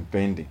because it's been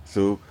pending.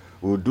 So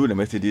we'll do the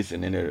messages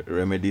and then the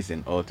remedies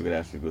and all together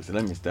as we go. So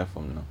let me start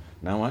from now.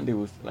 Now one day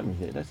let me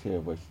hear. Let's hear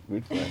your voice.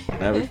 Read for us.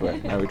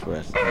 Now read for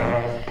us.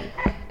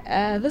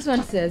 This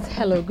one says,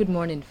 "Hello, good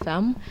morning,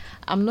 fam.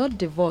 I'm not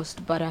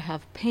divorced, but I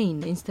have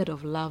pain instead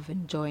of love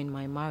and joy in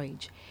my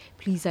marriage.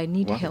 Please, I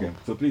need help." Again.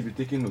 So please be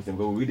taking notes, and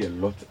we read a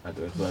lot at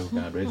the so I can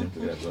address them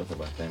together as well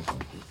about time.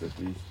 So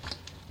please,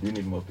 do you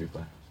need more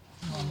paper?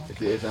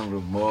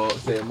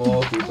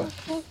 More paper.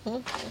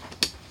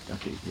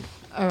 Okay.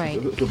 All right.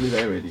 So please,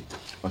 are you ready?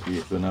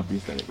 Okay. So now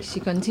please start again.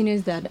 She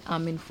continues that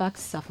I'm in fact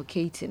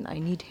suffocating. I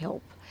need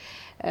help.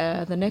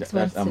 The next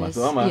one says,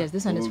 yes,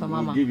 this one is from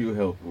Mama. We'll give you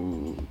help.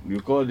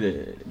 You call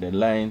the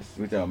lines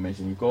which I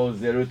mentioned. You call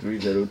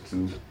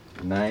 0302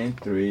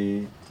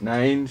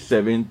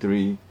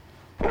 973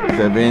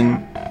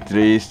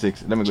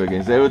 736. Let me go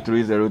again.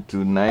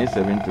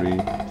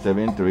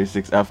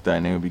 0302973736 after,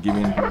 and then we'll be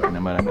giving the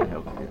number that can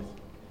help. Yes.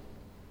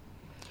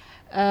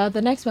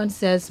 The next one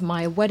says,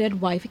 my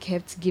wedded wife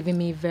kept giving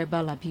me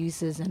verbal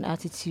abuses and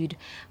attitude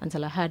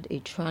until I had a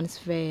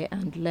transfer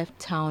and left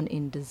town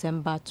in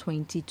December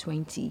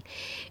 2020.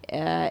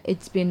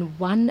 It's been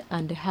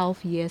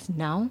 1.5 years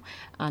now,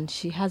 and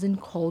she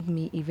hasn't called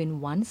me even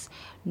once.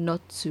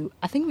 Not to,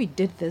 I think we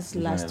did this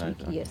last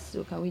week. Yes,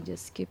 so can we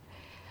just skip?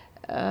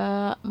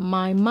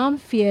 My mom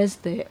fears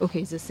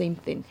okay, it's the same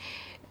thing.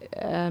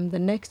 The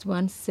next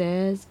one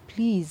says,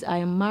 please, I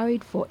am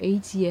married for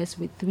 8 years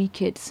with 3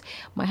 kids.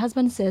 My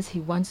husband says he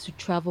wants to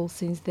travel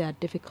since there are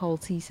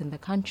difficulties in the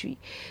country.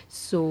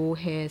 So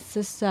her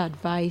sister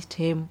advised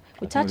him.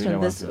 We touched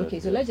on this. Okay,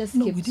 so let's just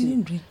skip. No, we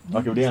didn't read.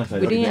 Okay, we didn't answer.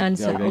 We didn't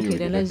answer. Okay,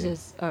 then let's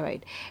just. All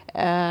right.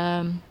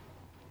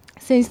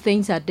 Since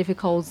things are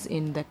difficult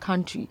in the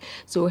country,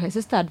 so her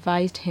sister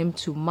advised him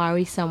to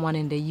marry someone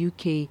in the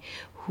UK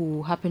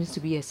who happens to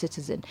be a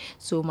citizen.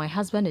 So my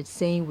husband is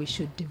saying we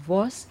should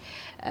divorce,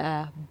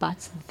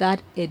 but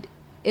that it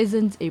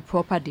isn't a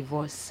proper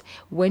divorce.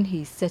 When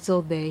he's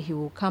settled there, he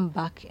will come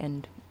back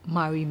and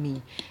marry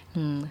me.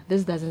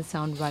 This doesn't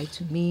sound right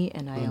to me,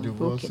 and I am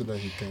broken. So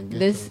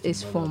this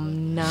is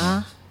from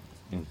Na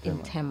in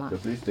Tema. So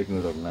please take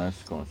note of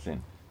Na's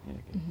concern. Yeah,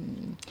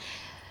 okay.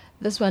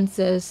 This one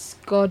says,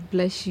 God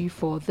bless you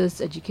for this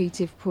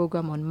educative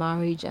program on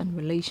marriage and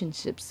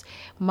relationships.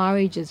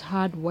 Marriage is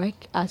hard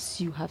work,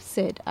 as you have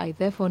said. I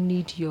therefore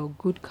need your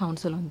good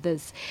counsel on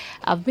this.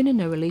 I've been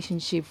in a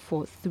relationship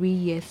for 3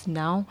 years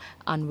now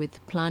and with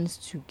plans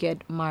to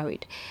get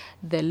married.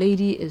 The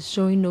lady is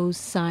showing no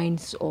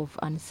signs of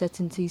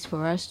uncertainties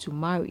for us to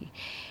marry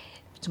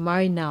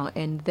now,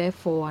 and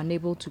therefore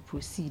unable to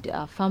proceed.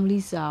 Our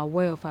families are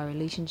aware of our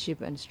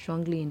relationship and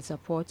strongly in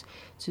support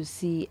to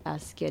see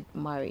us get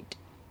married.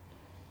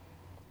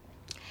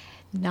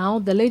 Now,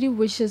 the lady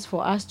wishes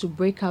for us to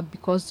break up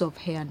because of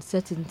her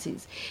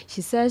uncertainties.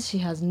 She says she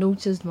has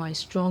noticed my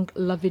strong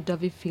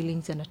lovey-dovey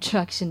feelings and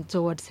attraction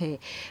towards her,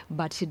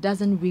 but she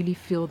doesn't really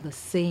feel the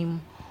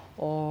same,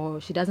 or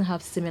she doesn't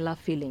have similar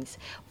feelings.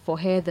 For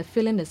her, the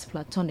feeling is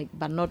platonic,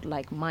 but not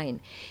like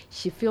mine.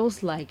 She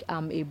feels like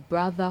I'm a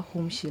brother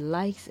whom she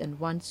likes and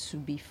wants to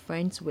be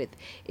friends with,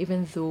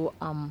 even though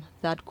I'm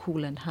that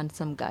cool and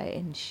handsome guy,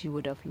 and she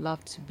would have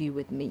loved to be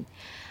with me.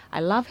 I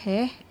love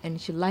her, and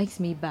she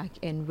likes me back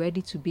and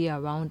ready to be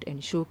around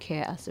and show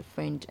care as a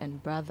friend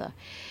and brother.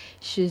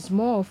 She's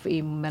more of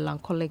a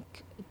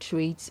melancholic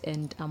trait,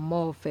 and I'm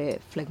more of a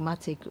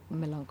phlegmatic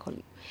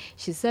melancholy.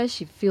 She says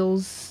she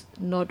feels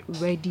not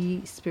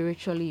ready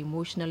spiritually,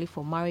 emotionally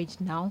for marriage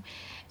now,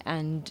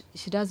 and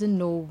she doesn't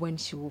know when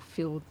she will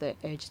feel the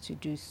urge to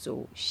do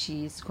so.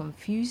 She is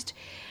confused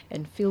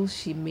and feels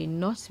she may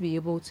not be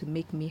able to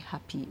make me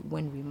happy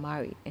when we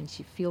marry, and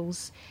she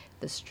feels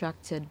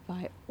distracted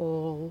by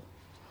all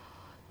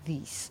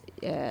these.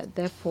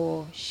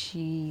 Therefore,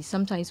 she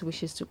sometimes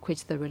wishes to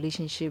quit the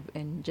relationship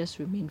and just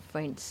remain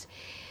friends,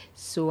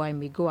 so I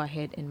may go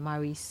ahead and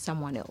marry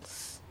someone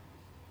else.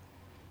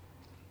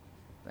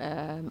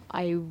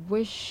 I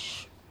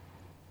wish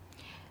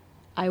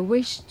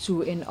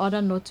to, in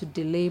order not to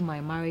delay my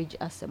marriage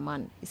as a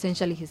man.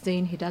 Essentially, he's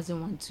saying he doesn't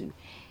want to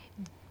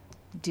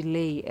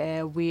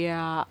delay. We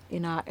are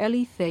in our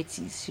early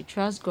 30s. She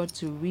trusts God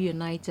to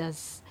reunite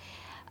us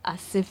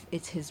as if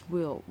it's his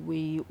will.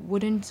 We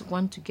wouldn't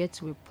want to get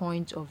to a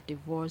point of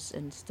divorce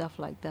and stuff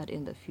like that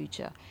in the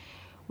future.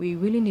 We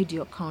really need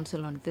your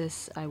counsel on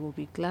this. I will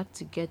be glad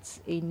to get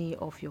any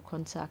of your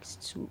contacts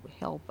to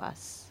help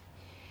us.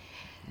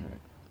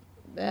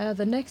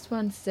 The next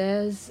one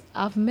says,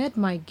 I've met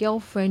my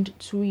girlfriend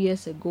 2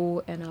 years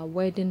ago and our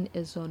wedding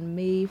is on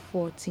May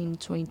 14,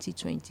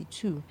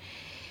 2022.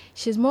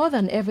 She's more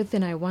than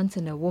everything I want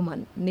in a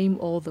woman. Name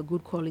all the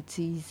good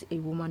qualities a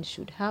woman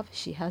should have.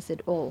 She has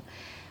it all.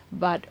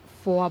 But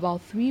for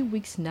about 3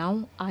 weeks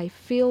now, I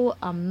feel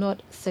I'm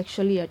not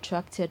sexually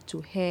attracted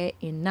to her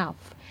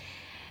enough.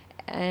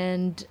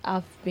 And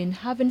I've been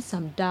having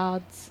some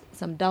doubts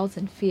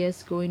and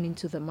fears going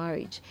into the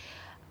marriage.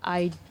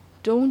 I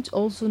don't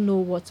also know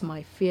what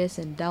my fears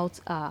and doubts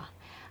are.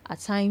 At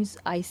times,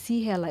 I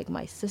see her like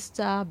my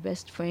sister,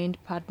 best friend,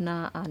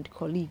 partner, and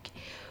colleague.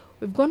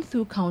 We've gone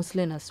through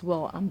counseling as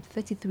well. I'm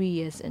 33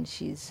 years and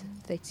she's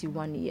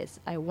 31 years.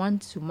 I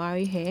want to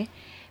marry her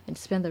and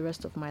spend the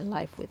rest of my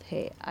life with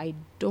her. I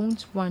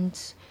don't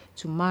want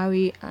to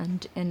marry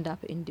and end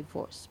up in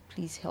divorce.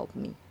 Please help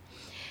me.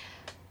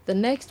 The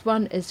next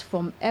one is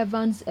from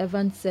Evans.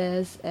 Evans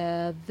says,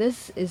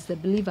 this is the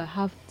belief I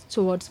have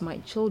towards my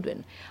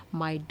children.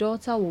 My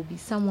daughter will be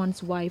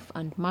someone's wife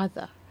and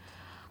mother.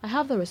 I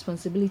have the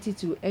responsibility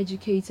to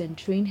educate and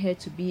train her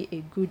to be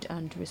a good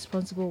and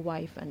responsible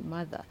wife and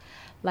mother.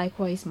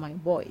 Likewise, my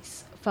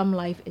boys. Farm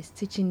life is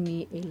teaching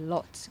me a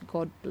lot.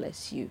 God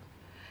bless you.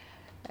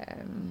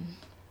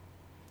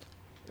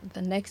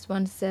 The next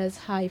one says,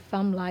 hi,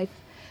 Farm Life.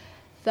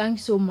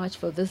 Thanks so much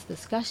for this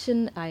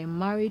discussion. I am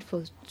married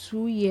for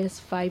 2 years,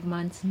 5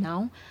 months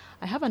now.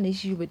 I have an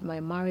issue with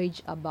my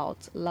marriage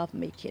about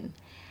lovemaking.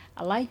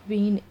 I like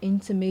being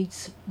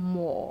intimate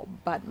more,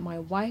 but my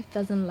wife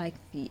doesn't like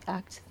the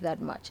act that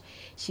much.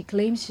 She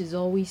claims she's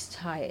always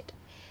tired.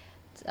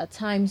 At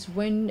times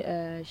when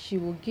she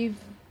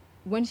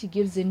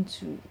gives in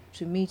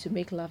to me to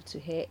make love to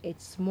her,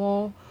 it's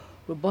more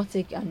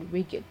robotic and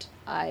rigid.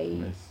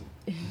 I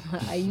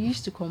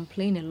used to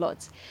complain a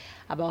lot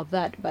about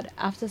that, but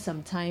after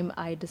some time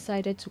I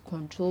decided to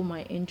control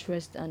my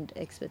interest and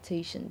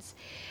expectations.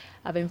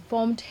 I've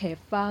informed her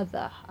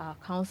father, our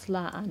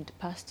counselor and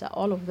pastor.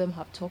 All of them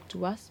have talked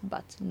to us,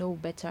 but no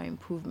better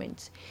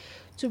improvement.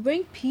 To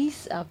bring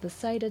peace, I've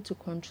decided to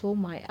control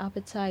my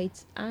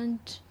appetite and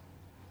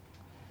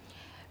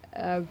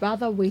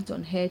rather wait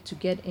on her to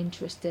get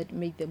interested,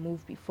 make the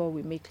move before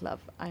we make love.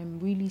 I'm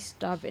really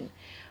starving.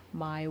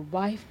 My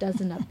wife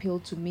doesn't appeal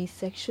to me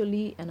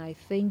sexually, and I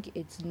think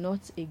it's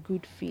not a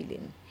good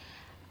feeling.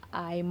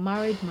 I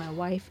married my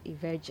wife a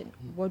virgin.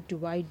 What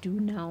do I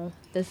do now?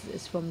 This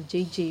is from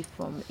JJ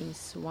from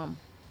Inswam.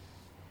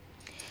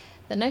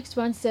 The next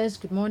one says,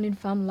 good morning,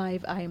 Fam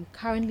Live. I am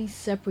currently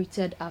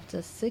separated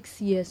after 6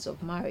 years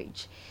of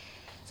marriage.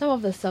 Some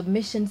of the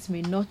submissions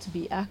may not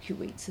be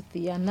accurate.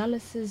 The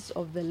analysis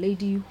of the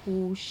lady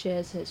who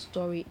shares her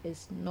story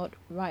is not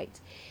right.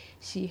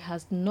 She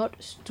has not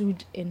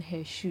stood in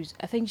her shoes.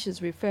 I think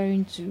she's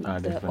referring to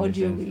the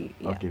audio.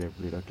 Okay.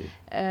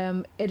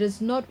 It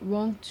is not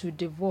wrong to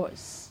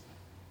divorce.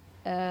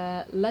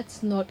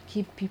 Let's not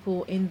keep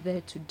people in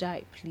there to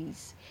die,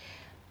 please.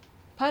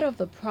 Part of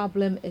the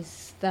problem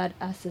is that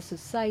as a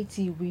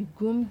society, we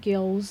groom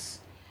girls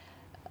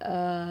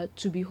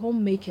to be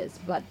homemakers,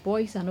 but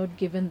boys are not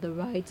given the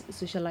right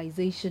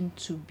socialization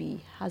to be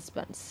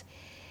husbands.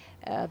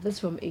 This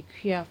from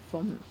Ekia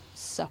from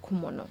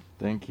Sakumono.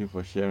 Thank you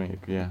for sharing,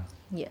 Ekia.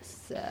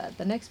 Yes.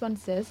 The next one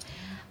says,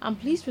 I'm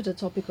pleased with the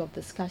topic of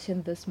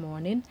discussion this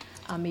morning.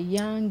 I'm a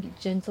young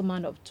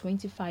gentleman of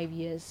 25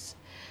 years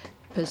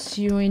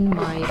pursuing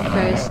my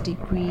first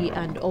degree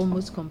and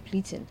almost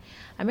completing.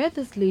 I met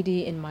this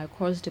lady in my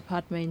course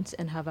department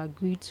and have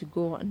agreed to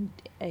go on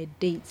a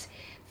date.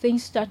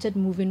 Things started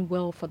moving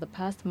well for the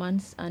past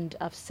months, and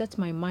I've set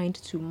my mind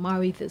to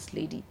marry this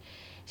lady.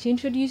 She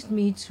introduced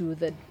me to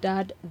the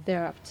dad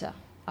thereafter.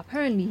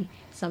 Apparently,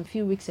 some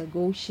few weeks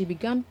ago, she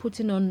began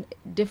putting on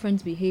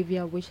different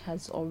behavior which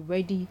has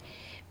already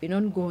been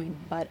ongoing,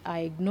 but I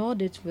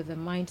ignored it with the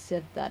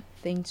mindset that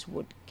things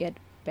would get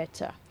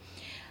better.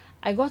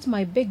 I got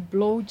my big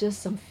blow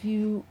just some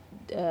few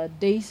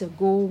days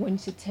ago when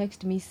she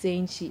texted me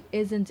saying she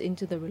isn't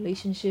into the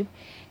relationship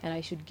and I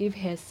should give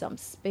her some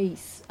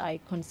space. I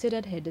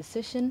considered her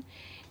decision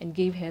and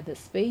gave her the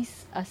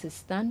space. As it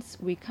stands,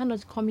 we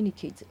cannot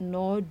communicate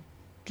nor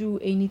do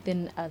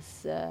anything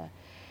as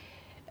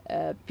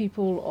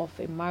people of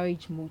a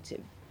marriage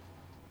motive.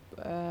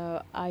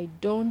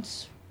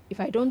 If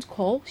I don't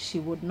call, she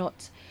would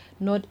not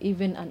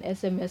even an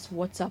SMS,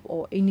 WhatsApp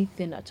or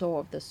anything at all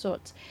of the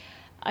sort.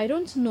 I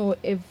don't know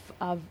if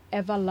I've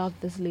ever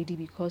loved this lady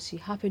because she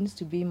happens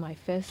to be my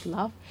first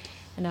love,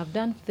 and I've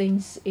done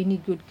things any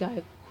good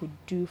guy could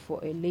do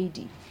for a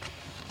lady.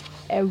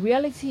 A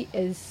reality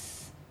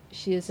is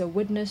she is a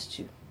witness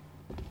to.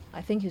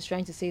 I think he's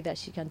trying to say that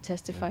she can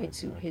testify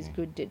to his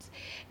good deeds.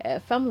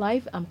 Fam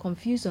Life, I'm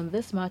confused on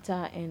this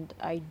matter and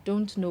I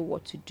don't know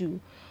what to do.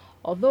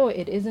 Although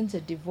it isn't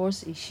a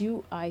divorce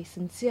issue, I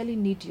sincerely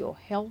need your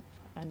help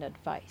and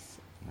advice.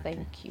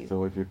 Thank you.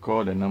 So if you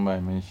call the number I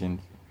mentioned,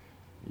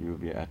 you'll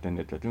be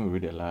attended to. I think we'll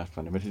read the last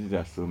one. The messages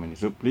are so many.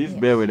 So please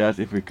bear with us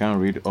if we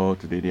can't read all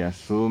today. There are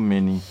so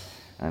many.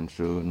 And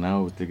so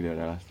now we'll take the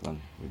last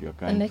one with your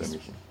kind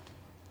permission.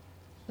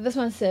 This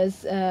one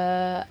says,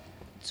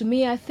 to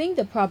me, I think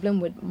the problem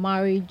with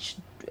marriage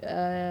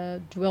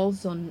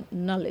dwells on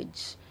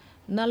knowledge.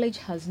 Knowledge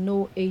has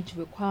no age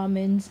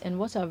requirements, and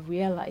what I've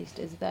realized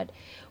is that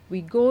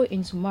we go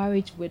into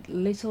marriage with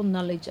little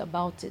knowledge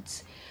about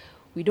it.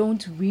 We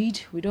don't read,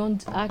 we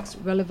don't ask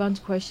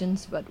relevant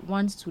questions, but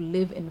want to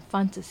live in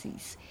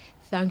fantasies,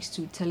 thanks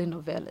to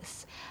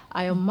telenovelas.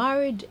 I am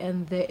married,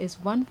 and there is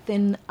one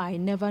thing I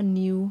never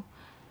knew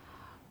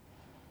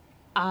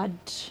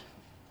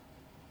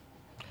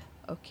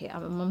Okay,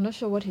 I'm not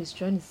sure what he's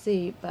trying to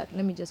say, but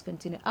let me just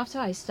continue. After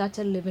I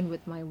started living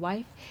with my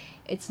wife,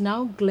 it's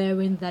now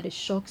glaring that it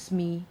shocks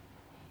me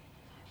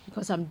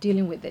because I'm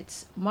dealing with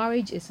it.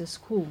 Marriage is a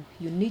school.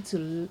 You need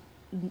to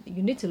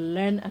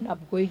learn and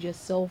upgrade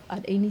yourself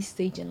at any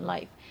stage in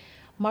life.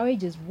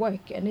 Marriage is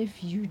work, and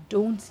if you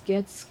don't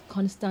get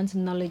constant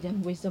knowledge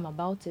and wisdom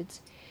about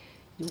it,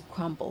 you'll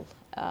crumble.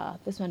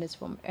 This one is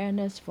from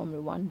Ernest from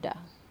Rwanda.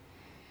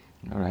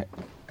 All right.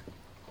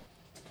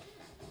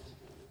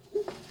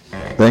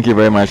 Thank you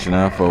very much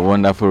for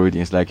wonderful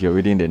readings, like you're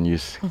reading the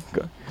news.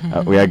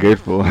 We are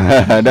grateful.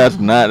 That's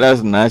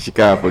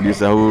Nashika, our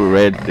producer, who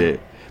read the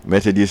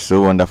messages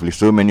so wonderfully,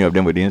 so many of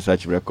them within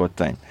such record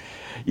time.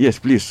 Yes,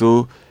 please.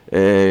 So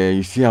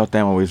you see how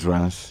time always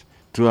runs.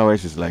 2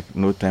 hours is like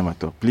no time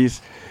at all.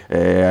 Please,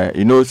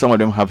 some of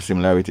them have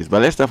similarities.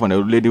 But let's start from the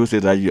lady who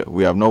says that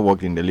we have not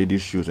walked in the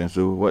lady's shoes, and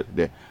so what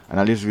the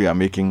analysis we are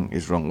making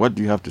is wrong. What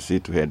do you have to say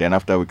to her? Then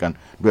after we can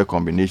do a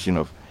combination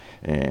of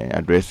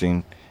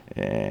addressing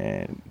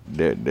the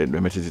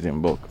messages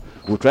in bulk.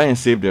 We'll try and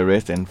save the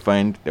rest and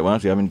find the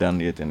ones we haven't done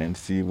yet, and then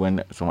see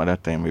when some other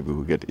time maybe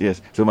we'll get it. Yes.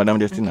 So, Madam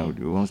Justina,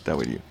 we won't start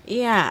with you.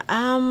 Yeah.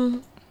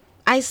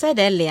 I said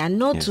earlier,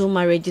 no two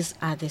marriages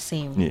are the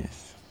same.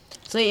 Yes.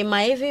 So it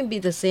might even be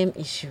the same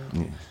issue,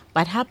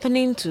 but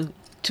happening to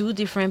two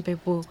different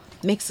people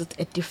makes it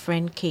a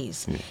different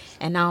case. Yes.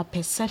 And our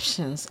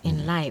perceptions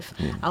in life,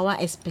 our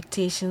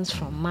expectations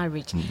from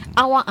marriage,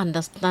 our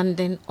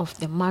understanding of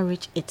the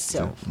marriage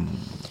itself.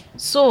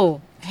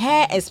 So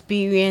her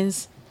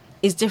experience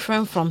is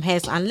different from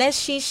hers unless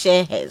she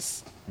shares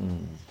hers.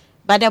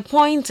 But the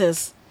point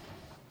is,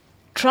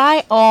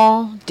 try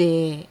all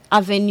the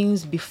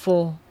avenues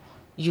before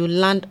you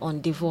land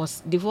on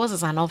divorce. Divorce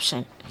is an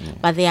option,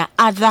 but there are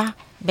other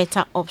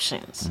better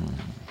options.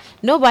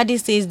 Nobody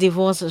says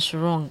divorce is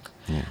wrong.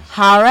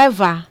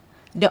 However,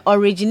 the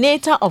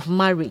originator of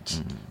marriage,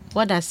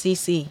 what does he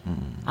say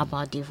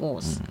about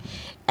divorce?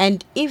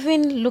 And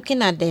even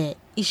looking at the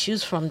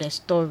issues from the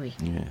story,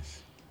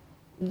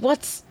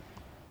 what's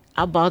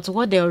about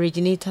what the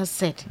originator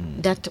said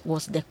that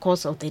was the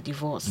cause of the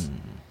divorce?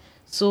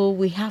 So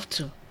we have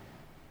to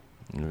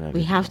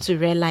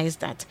realize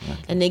that.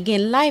 And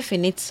again, life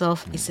in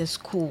itself is a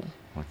school,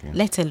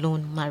 let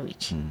alone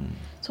marriage.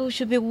 So we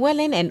should be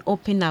willing and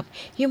open up.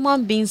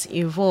 Human beings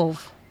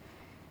evolve.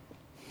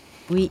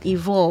 We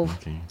evolve.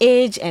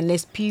 Age and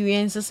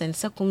experiences and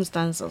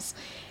circumstances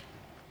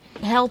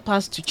help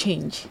us to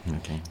change.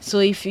 So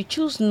if you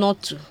choose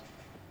not to,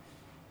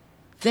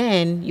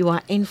 then you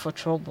are in for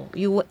trouble.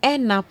 You will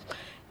end up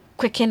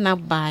quicking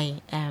up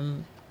by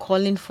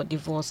calling for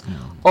divorce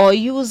or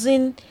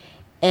using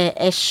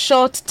a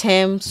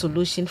short-term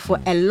solution for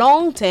a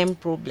long-term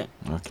problem,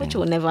 which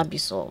will never be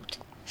solved.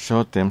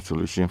 Short-term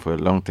solution for a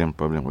long-term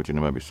problem, which will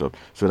never be solved.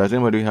 So does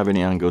anybody have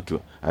any angle to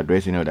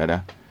address any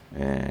other?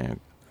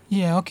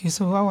 Yeah, okay,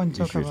 so I want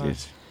to talk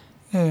about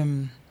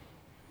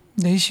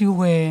the issue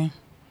where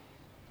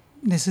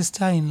the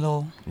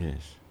sister-in-law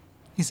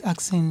is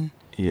asking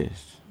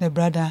the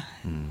brother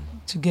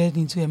to get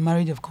into a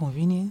marriage of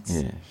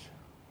convenience,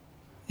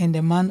 and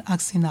the man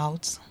asking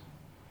out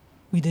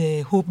with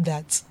the hope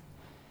that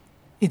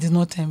it is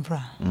not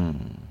temporal.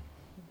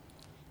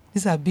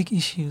 These are big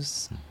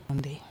issues one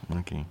day.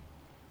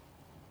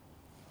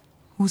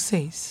 Who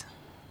says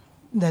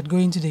that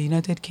going to the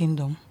United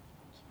Kingdom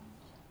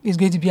is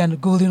going to be a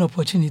golden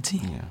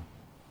opportunity?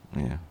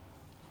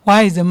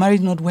 Why is the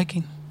marriage not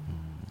working?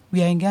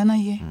 We are in Ghana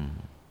here.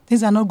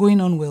 Things are not going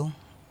on well,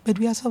 but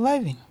we are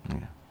surviving.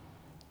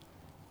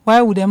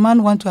 Why would a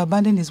man want to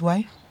abandon his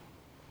wife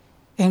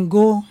and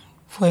go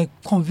for a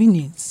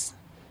convenience?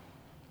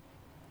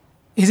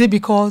 Is it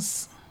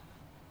because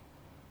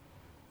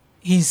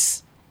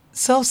he's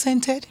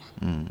self-centered?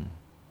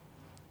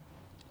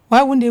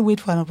 Why wouldn't they wait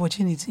for an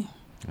opportunity?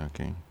 I've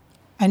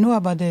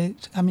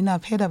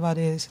heard about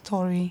a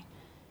story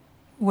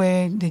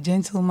where the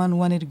gentleman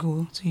wanted to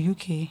go to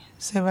UK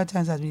several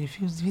times, has been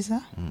refused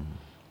visa.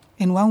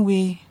 And one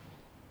way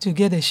to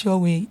get a sure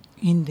way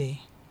in there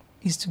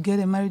is to get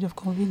a marriage of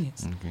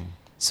convenience.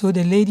 So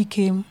the lady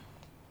came,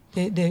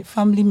 the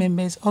family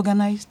members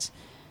organized,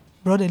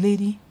 brought a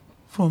lady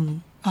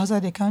from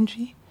outside the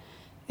country.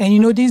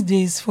 And these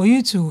days, for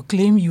you to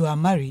claim you are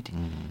married,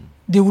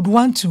 they would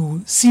want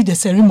to see the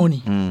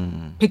ceremony,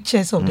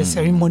 pictures of the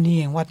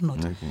ceremony and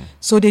whatnot.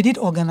 So they did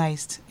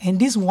organized. And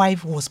this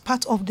wife was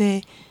part of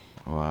the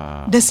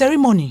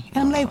ceremony.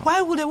 And I'm like,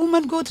 why would a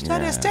woman go to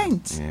that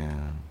extent?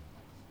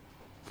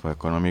 For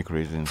economic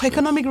reasons. For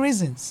economic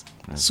reasons.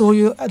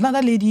 So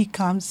another lady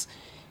comes,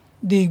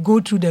 they go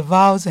through the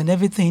vows and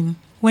everything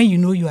when you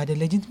know you are the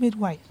legitimate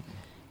wife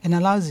and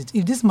allows it.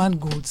 If this man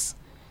goes,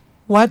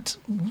 what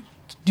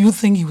do you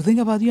think he will think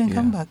about you and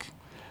come back?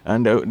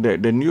 And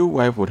the new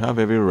wife would have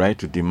every right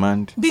to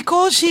demand...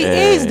 Because she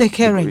is the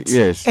current.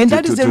 Yes. And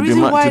that is the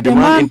reason why the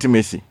man...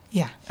 intimacy.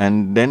 Yeah.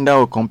 And then that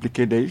will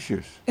complicate the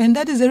issues. And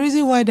that is the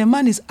reason why the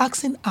man is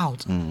asking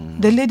out.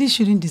 The lady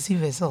shouldn't deceive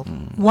herself.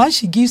 Once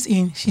she gives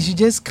in, she should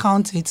just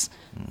count it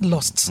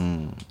lost.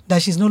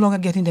 That she's no longer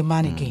getting the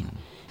man again.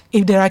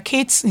 If there are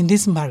kids in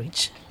this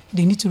marriage,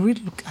 they need to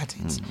really look at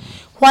it.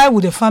 Why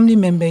would the family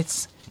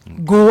members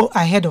go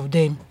ahead of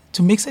them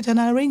to make such an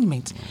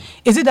arrangement?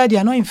 Is it that they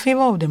are not in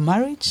favor of the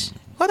marriage?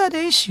 What are the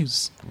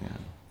issues?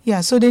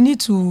 So they need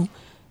to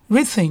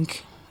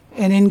rethink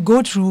and then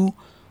go through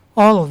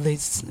all of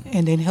this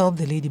and then help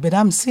the lady. But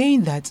I'm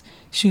saying that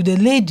should the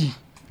lady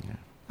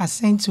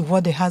assent to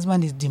what the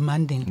husband is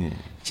demanding,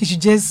 she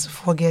should just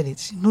forget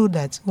it. Know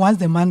that once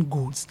the man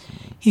goes,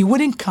 he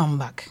wouldn't come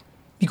back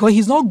because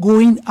he's not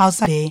going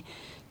outside there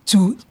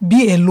to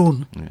be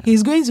alone.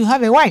 He's going to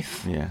have a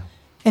wife.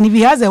 And if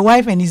he has a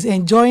wife and he's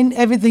enjoying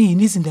everything he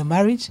needs in the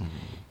marriage,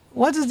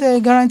 what is the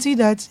guarantee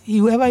that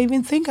he will ever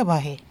even think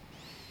about her?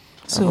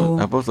 So,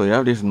 Apostle, you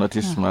have this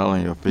naughty smile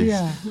on your face.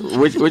 Yeah.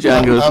 Which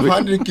angles? I've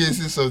handled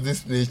cases of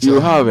this nature. You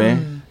have, eh?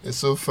 It's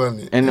so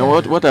funny. And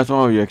what are some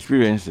of your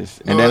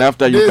experiences? And No, then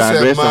after you can this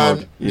address some man,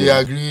 of- they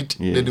agreed,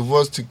 Yes. the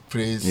divorce took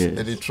place, Yes.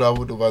 and they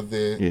traveled over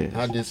there, Yes.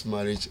 had this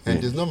marriage, and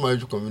Yes. it's not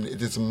marriage community,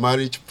 it is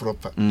marriage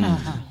proper.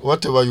 Uh-huh.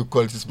 Whatever you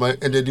call it, is marriage,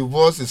 and the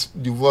divorce is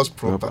divorce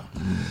proper.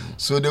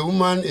 So the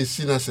woman is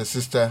seen as a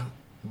sister,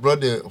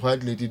 brought the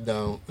white lady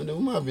down, and the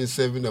woman have been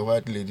serving the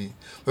white lady.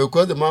 But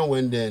because the man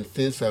went there and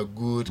things are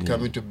good,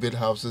 coming to build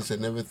houses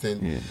and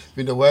everything,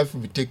 then the wife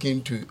will be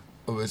taken to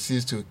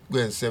overseas to go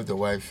and serve the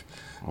wife,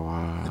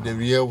 the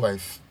real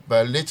wife.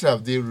 But later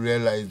have they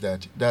realized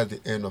that that's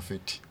the end of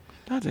it.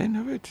 That's the end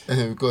of it.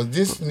 Because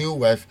this new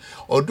wife,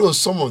 although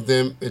some of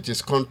them it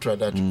is contract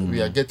that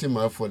we are getting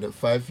married for the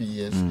 5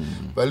 years,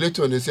 but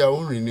later on they say I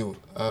won't renew.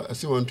 I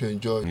still want to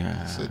enjoy.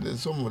 So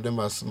some of them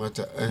are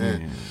smarter.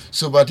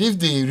 So, but if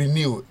they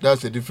renew,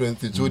 that's a different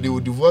thing. So they will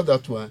divorce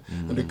that one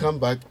and they come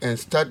back and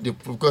start the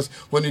because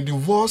when you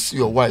divorce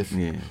your wife,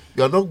 you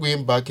are not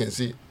going back and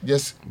say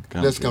just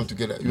let's come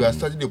together. You are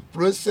starting the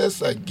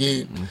process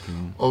again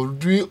of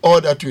doing all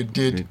that you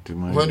did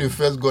when you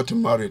first got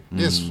married.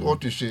 This is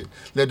what you should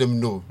let them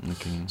know.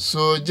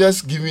 So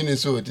just giving it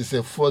so it is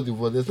a forced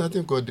divorce. There's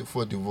nothing called the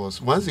forced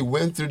divorce. Once it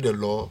went through the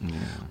law,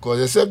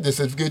 because except the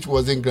certificate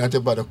wasn't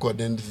granted by the court,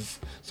 then this is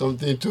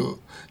something to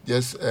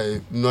just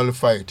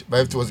nullify it.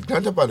 But if it was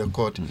granted by the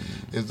court,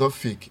 it's not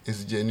fake,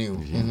 it's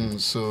genuine.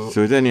 So is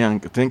there any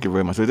angle? Thank you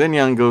very much. So is there any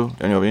angle?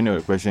 Any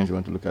other questions you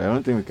want to look at? I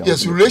don't think we can.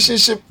 Yes,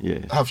 relationship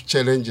have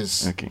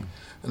challenges. Okay.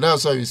 And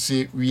that's why we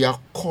say we are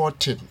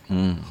courting.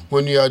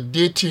 When you are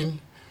dating,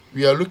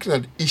 we are looking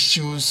at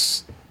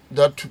issues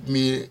that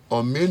may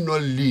or may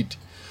not lead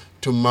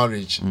to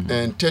marriage.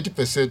 And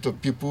 30%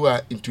 of people who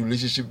are into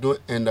relationship don't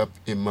end up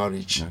in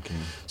marriage.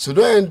 So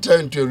don't enter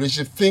into a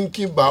relationship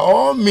thinking by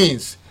all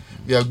means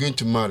we are going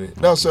to marry.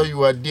 That's why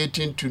you are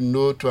dating to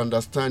know, to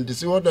understand.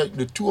 This is what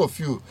the two of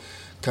you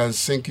can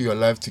sync your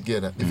life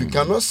together. If you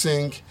cannot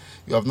sync,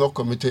 you have not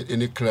committed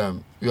any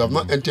crime. You have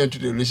not entered into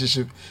the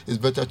relationship, it's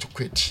better to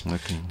quit.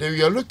 Then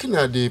we are looking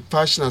at the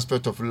passion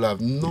aspect of love.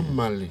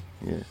 Normally,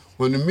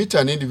 when you meet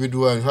an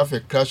individual and have a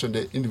crush on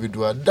the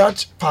individual,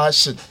 that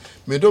passion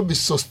may not be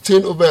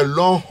sustained over a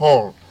long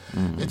haul.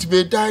 It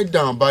may die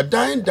down, but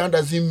dying down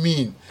doesn't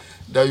mean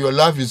that your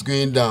love is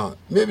going down.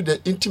 Maybe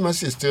the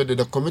intimacy is still there,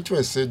 the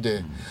commitment is still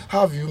there.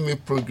 How have you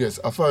made progress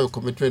as far as your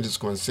commitment is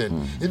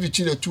concerned? If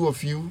between the two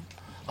of you,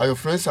 are your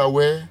friends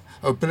aware?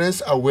 Are your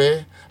parents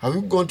aware? Have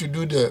you gone to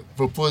do the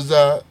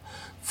proposal,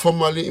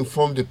 formally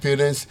inform the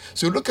parents?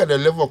 So look at the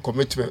level of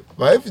commitment.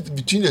 But if it's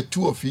between the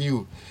two of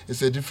you,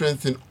 it's a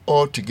different thing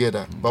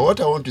altogether. But what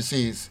I want to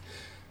say is,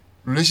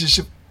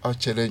 relationship are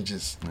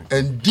challenges.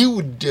 And deal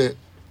with the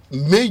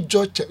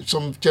major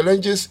some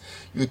challenges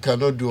you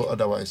cannot do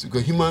otherwise,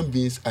 because human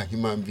beings are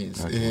human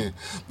beings.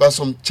 But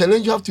some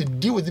challenge you have to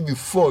deal with it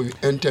before you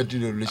enter into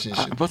the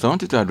relationship. But I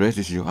wanted to address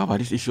this issue. How about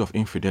this issue of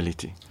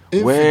infidelity?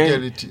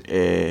 Infidelity.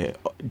 Where,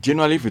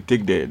 generally, if you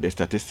take the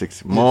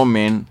statistics, more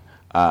men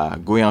are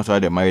going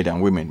outside the marriage than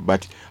women.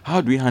 But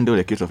how do we handle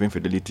the case of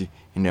infidelity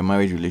in the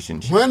marriage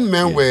relationship? When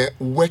men were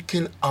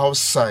working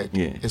outside,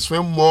 it's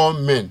when more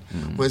men.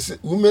 When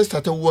women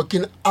started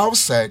working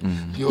outside,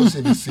 they also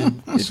in the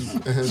same.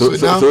 So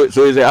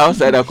is the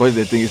outside that causes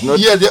the thing? It's not.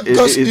 Yeah,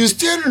 because you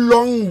stay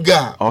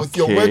longer with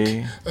your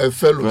work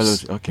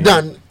fellows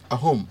than at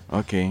home.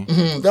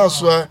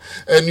 That's why,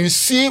 and you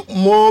see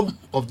more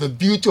of the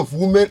beauty of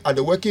women at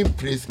the working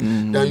place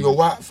than your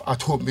wife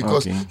at home,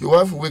 because your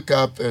wife will wake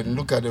up and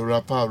look at the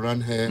wrapper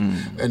around her,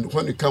 and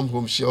when you come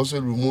home, she also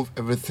remove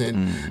everything.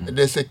 And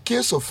there's a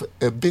case of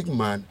a big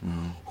man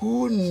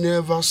who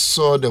never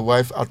saw the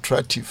wife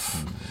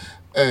attractive,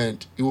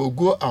 and he will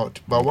go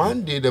out, but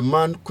one day the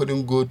man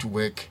couldn't go to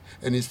work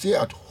and he stayed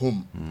at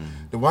home.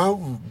 The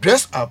one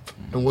dressed up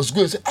and was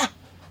going to say,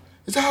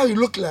 is that how you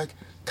look like?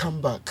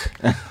 Come back.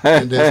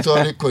 And the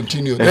story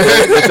continued.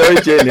 The story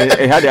changed.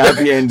 It had a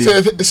happy ending.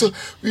 So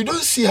we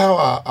don't see how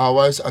our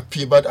wives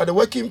appear, but at the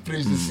working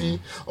place, you see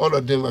all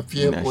of them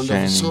appear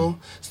wonderful. So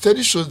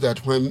study shows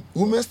that when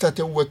women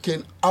started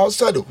working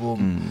outside the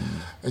home,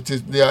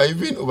 they are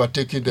even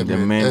overtaking the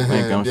men.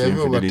 They are even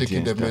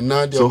overtaking the men.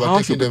 Now they are overtaking the men. So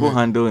how should people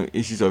handle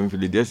issues of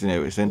infidelity? Just in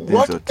a sentence.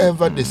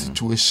 Whatever the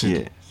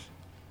situation,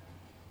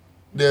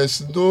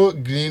 there's no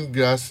green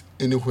grass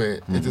anywhere.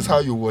 It is how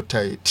you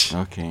water it.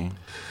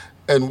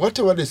 And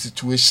whatever the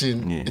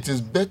situation, it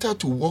is better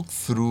to walk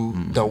through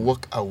than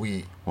walk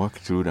away. Walk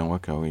through than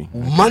walk away.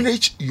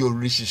 Manage your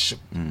relationship.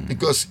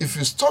 Because if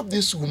you stop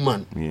this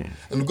woman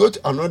and go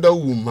to another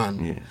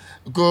woman,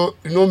 because,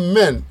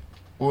 men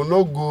will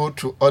not go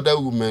to other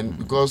women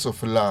because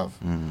of love,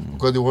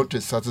 because they want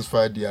to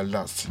satisfy their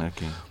lust.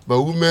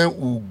 But women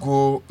will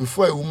go,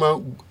 before a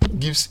woman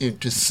gives in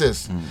to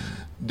sex,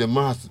 the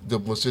man has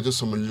demonstrated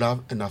some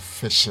love and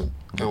affection.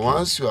 And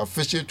once you are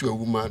affectionate to a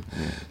woman,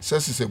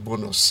 sex is a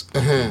bonus.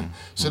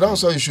 So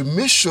that's why you should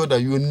make sure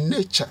that you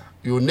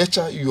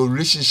nurture your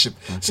relationship.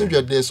 So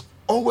that there's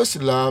always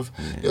love.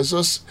 There's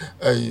also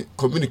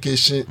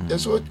communication.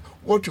 There's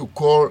what you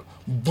call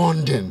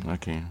bonding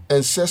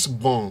and sex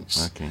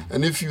bonds.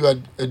 And if you are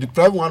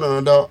deprived one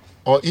another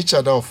or each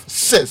other of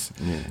sex,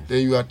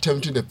 then you are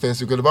tempting the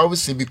person. Because the Bible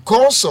says,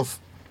 because of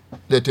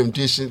the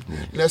temptation,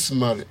 let's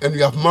marry. And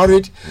you have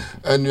married,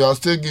 and you are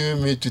still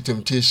giving me to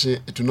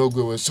temptation, it will not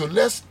go away. So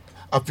let's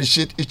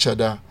appreciate each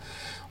other.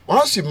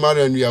 Once you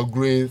marry and you are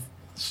growing,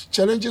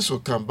 challenges will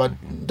come, but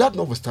that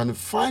notwithstanding,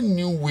 find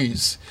new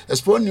ways,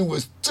 explore new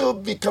ways, still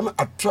become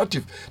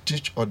attractive to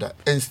each other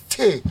and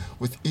stay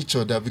with each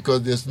other,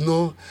 because there's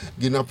no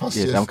gainer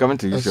passion. Yes, I'm coming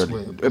to you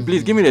shortly.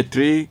 Please give me the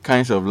 3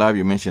 kinds of love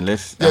you mentioned.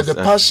 The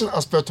passion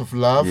aspect of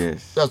love.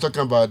 Yes. That's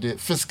talking about the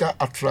physical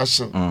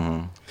attraction.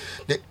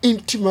 The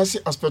intimacy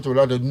aspect of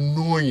love, the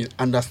knowing,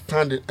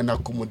 understanding, and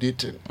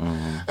accommodating.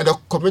 And the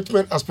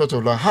commitment aspect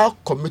of love. How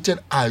committed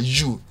are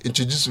you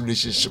into this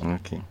relationship?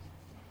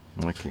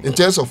 In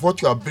terms of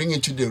what you are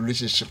bringing to the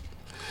relationship,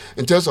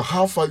 in terms of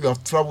how far you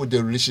have traveled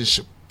the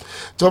relationship, in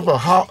terms of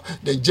how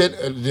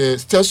the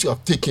steps you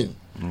have taken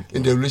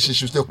in the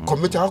relationships, the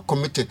committed, how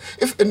committed.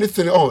 If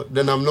anything,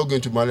 then I'm not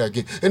going to marry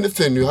again.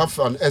 Anything, you have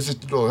an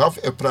exit door, you have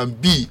a plan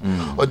B,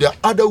 or there are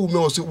other women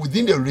also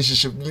within the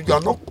relationship. You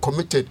are not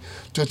committed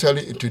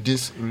totally into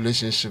this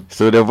relationship.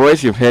 So the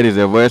voice you've heard is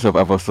the voice of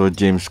Apostle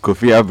James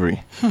Kofi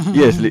Abri.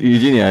 Yes,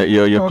 Eugenia,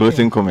 your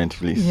closing comment,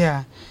 please.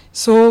 Yeah.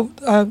 So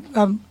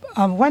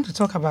I want to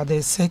talk about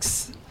the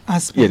sex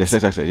aspect. Yeah, the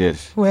sex aspect,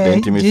 yes. Where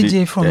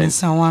JJ from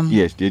Nsawam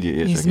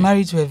is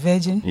married to a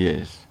virgin.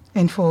 Yes.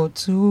 And for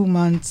 2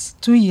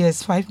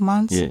 years, 5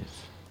 months. Yes.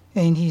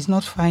 And he's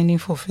not finding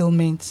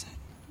fulfillment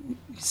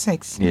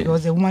sex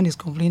because the woman is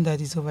complaining that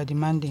he's over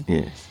demanding.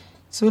 Yes.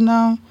 So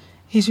now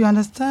he should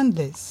understand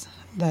this,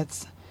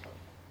 that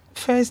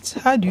first,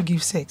 how do you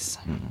give sex?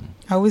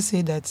 I always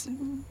say that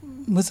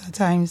most of the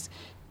times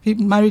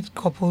married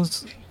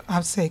couples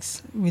have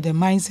sex with the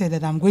mindset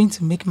that I'm going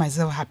to make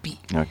myself happy.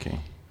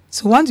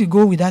 So once you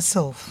go with that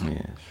self,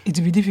 it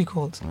will be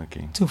difficult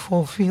to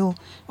fulfill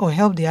or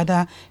help the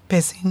other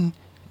person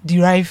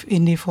derive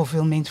any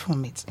fulfillment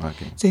from it.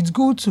 So it's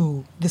good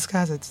to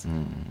discuss it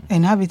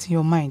and have it in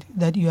your mind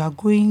that you are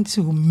going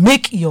to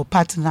make your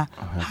partner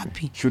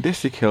happy. Should they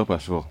seek help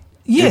as well?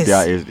 Yes.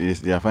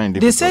 If they are finding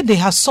difficult. They said they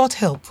have sought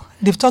help.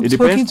 They've It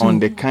depends on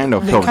the kind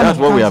of help. That's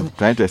what we are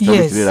trying to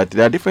establish today, that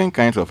there are different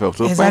kinds of help.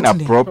 So find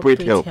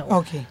appropriate help.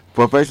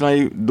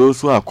 Professionally,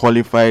 those who are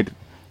qualified,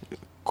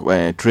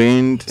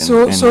 trained, and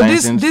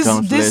licensed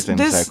counselors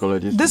and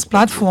psychologists. This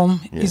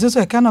platform is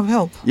also a kind of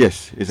help.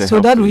 Yes, it's a so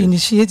help. That we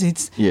initiate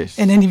it. Yes.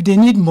 And then if they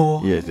need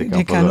more,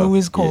 they can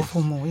always call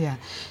for more. Yeah.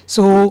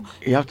 So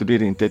you have to do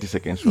it in 30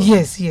 seconds. Right?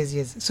 Yes.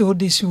 So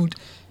they should,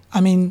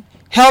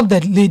 help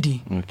that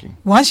lady.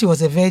 Once she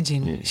was a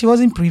virgin, she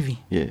wasn't privy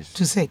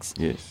to sex.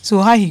 So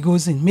how he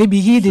goes in, maybe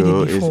he did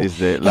it before.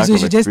 So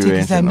she just take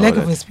his time, lack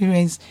of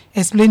experience,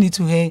 explain it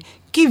to her,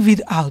 give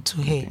it out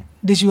to her.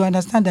 They should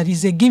understand that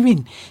he's a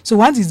giving. So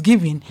once he's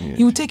giving,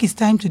 he will take his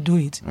time to do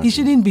it. He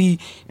shouldn't be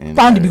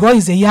pounding because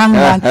he's a young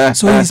man,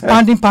 so he's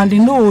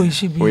pounding. No, he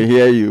should be. We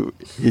hear you.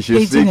 He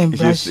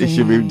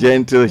should be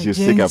gentle. He should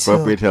seek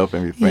appropriate help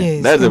and be friends.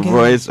 Yes, that's the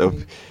voice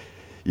of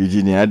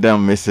Eugenia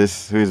Adam,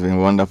 Mrs., who has been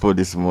wonderful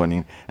this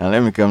morning. And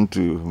let me come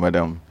to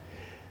Madam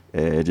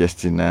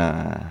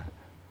Justina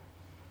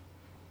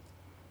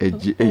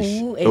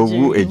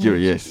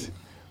Ejiri. Yes.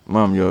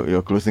 Ma'am,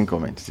 your closing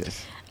comments,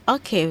 yes.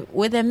 Okay,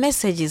 with the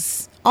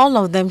messages, all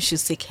of them should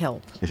seek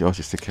help. They should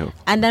also seek help.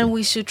 And then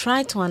we should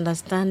try to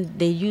understand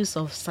the use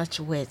of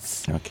such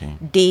words. Okay.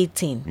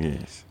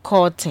 Dating,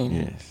 courting.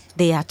 Yes.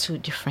 They are 2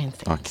 different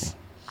things. Okay.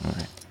 All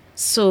right.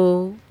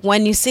 So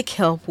when you seek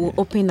help, we'll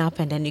open up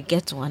and then you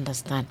get to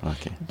understand.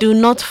 Okay. Do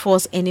not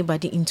force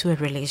anybody into a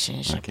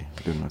relationship. Okay.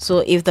 Do not. So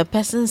if the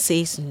person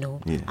says no,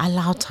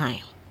 allow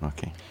time.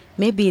 Okay.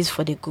 Maybe it's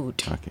for the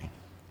good. Okay.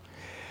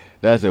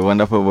 That's a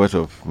wonderful voice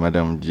of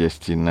Madam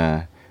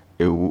Justina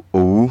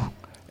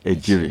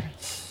Ejiri.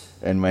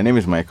 And my name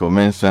is Michael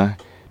Mensah.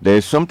 There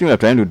is something we're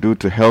trying to do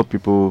to help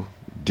people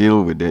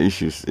deal with the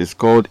issues. It's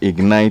called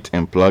Ignite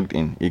and Plugged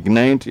In.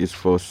 Ignite is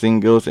for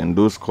singles and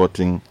those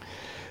courting.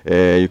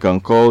 You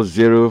can call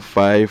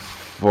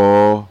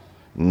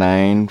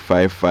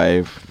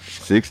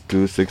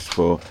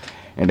 0549556264,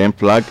 and then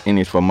Plugged In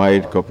is for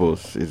married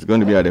couples. It's going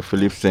to be at the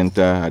Phillips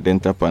Center at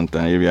Denta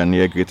Pantan area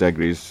near Greater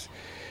Grace.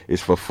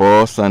 It's for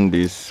 4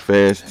 Sundays,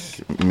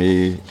 1st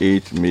May,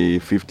 8th May,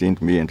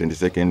 15th May, and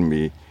 22nd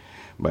May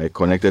by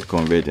Connected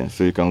Convergence.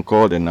 So you can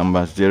call the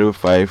number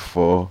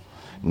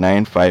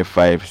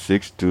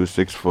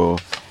 0549556264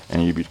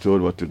 and you'll be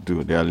told what to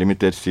do. There are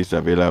limited seats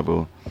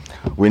available.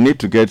 We need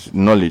to get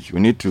knowledge. We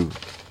need to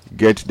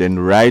get the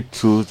right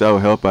tools that will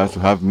help us to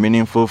have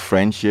meaningful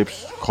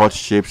friendships,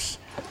 courtships,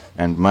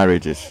 and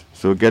marriages.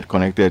 So get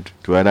connected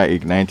to either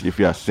Ignite if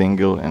you are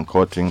single and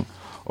courting,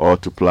 or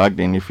to Plugged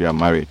In if you are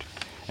married.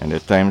 And the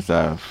times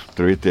are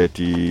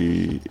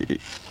 3:30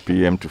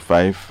 p.m. to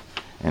 5,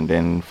 and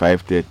then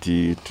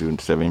 5:30 to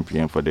 7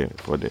 p.m. for the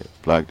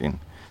Plugged In.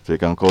 So you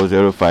can call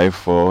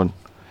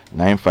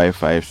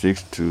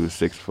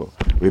 054-955-6264.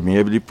 We've been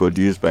ably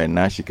produced by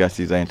Nashika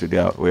Caesar, and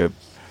today we're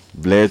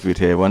blessed with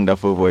her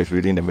wonderful voice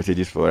reading the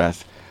messages for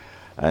us.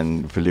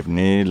 And Philip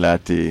Ne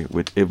Latte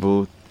with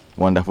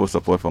wonderful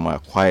support from our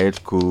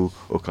quiet, cool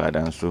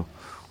Okadanso,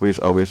 who is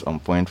always on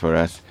point for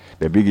us.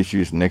 The big issue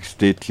is next.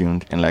 Stay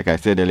tuned. And like I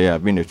said earlier,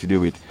 I've been in the studio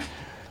with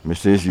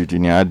Mrs.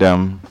 Eugenia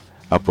Adam,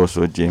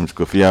 Apostle James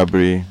Kofi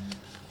Abre,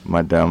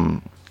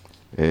 Madam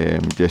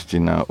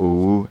Justina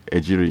Owu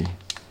Ejiri.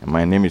 And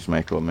my name is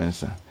Michael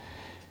Mensah.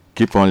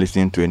 Keep on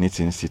listening to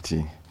Anything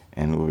City,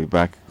 and we'll be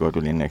back, God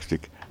willing, next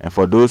week. And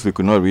for those who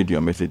could not read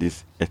your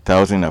messages,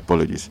 1,000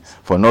 apologies.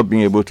 For not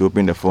being able to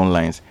open the phone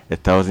lines,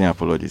 1,000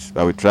 apologies.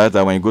 But we trust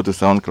that when you go to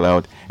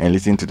SoundCloud and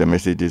listen to the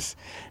messages,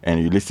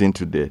 and you listen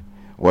to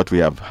what we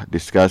have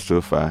discussed so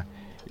far,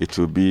 it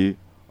will be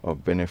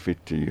of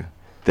benefit to you.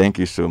 Thank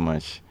you so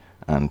much,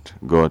 and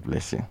God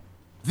bless you.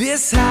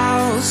 This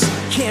house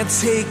can't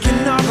take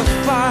another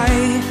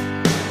fight,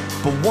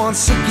 but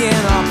once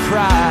again our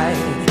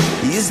pride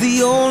is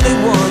the only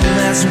one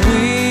that's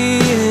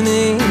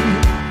winning.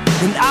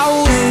 And I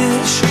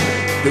wish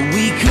that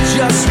we could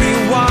just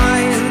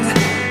rewind,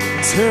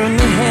 turn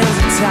the hands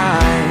of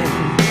time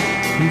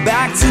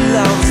back to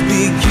love's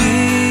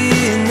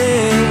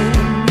beginning.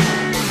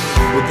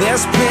 Well,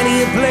 there's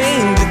plenty of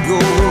blame to go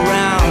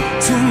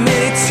around. Too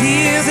many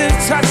tears have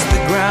touched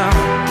the ground.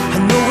 I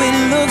know it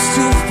looks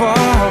too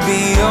far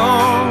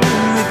beyond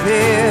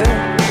repair,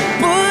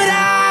 but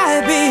I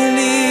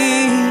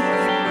believe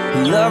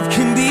love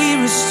can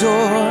be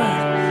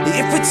restored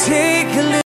if we take a little